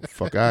 nigga.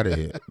 Fuck out of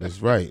here.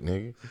 That's right,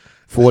 nigga.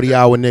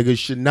 40-hour niggas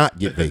should not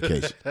get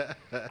vacation.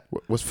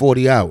 What's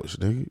 40 hours,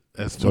 nigga?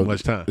 That's too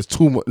much time. It's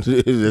too much.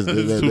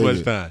 It's too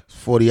much time.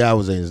 40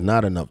 hours is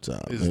not enough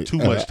time. It's too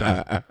much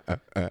time.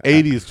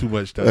 80 is too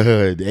much time.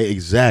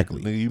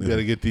 Exactly. Nigga, you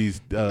better get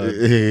these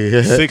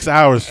 6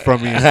 hours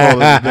from me and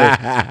call it a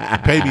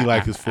day. Pay me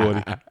like it's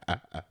 40.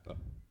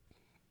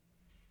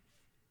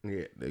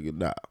 Yeah, nigga,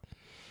 nah.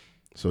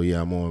 So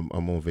yeah, I'm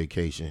on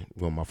vacation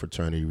with my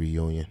fraternity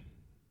reunion.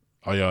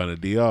 Oh, y'all in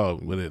the DR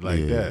with it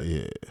like that?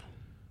 Yeah.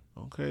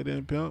 Okay,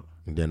 then, pimp.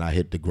 And then I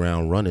hit the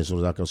ground running as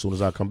soon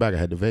as I come back. I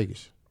head to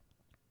Vegas.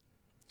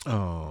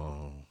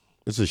 Oh,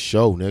 It's a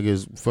show, nigga.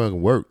 It's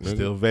fucking work, nigga.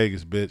 still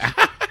Vegas, bitch.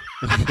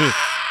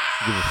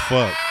 Give a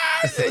fuck.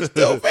 It's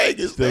still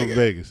Vegas, Still nigga.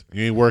 Vegas.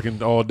 You ain't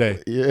working all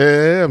day.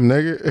 Yeah,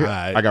 nigga.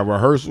 Right. I got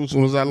rehearsal as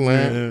soon as I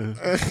land.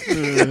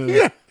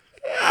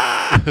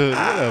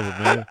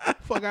 Whatever, man.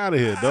 Fuck out of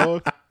here,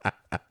 dog.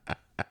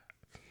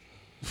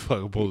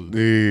 Fuck, supposed to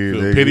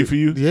feel nigga. pity for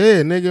you.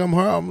 Yeah, nigga.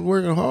 I'm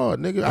working hard,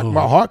 nigga.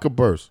 My heart could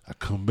burst. I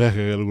come back,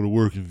 I gotta go to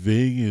work in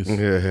Vegas.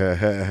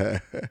 Yeah.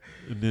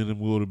 And then I'm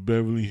going to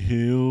Beverly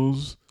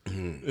Hills.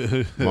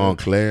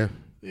 Montclair.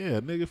 Yeah,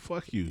 nigga,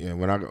 fuck you. Yeah,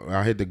 when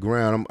I hit the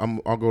ground,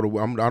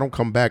 I don't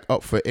come back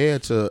up for air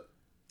till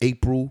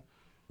April.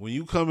 When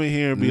you come in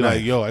here and be Nice.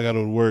 like, yo, I gotta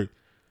go to work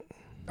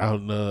out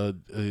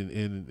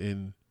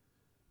in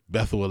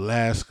Bethel,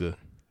 Alaska,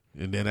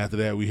 and then after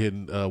that we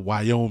hitting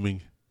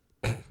Wyoming,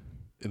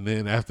 and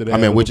then after that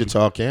I'm in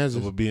Wichita, Kansas.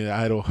 I'm gonna be in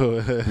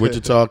Idaho.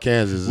 Wichita,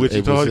 Kansas.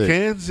 Wichita, April 6th.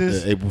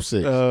 Kansas. April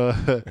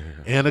 6th.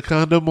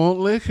 Anaconda Malt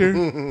Liquor.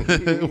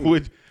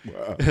 Which,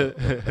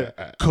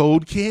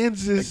 Cold,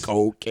 Kansas.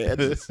 Cold,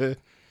 Kansas. Bitch,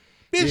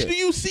 Yeah. do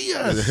you see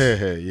us?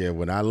 Yeah,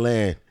 when I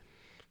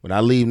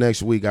leave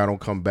next week, I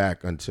don't come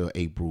back until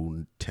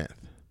April 10th.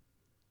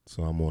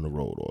 So I'm on the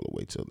road all the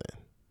way till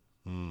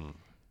then.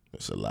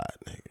 It's a lot,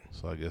 nigga.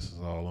 So I guess it's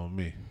all on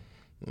me.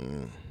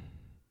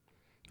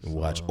 And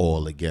watch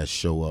all the guests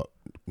show up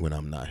when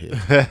I'm not here.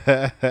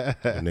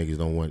 The niggas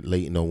don't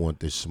want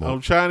this smoke. I'm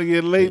trying to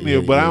get late in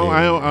here, but I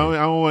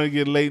don't want to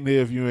get late in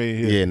here if you ain't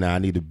here. Yeah, nah, I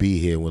need to be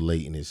here when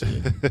Leighton is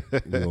here.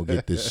 We gonna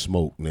get this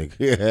smoke,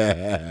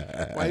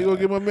 nigga. Why you gonna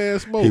get my man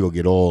smoke? He gonna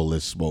get all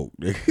this smoke,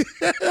 nigga.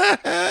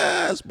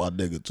 That's my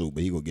nigga too,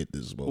 but he gonna get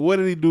this smoke. What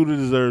did he do to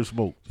deserve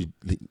smoke?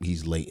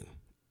 He's Leighton.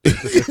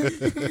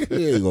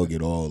 He gonna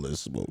get all this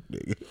smoke,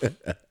 nigga.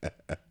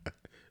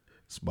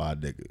 It's my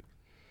nigga.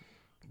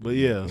 But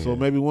yeah, so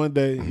maybe one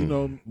day,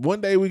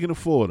 one day we can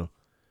afford him.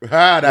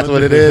 That's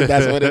what it is.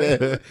 That's what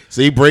it is.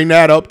 See, bring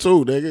that up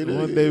too, nigga.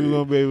 One day we're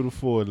gonna be able to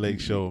afford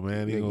Lake Show,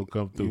 man. He gonna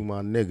come You through.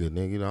 my nigga,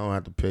 nigga. I don't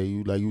have to pay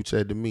you like you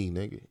said to me,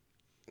 nigga.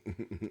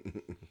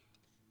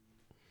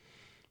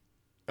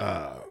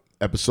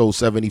 Episode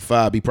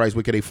 75. B Price,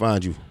 where can they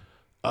find you?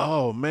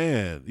 Oh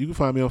man, you can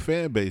find me on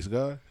Fanbase,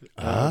 God.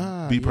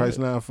 B Price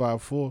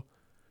 954.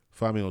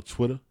 Find me on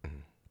Twitter,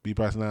 B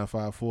Price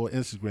 954.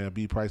 Instagram,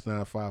 B Price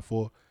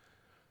 954.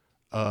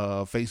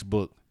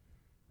 Facebook,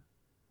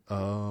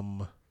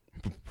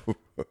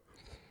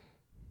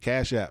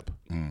 Cash App,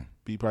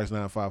 B Price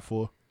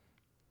 954.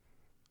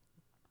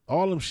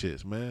 All them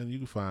shits, man. You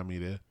can find me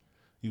there.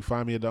 You can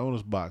find me at the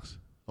Owner's Box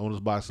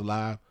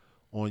Live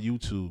on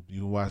YouTube.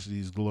 You can watch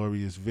these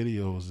glorious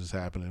videos that's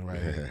happening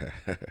right here.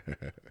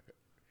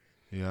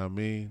 You know what I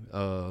mean?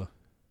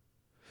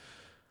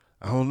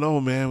 I don't know,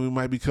 man. We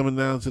might be coming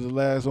down to the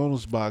last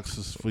Owner's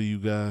Boxes for you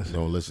guys.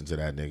 Don't listen to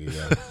that nigga,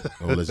 yo.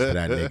 Don't listen to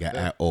that nigga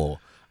at all.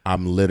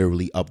 I'm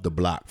literally up the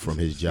block from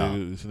his job.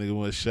 This nigga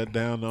want to shut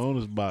down the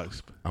Owner's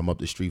Box. I'm up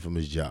the street from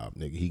his job,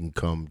 nigga. He can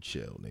come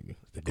chill, nigga.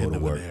 Go to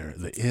work.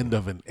 The end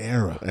of an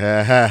era.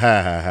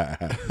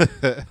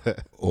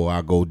 Or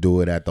I go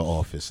do it at the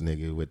office,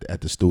 nigga,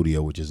 at the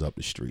studio, which is up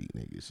the street,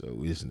 nigga.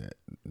 So isn't that?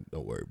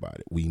 Don't worry about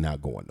it. We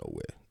not going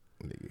nowhere,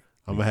 nigga.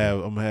 I'm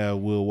gonna have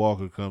Will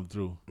Walker come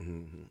through.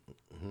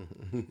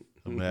 I'm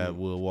gonna have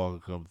Will Walker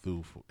come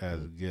through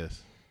as a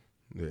guest.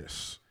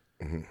 Yes.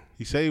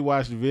 He said he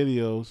watched the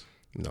videos.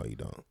 No, you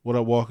don't. What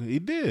up, Walker? He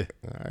did.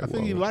 All right, I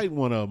think he liked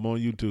one of them on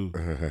YouTube.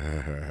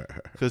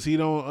 Cause he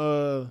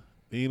don't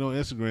He ain't on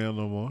Instagram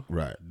no more.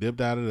 Right.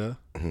 Dipped out of there.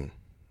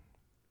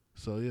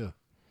 So yeah.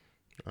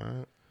 All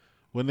right.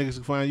 Where niggas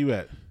can find you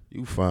at? You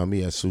can find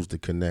me at Seuss the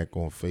Connect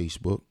on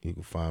Facebook. You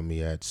can find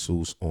me at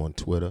Seuss on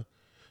Twitter.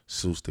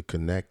 Seuss the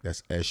Connect.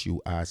 That's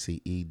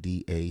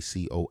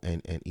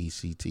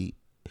SUICEDACONNECT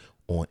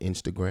on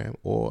Instagram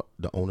or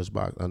the Owner's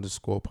Box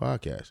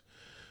 _podcast.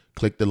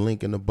 Click the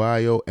link in the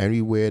bio.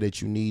 Everywhere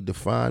that you need to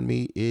find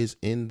me is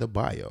in the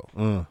bio.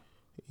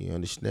 You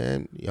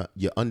understand?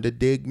 You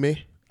underdig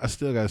me? I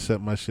still gotta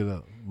set my shit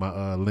up.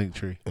 My link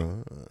tree.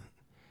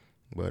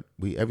 But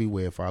we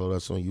everywhere. Follow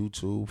us on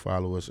YouTube.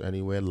 Follow us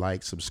anywhere.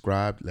 Like,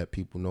 subscribe. Let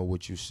people know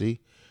what you see.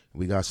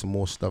 We got some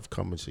more stuff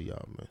coming to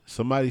y'all, man.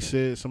 Somebody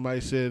said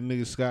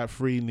nigga Scott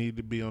Free need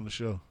to be on the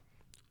show.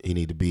 He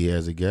need to be here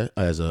as a guest,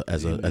 as a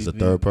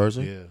third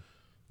person. Yeah.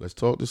 Let's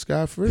talk to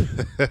Scott Free.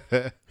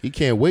 He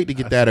can't wait to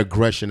get that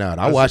aggression out.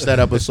 I watched that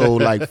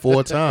episode like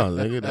 4 times.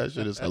 Nigga, that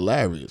shit is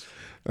hilarious.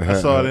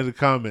 I saw it in the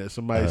comments.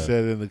 Somebody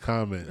said it in the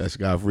comments. That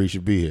Scott Free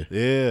should be here.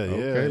 Yeah,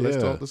 yeah. Okay, let's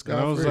talk to Scott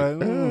and I was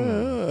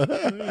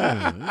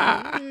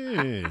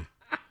Free.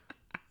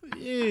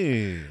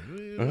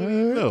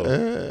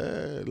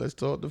 Like, Let's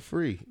talk to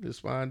Free. Let's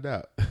find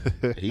out.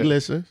 He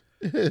listens.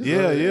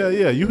 Yeah.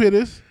 You hear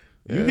this?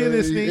 You hear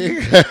this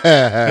thing?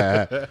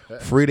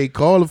 Free, they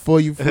calling for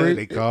you, Free.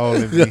 They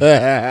calling me.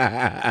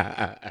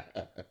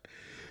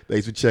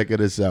 Thanks for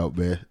checking us out,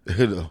 man.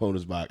 The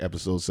Owner's Box,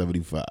 episode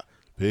 75.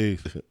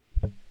 Peace.